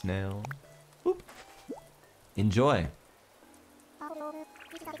 Snail, snail. Whoop. Enjoy.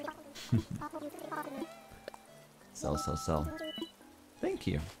 Sell, sell, sell. Thank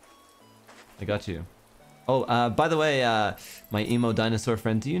you. I got you. Oh, by the way, my emo dinosaur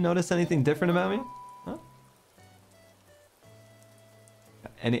friend, do you notice anything different about me? Huh?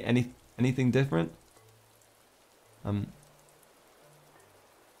 Anything different?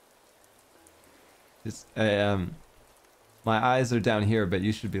 Just, my eyes are down here, but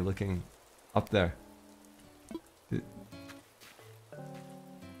you should be looking up there. I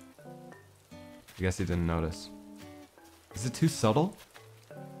guess he didn't notice. Is it too subtle?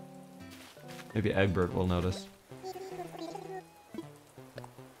 Maybe Egbert will notice. Do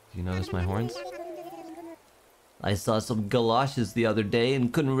you notice my horns? I saw some galoshes the other day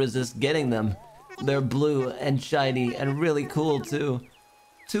and couldn't resist getting them. They're blue and shiny and really cool too.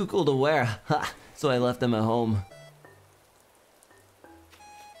 Too cool to wear, ha! So I left them at home.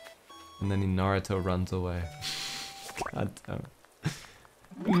 And then Naruto runs away. God damn it.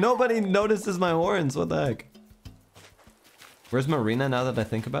 Nobody notices my horns, what the heck? Where's Marina now that I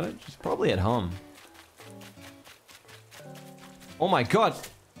think about it? She's probably at home. Oh my god!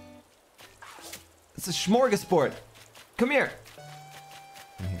 It's a smorgasbord! Come here!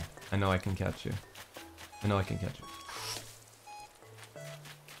 Come here. I know I can catch you. I know I can catch you.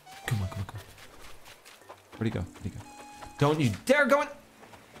 Come on, come on, come on. Where'd he go? Where'd he go? Don't you dare go in!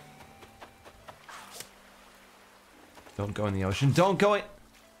 Don't go in the ocean. Don't go in!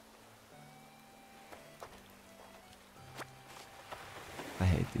 I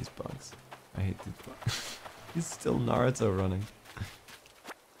hate these bugs. I hate these bugs. He's still Naruto running.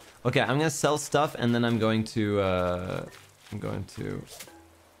 Okay, I'm gonna sell stuff and then I'm going to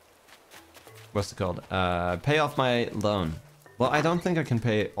what's it called? Pay off my loan. Well, I don't think I can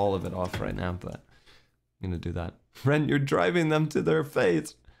pay all of it off right now, but I'm gonna do that. Ren, you're driving them to their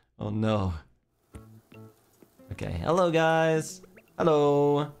fate. Oh no. Okay, hello guys.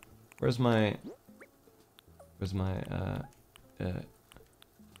 Hello. Where's my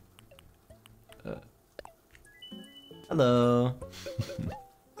hello.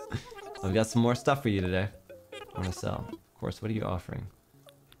 I've got some more stuff for you today. I want to sell. Of course, what are you offering?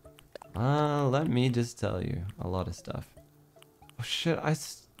 Let me just tell you. A lot of stuff. Oh shit,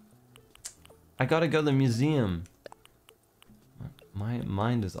 I gotta go to the museum. My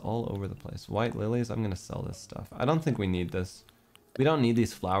mind is all over the place. White lilies, I'm gonna sell this stuff. I don't think we need this. We don't need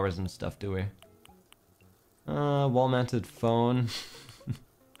these flowers and stuff, do we? Wall-mounted phone.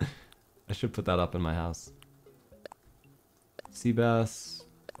 I should put that up in my house. Sea bass.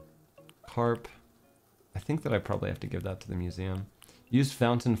 Carp. I think that I probably have to give that to the museum. Use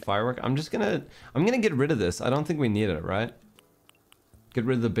fountain firework. I'm gonna get rid of this. I don't think we need it, right? Get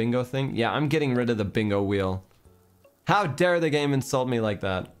rid of the bingo thing? Yeah, I'm getting rid of the bingo wheel. How dare the game insult me like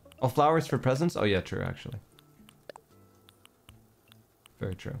that? Oh, flowers for presents? Oh yeah, true, actually.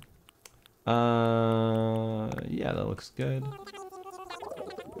 Very true. Yeah, that looks good.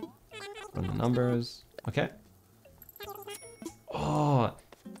 Run the numbers. Okay. Oh,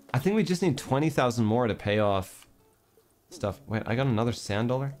 I think we just need 20,000 more to pay off stuff. Wait, I got another sand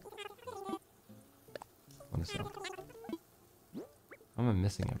dollar? What is that? I'm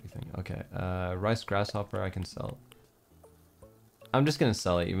missing everything. Okay, rice grasshopper I can sell. I'm just gonna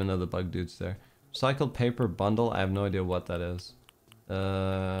sell it even though the bug dude's there. Recycled paper bundle, I have no idea what that is.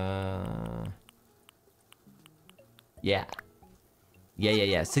 Yeah.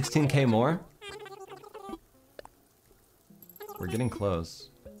 Yeah. 16k more? getting close.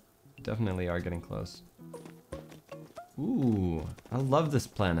 Definitely are getting close. Ooh, I love this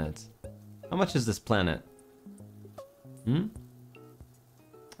planet. How much is this planet? Hmm?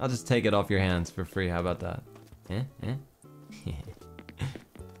 I'll just take it off your hands for free, how about that? Eh? Eh?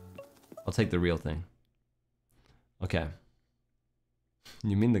 I'll take the real thing. Okay.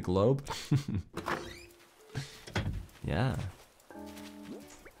 You mean the globe? Yeah.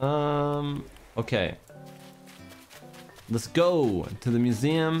 Okay. Let's go to the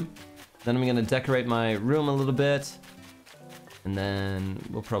museum. Then I'm gonna decorate my room a little bit. And then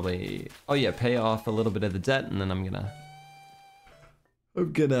we'll probably, oh yeah, pay off a little bit of the debt, and then I'm gonna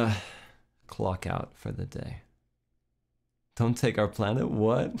clock out for the day. Don't take our planet?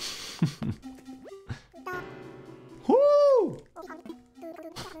 What? Woo!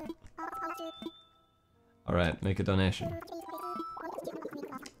 Alright, make a donation.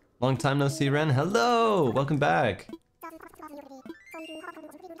 Long time no see, Ren. Hello! Welcome back.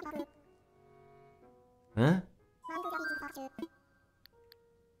 Huh?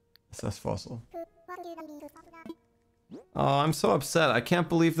 SS fossil. Oh, I'm so upset. I can't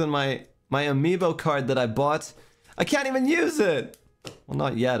believe that my amiibo card that I bought, I can't even use it! Well,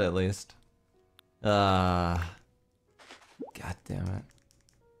 not yet, at least. God damn it.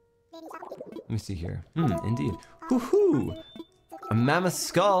 Let me see here. Indeed. Woohoo! A mammoth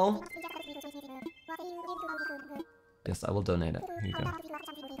skull! Yes, I will donate it. Here you go.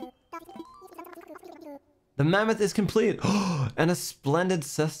 The mammoth is complete! And a splendid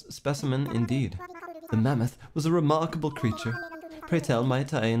specimen indeed. The mammoth was a remarkable creature. Pray tell,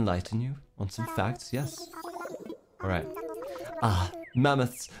 might I enlighten you on some facts? Yes. Alright. Ah,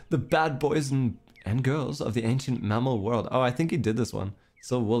 mammoths, the bad boys and girls of the ancient mammal world. Oh, I think he did this one.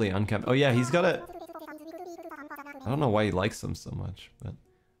 So woolly, unkempt. Oh yeah, he's got it. I don't know why he likes them so much, but...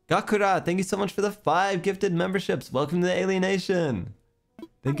 Gakura, thank you so much for the 5 gifted memberships. Welcome to the Alienation.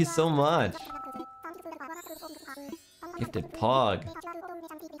 Thank you so much. Gifted Pog.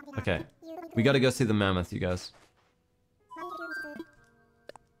 Okay, we gotta go see the mammoth, you guys.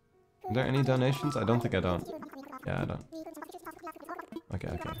 Are there any donations? I don't think I don't. Yeah, I don't. Okay,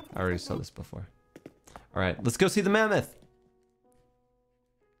 okay. I already saw this before. Alright, let's go see the mammoth.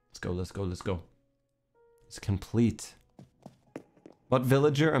 Let's go, let's go, let's go. It's complete. What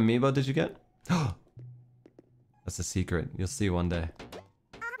villager amiibo did you get? That's a secret. You'll see one day.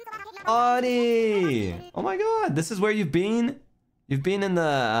 Audie! Oh my god, this is where you've been? You've been in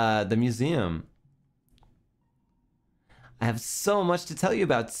the museum. I have so much to tell you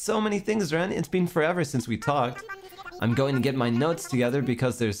about. So many things, Ren. It's been forever since we talked. I'm going to get my notes together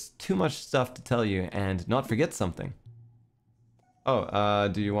because there's too much stuff to tell you and not forget something. Oh,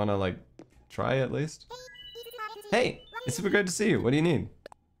 do you want to, like, try at least? Hey, it's super great to see you. What do you need?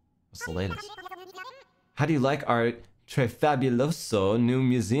 What's the latest? How do you like our Trefabuloso new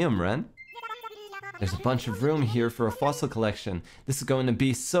museum, Ren? There's a bunch of room here for a fossil collection. This is going to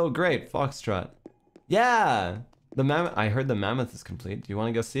be so great, Foxtrot. Yeah! The mammoth. I heard the mammoth is complete. Do you want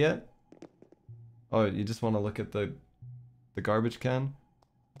to go see it? Oh, you just want to look at the garbage can?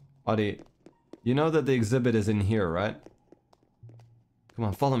 Audie, you know that the exhibit is in here, right? Come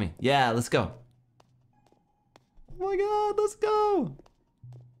on, follow me. Yeah, let's go. Oh my god, let's go!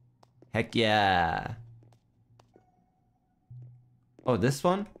 Heck yeah! Oh, this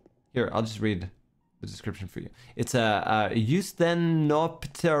one? Here, I'll just read the description for you. It's a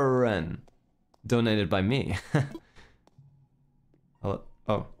Eusthenopteran, donated by me.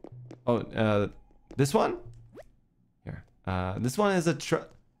 This one? Here. This one is a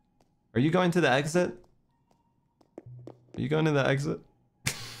Are you going to the exit? Are you going to the exit?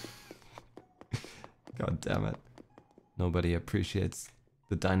 God damn it. Nobody appreciates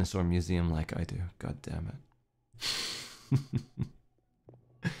the dinosaur museum like I do. God damn it.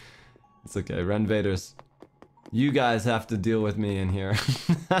 It's okay, Renvaderz. You guys have to deal with me in here.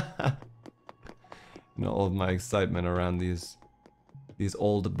 You know, all of my excitement around these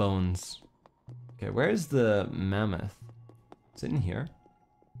old bones. Okay, where's the mammoth? Is it in here?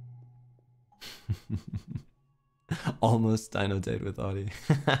 Almost dino date with Audie.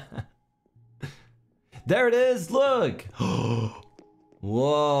 There it is, look!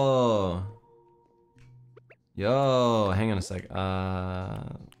 Whoa. Yo, hang on a sec.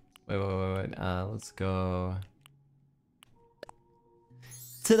 Wait. Let's go.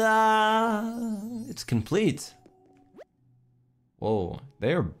 Ta-da! It's complete. Whoa,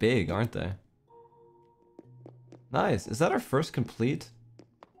 they are big, aren't they? Nice. Is that our first complete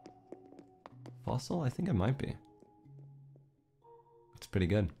fossil? I think it might be. It's pretty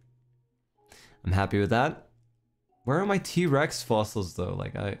good. I'm happy with that. Where are my T-Rex fossils though?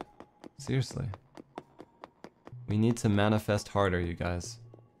 Like, seriously. We need to manifest harder, you guys.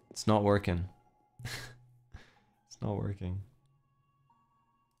 It's not working. It's not working.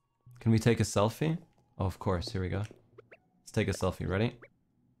 Can we take a selfie? Oh, of course. Here we go. Let's take a selfie. Ready?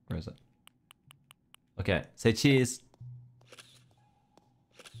 Where is it? Okay. Say cheese.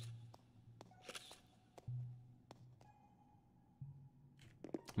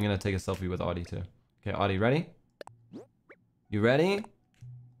 I'm gonna take a selfie with Audie too. Okay, Audie, ready? You ready?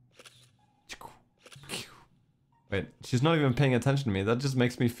 Wait, she's not even paying attention to me. That just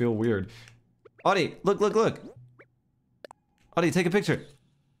makes me feel weird. Audie, look, look, look. Audie, take a picture.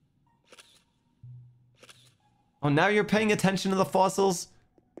 Oh, now you're paying attention to the fossils?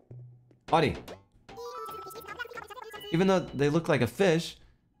 Audie. Even though they look like a fish,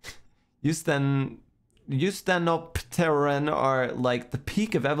 Eustenopteran are like the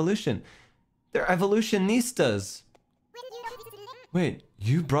peak of evolution. They're evolutionistas. Wait,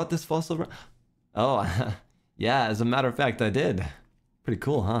 you brought this fossil around? Oh, yeah, as a matter of fact, I did. Pretty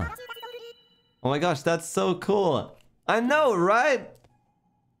cool, huh? Oh my gosh, that's so cool. I know, right?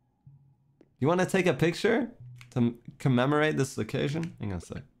 You want to take a picture to commemorate this occasion? Hang on a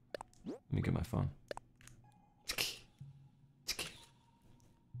sec. Let me get my phone.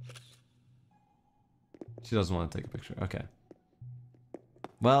 She doesn't want to take a picture. Okay.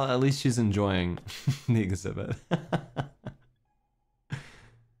 Well, at least she's enjoying the exhibit.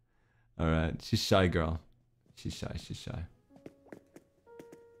 Alright, she's shy, girl. She's shy, she's shy.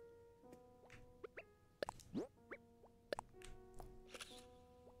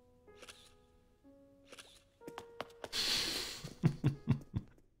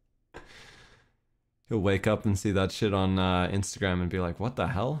 He'll wake up and see that shit on Instagram and be like, what the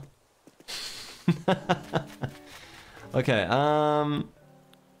hell? Okay,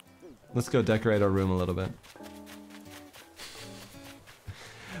 let's go decorate our room a little bit.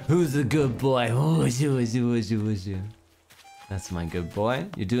 Who's a good boy? Who is you, is you, is you, is you? That's my good boy.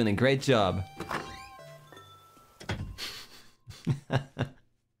 You're doing a great job.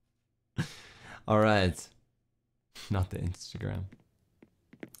 Alright. Not the Instagram.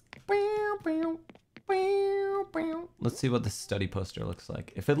 Let's see what the study poster looks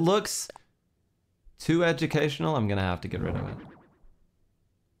like. If it looks too educational, I'm gonna have to get rid of it.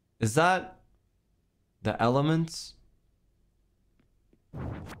 Is that the elements?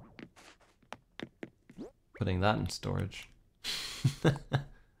 Putting that in storage. Put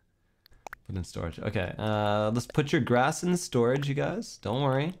in storage. Okay, let's put your grass in storage, you guys. Don't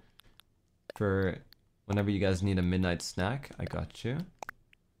worry. For whenever you guys need a midnight snack, I got you.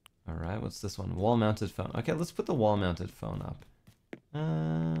 Alright, what's this one? Wall-mounted phone. Okay, let's put the wall-mounted phone up.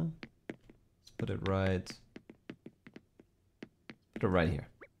 Let's put it right... Put it right here.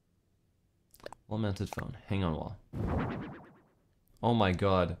 Wall-mounted phone. Hang on wall. Oh my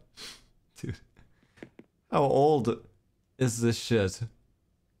god. Dude. How old is this shit?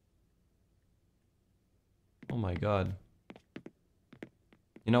 Oh my god.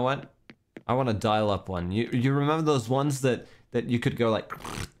 You know what? I want to dial up one. You remember those ones that you could go like...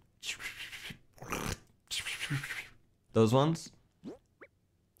 Those ones?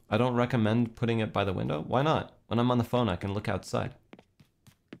 I don't recommend putting it by the window. Why not? When I'm on the phone, I can look outside.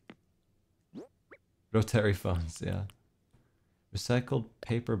 Rotary phones, yeah. Recycled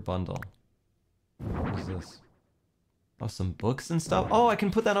paper bundle. What is this? Oh, some books and stuff? Oh, I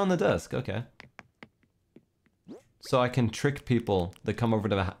can put that on the desk. Okay. So I can trick people that come over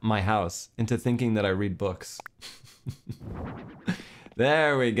to my house into thinking that I read books.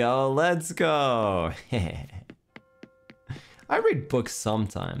 There we go. Let's go. I read books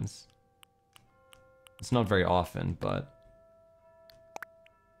sometimes. It's not very often, but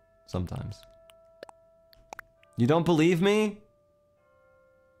sometimes. You don't believe me?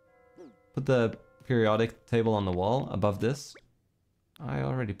 Put the periodic table on the wall above this. I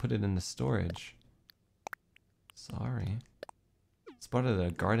already put it in the storage. Sorry. Spotted a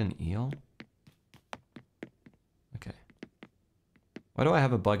garden eel? Okay. Why do I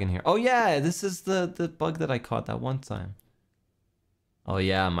have a bug in here? Oh yeah, this is the bug that I caught that one time. Oh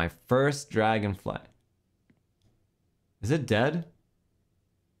yeah, my first dragonfly. Is it dead?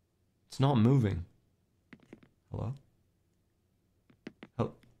 It's not moving. Hello?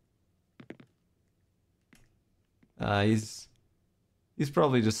 Oh. He's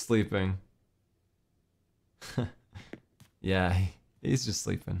probably just sleeping. Yeah, he's just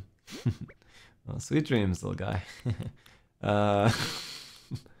sleeping. Well, sweet dreams, little guy. Let's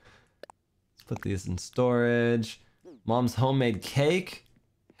put these in storage. Mom's homemade cake?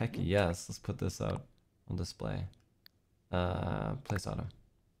 Heck yes, let's put this out on display. Place auto.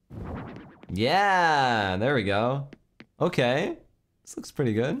 Yeah, there we go. Okay, this looks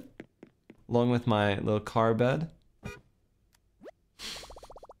pretty good. Along with my little car bed.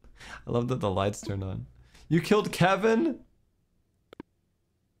 I love that the lights turned on. You killed Kevin?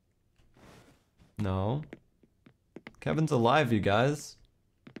 No. Kevin's alive, you guys.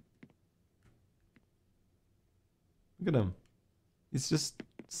 Look at him. He's just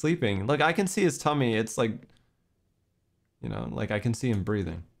sleeping. Look, I can see his tummy. It's like, you know, like I can see him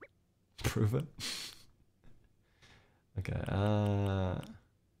breathing. Prove it. Okay,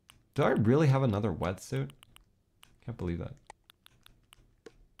 do I really have another wetsuit? Can't believe that.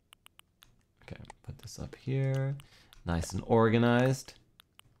 Okay, put this up here. Nice and organized.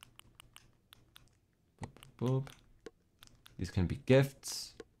 Boop, boop, boop. These can be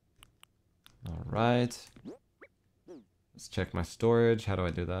gifts. Alright. Let's check my storage. How do I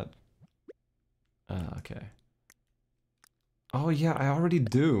do that? Okay. Oh yeah, I already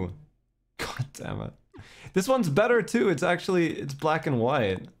do. God damn it. This one's better too. It's black and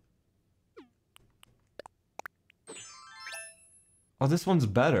white. Oh, this one's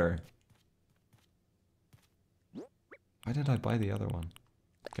better. Why did I buy the other one?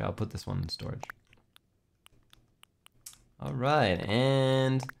 Okay, I'll put this one in storage. Alright,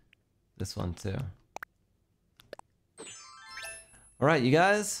 and this one too. Alright, you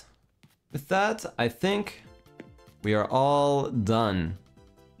guys. With that, I think we are all done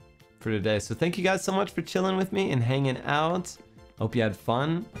for today. So thank you guys so much for chilling with me and hanging out. Hope you had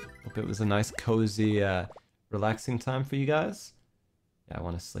fun. Hope it was a nice, cozy, relaxing time for you guys. Yeah, I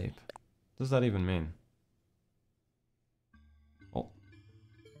want to sleep. What does that even mean? Oh.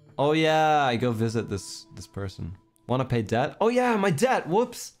 Oh yeah, I go visit this person. Want to pay debt? Oh yeah, my debt!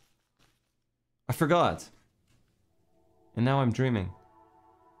 Whoops! I forgot. And now I'm dreaming.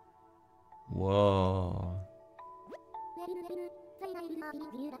 Whoa.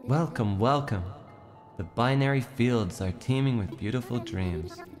 Welcome, welcome. The binary fields are teeming with beautiful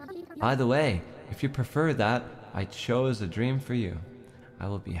dreams. By the way, if you prefer that, I chose a dream for you. I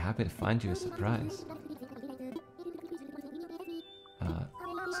will be happy to find you a surprise.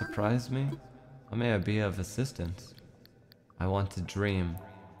 Surprise me? How may I be of assistance? I want to dream.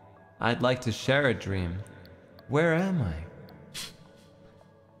 I'd like to share a dream. Where am I?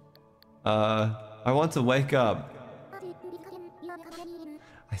 I want to wake up.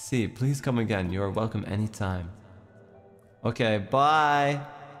 I see. Please come again. You are welcome anytime. Okay, bye.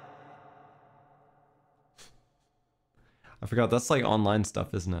 I forgot, that's like online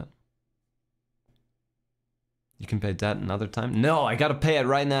stuff, isn't it? You can pay debt another time? No, I gotta pay it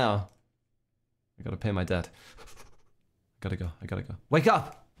right now. I gotta pay my debt. I gotta go. Wake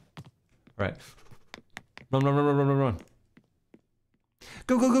up! Alright. Run, run, run, run, run, run, run.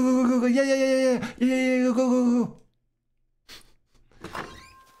 Go, go, go, go, go, go, yeah, go, go, go, go.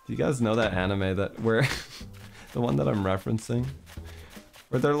 Do you guys know that anime where, the one that I'm referencing?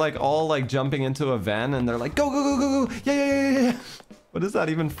 Where they're like all like jumping into a van and they're like, go, go, go, go, go, yeah. What is that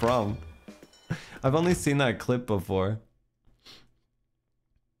even from? I've only seen that clip before.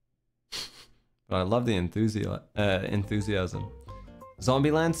 But I love the enthusiasm.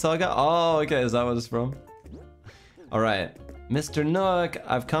 Zombieland Saga? Oh, okay, is that what it's from? Alright. Mr. Nook,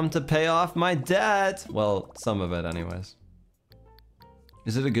 I've come to pay off my debt! Well, some of it anyways.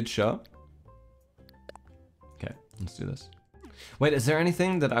 Is it a good show? Okay, let's do this. Wait, is there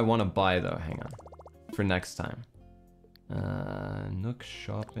anything that I want to buy though? Hang on. For next time. Nook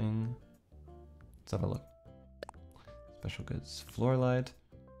shopping. Let's have a look. Special goods. Floor light.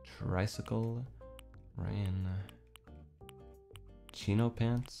 Tricycle. Rain. Chino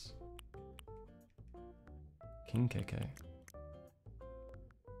pants. King KK.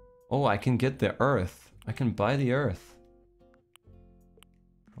 Oh, I can get the earth. I can buy the earth.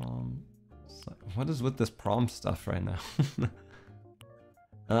 Prom. What is with this prom stuff right now?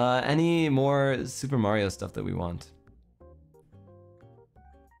 Any more Super Mario stuff that we want?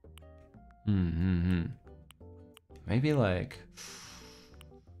 Maybe like...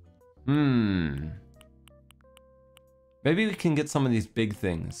 Maybe we can get some of these big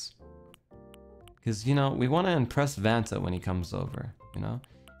things. Because, you know, we want to impress Vanta when he comes over, you know?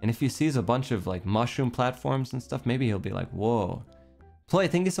 And if he sees a bunch of, like, mushroom platforms and stuff, maybe he'll be like, whoa. Ploy,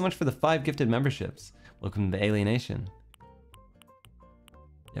 thank you so much for the 5 gifted memberships. Welcome to the Alienation.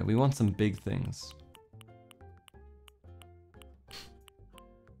 Yeah, we want some big things.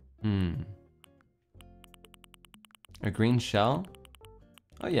 A green shell?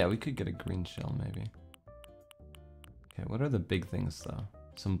 Oh yeah, we could get a green shell maybe. Okay, what are the big things though?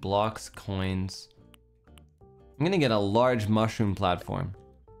 Some blocks, coins. I'm gonna get a large mushroom platform.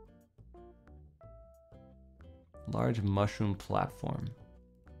 Large mushroom platform.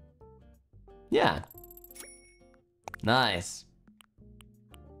 Yeah. Nice.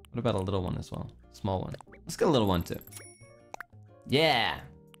 What about a little one as well? Small one. Let's get a little one too. Yeah.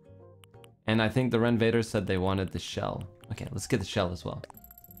 And I think the Renvaderz said they wanted the shell. Okay, let's get the shell as well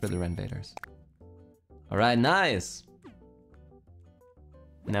for the Renvaderz. Alright, nice!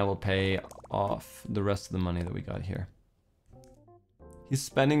 Now we'll pay off the rest of the money that we got here. He's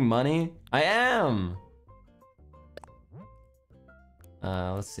spending money? I am!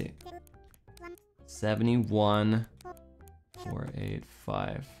 Let's see.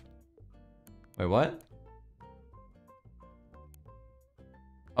 71,485. Wait, what?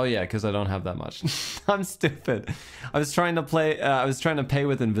 Oh yeah, because I don't have that much. I'm stupid. I was trying to pay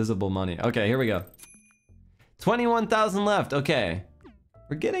with invisible money. Okay, here we go. 21,000 left. Okay.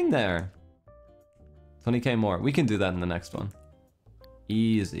 We're getting there. 20k more. We can do that in the next one.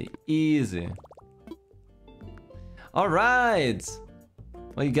 Easy, easy. All right.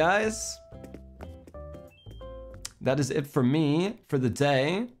 Well, you guys, that is it for me for the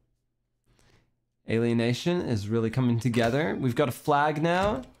day. Alienation is really coming together. We've got a flag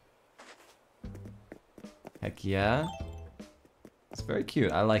now. Heck yeah. It's very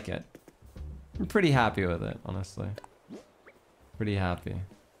cute. I like it. I'm pretty happy with it, honestly. Pretty happy.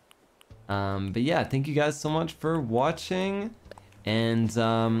 But yeah, thank you guys so much for watching. And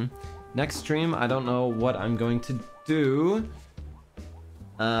next stream, I don't know what I'm going to do.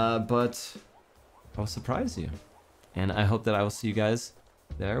 But I'll surprise you. And I hope that I will see you guys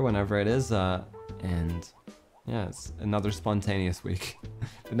there whenever it is. And yeah, it's another spontaneous week.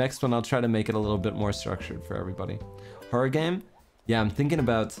 The next one, I'll try to make it a little bit more structured for everybody. Horror game? Yeah, I'm thinking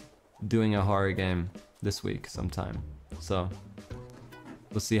about doing a horror game this week sometime. So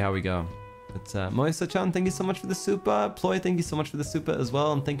we'll see how we go. But Moisa-chan, thank you so much for the supa. Ploy, thank you so much for the supa as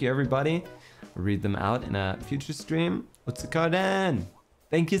well. And thank you everybody. I'll read them out in a future stream. Otsukaden!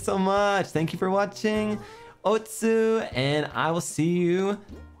 Thank you so much. Thank you for watching. Otsu, and I will see you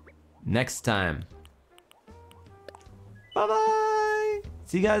next time. Bye-bye.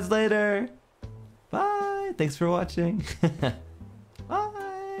 See you guys later. Bye. Thanks for watching.